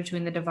connection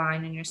between the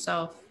divine and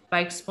yourself by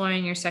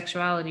exploring your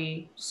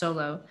sexuality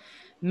solo.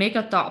 Make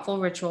a thoughtful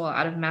ritual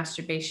out of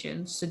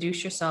masturbation.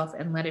 Seduce yourself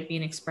and let it be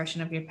an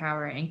expression of your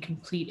power and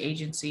complete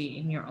agency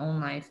in your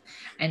own life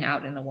and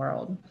out in the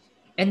world.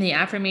 And the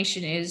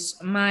affirmation is,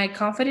 my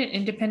confident,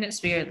 independent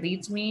spirit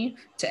leads me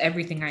to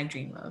everything I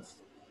dream of.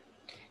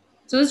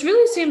 So this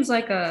really seems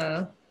like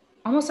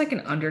almost like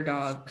an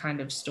underdog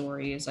kind of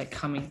story is like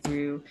coming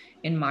through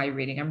in my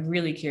reading. I'm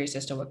really curious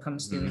as to what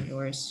comes through in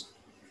yours.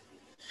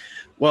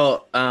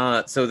 Well,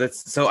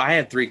 so I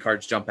had 3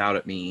 cards jump out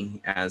at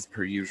me as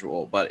per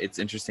usual, but it's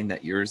interesting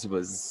that yours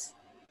was,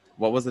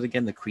 what was it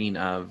again? The Queen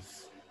of...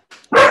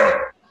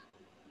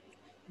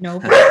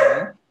 No,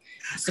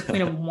 it's the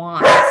Queen of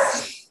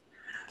Wands.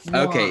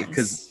 Okay,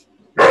 because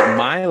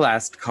my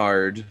last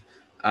card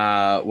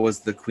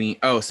was the Queen.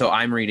 Oh, so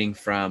I'm reading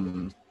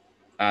from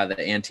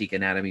the Antique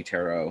Anatomy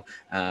Tarot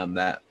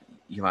that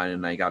Johanna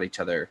and I got each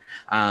other.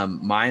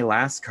 My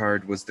last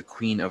card was the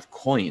Queen of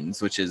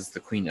Coins, which is the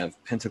Queen of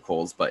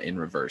Pentacles, but in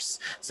reverse.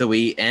 So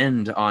we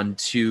end on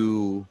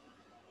 2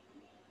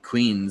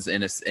 queens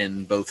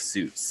in both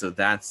suits. So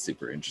that's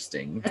super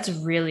interesting. That's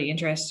really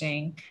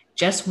interesting.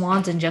 Just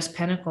Wands and just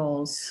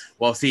Pentacles.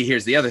 Well, see,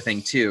 here's the other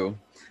thing too.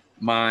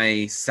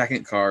 My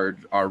second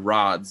card are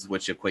rods,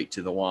 which equate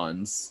to the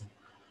wands.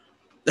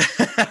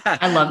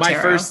 I love my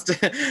tarot.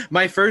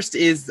 first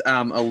is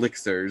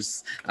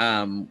elixirs,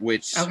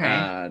 which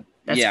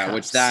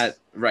which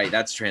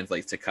that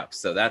translates to cups.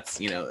 So that's,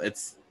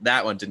 it's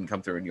that one didn't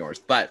come through in yours,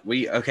 but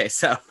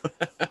so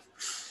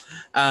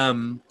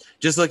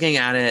just looking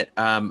at it,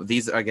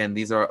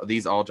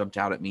 these all jumped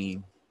out at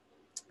me.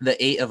 The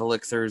 8 of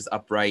elixirs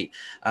upright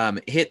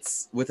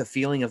hits with a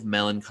feeling of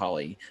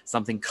melancholy.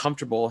 Something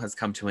comfortable has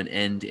come to an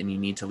end and you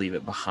need to leave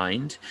it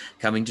behind.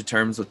 Coming to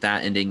terms with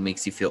that ending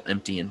makes you feel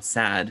empty and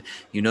sad.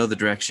 You know the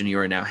direction you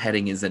are now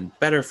heading isn't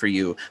better for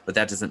you, but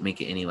that doesn't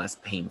make it any less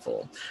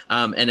painful.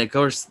 And of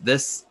course,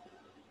 this...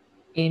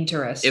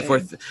 Interesting.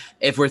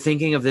 If we're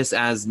thinking of this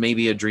as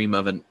maybe a dream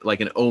of an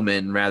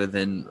omen rather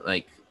than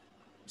like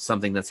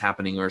something that's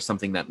happening or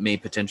something that may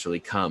potentially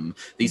come,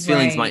 these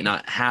feelings might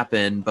not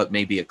happen, but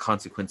maybe a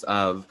consequence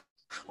of,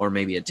 or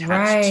maybe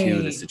attached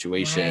to the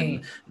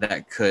situation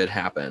that could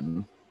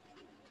happen.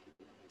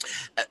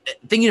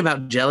 Thinking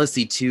about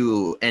jealousy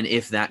too, and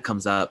if that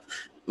comes up,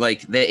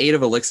 like the 8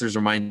 of elixirs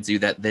reminds you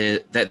that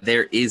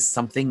there is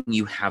something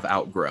you have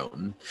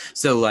outgrown.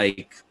 So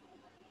like,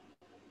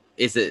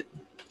 is it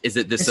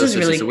this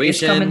social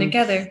situation? It's coming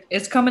together.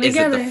 It's coming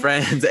together. Is it the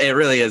friends? It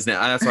really is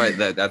now.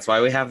 That's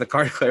why we have the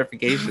card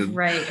clarification.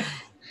 Right.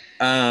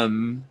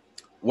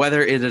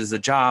 Whether it is a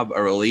job,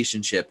 a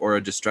relationship, or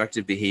a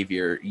destructive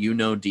behavior, you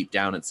know deep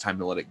down it's time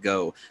to let it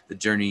go. The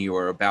journey you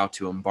are about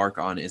to embark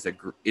on is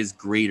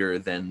greater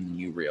than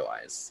you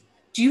realize.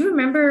 Do you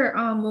remember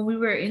when we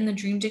were in the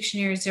dream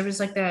dictionaries, there was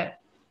that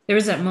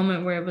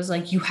moment where it was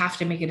like, you have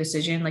to make a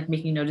decision, like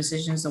making no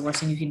decision is the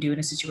worst thing you can do in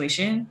a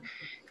situation.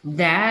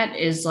 That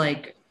is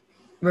like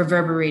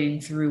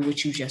reverberating through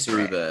what you just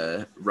read.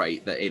 The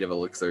 8 of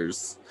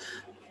elixirs.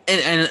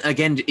 And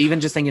again, even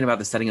just thinking about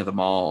the setting of the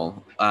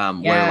mall,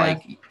 where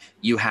like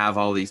you have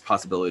all these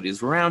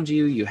possibilities around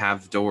you, you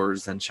have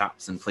doors and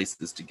shops and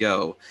places to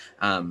go.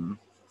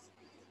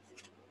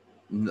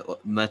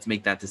 Let's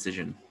make that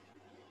decision.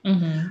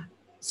 Mm-hmm.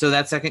 So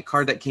that second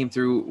card that came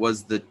through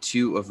was the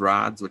 2 of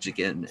rods, which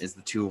again is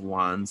the 2 of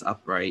wands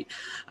upright.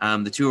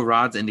 The 2 of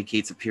rods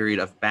indicates a period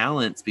of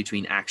balance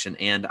between action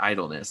and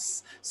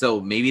idleness.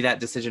 So maybe that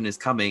decision is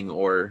coming,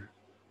 or,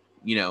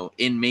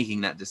 in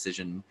making that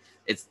decision,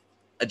 it's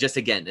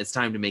it's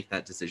time to make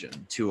that decision.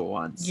 2 of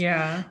wands.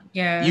 Yeah.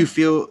 You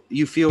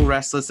feel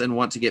restless and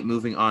want to get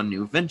moving on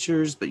new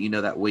ventures, but you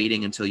know that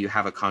waiting until you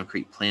have a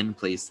concrete plan in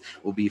place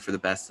will be for the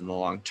best in the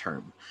long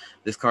term.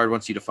 This card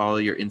wants you to follow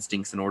your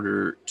instincts in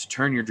order to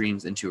turn your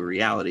dreams into a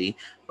reality,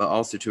 but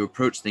also to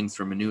approach things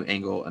from a new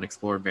angle and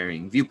explore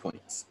varying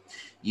viewpoints.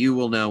 You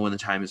will know when the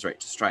time is right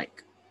to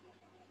strike.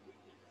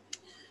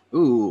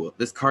 Ooh,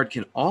 this card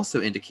can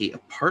also indicate a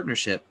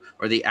partnership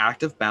or the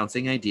act of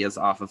bouncing ideas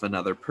off of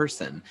another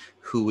person.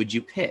 Who would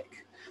you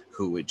pick?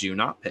 Who would you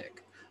not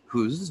pick?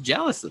 Who's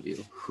jealous of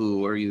you?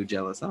 Who are you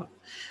jealous of?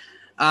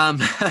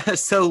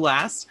 So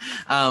last,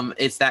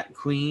 it's that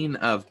Queen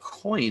of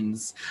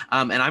Coins.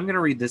 And I'm going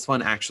to read this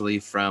one actually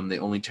from the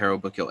only tarot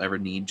book you'll ever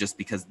need, just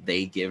because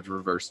they give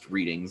reversed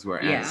readings,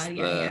 whereas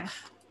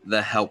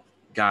the help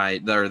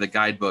guide or the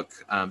guidebook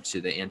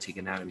to the Antique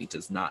Anatomy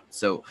does not.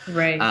 So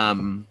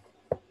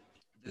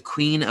the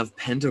Queen of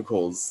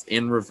Pentacles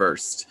in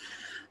reversed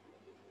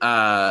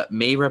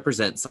may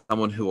represent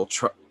someone who will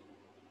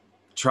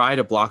try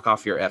to block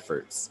off your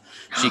efforts.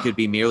 She could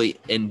be merely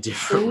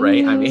indifferent,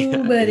 right? I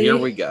mean, here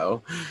we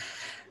go.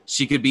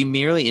 She could be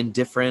merely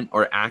indifferent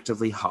or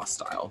actively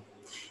hostile.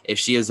 If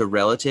she is a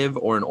relative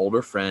or an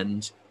older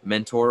friend,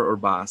 mentor, or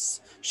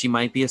boss, she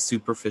might be a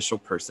superficial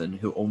person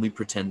who only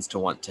pretends to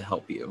want to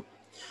help you.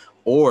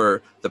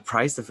 Or the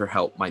price of her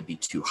help might be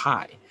too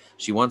high.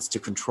 She wants to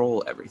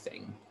control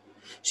everything.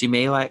 She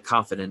may lack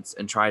confidence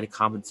and try to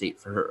compensate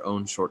for her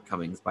own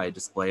shortcomings by a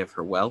display of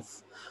her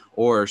wealth,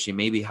 or she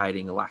may be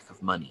hiding a lack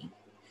of money.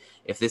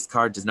 If this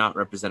card does not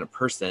represent a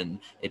person,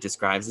 it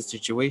describes a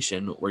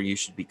situation where you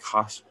should be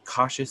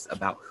cautious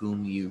about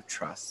whom you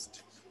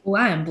trust. Oh,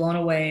 I am blown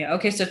away.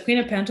 Okay, so Queen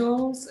of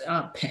Pentacles,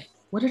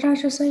 what did I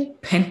just say?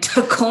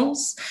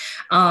 Pentacles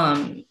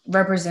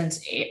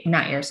represents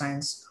not air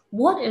signs.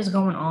 What is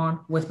going on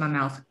with my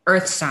mouth?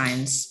 Earth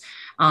signs.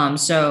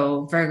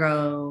 So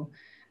Virgo,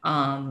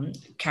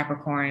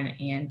 Capricorn,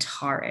 and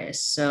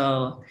Taurus.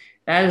 So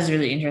that is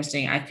really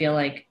interesting. I feel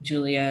like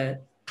Julia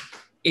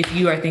if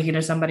you are thinking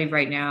of somebody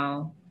right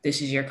now,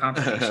 this is your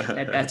confirmation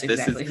that that's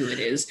exactly who it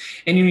is.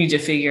 And you need to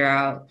figure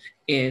out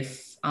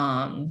if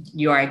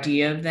your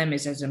idea of them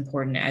is as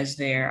important as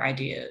their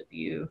idea of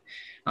you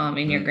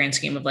in your grand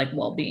scheme of like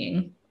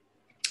well-being.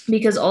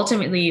 Because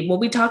ultimately, what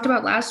we talked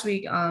about last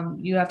week,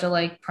 you have to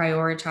like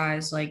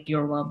prioritize like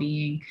your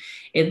well-being.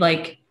 It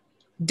like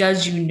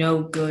does you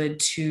no good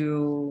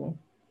to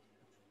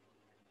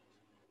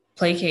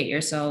placate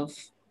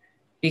yourself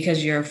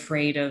because you're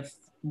afraid of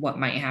what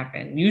might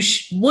happen.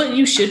 What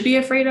you should be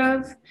afraid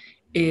of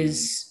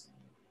is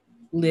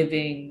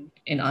living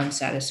an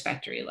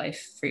unsatisfactory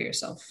life for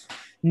yourself,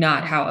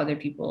 not how other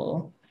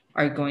people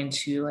are going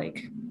to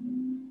like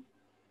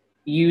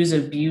use,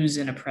 abuse,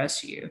 and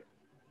oppress you.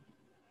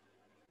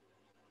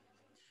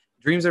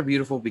 Dreams are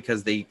beautiful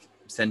because they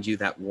send you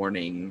that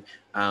warning.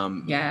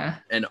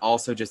 And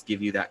also just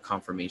give you that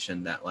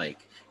confirmation that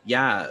like,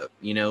 yeah,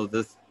 you know,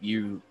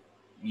 you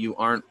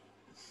aren't,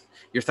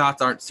 your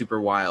thoughts aren't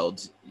super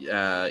wild.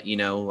 You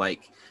know,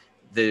 like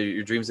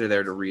your dreams are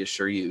there to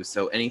reassure you.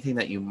 So anything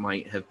that you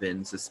might have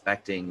been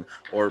suspecting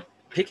or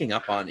picking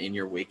up on in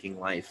your waking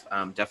life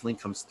definitely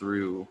comes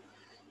through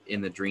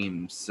in the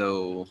dreams.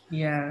 So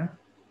yeah.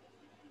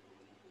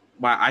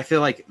 Wow, I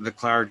feel like the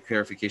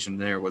clarification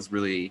there was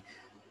really,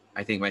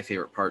 I think, my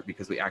favorite part,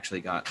 because we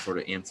actually got sort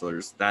of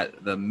answers.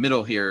 That the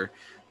middle here,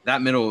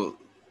 that middle,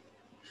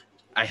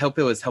 I hope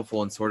it was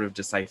helpful in sort of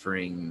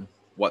deciphering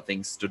what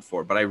things stood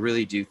for. But I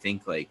really do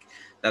think like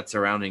that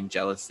surrounding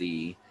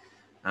jealousy,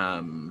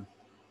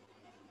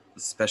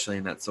 especially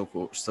in that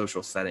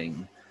social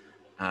setting,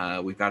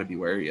 we've got to be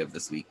wary of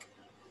this week.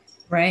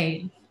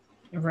 Right.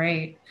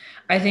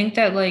 I think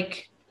that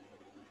like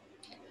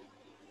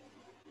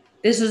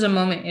this is a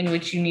moment in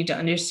which you need to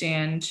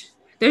understand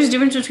there's a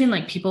difference between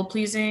like people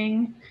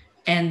pleasing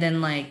and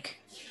then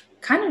like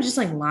kind of just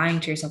like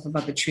lying to yourself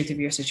about the truth of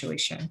your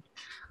situation.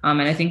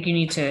 And I think you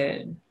need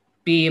to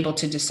be able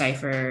to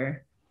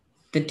decipher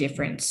the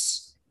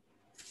difference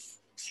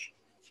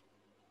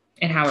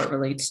and how it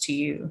relates to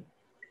you.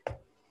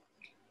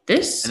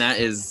 And that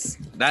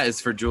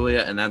is for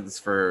Julia, and that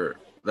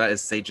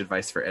is sage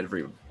advice for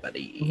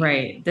everybody.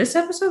 Right. This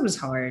episode was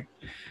hard.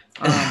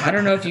 I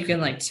don't know if you can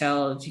like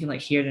tell, if you can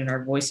like hear it in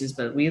our voices,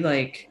 but we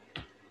like,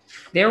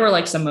 there were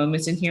like some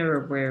moments in here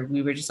where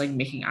we were just like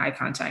making eye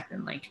contact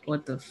and like,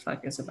 what the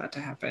fuck is about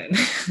to happen?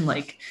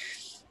 Like,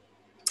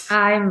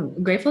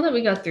 I'm grateful that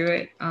we got through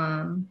it.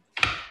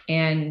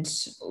 And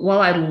while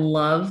I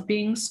love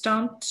being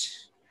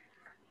stumped,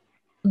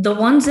 the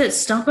ones that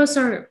stump us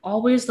are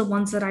always the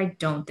ones that I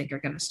don't think are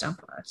going to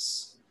stump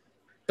us.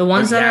 The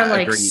ones that are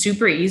like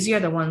super easy are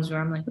the ones where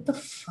I'm like, what the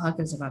fuck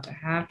is about to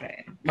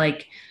happen?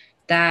 Like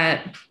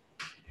that.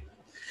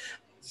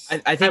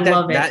 I think I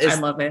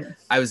love it.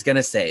 I was going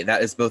to say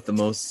that is both the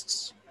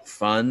most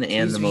fun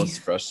and the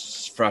most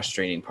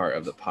frustrating part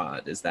of the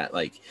pod, is that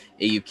like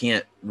you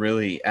can't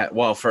really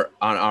on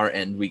our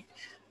end,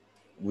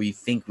 we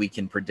think we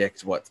can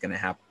predict what's going to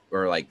happen,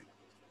 or like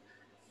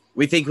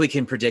we think we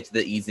can predict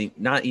the easiness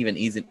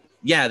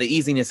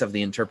of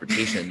the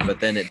interpretation, but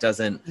then it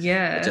doesn't.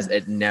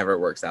 It never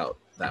works out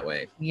that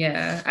way.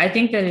 Yeah, I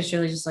think that it's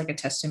really just like a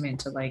testament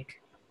to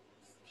like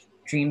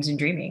dreams and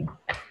dreaming.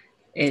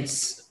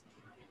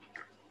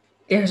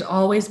 There's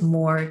always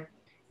more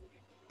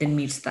than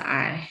meets the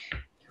eye.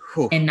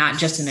 Whew, and not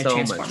just in a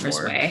Transformers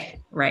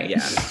way, right? Yeah,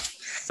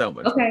 so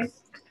much. Okay.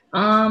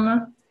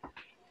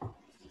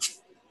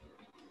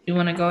 You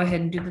want to go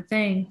ahead and do the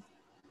thing?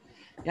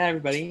 Yeah,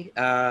 everybody,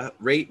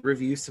 rate,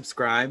 review,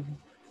 subscribe.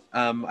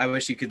 I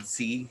wish you could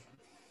see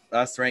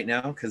us right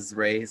now because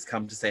Ray's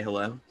come to say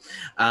hello.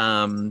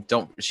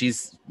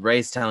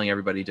 Ray's telling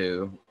everybody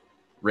to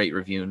rate,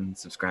 review, and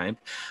subscribe.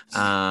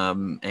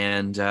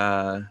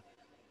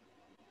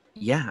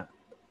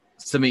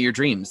 Submit your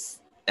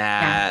dreams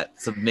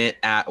submit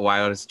at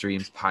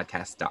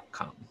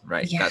wildestdreamspodcast.com.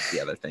 Right. Yeah. That's the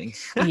other thing.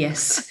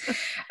 Yes.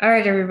 All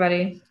right,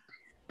 everybody.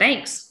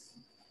 Thanks.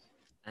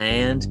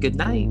 And good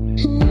night.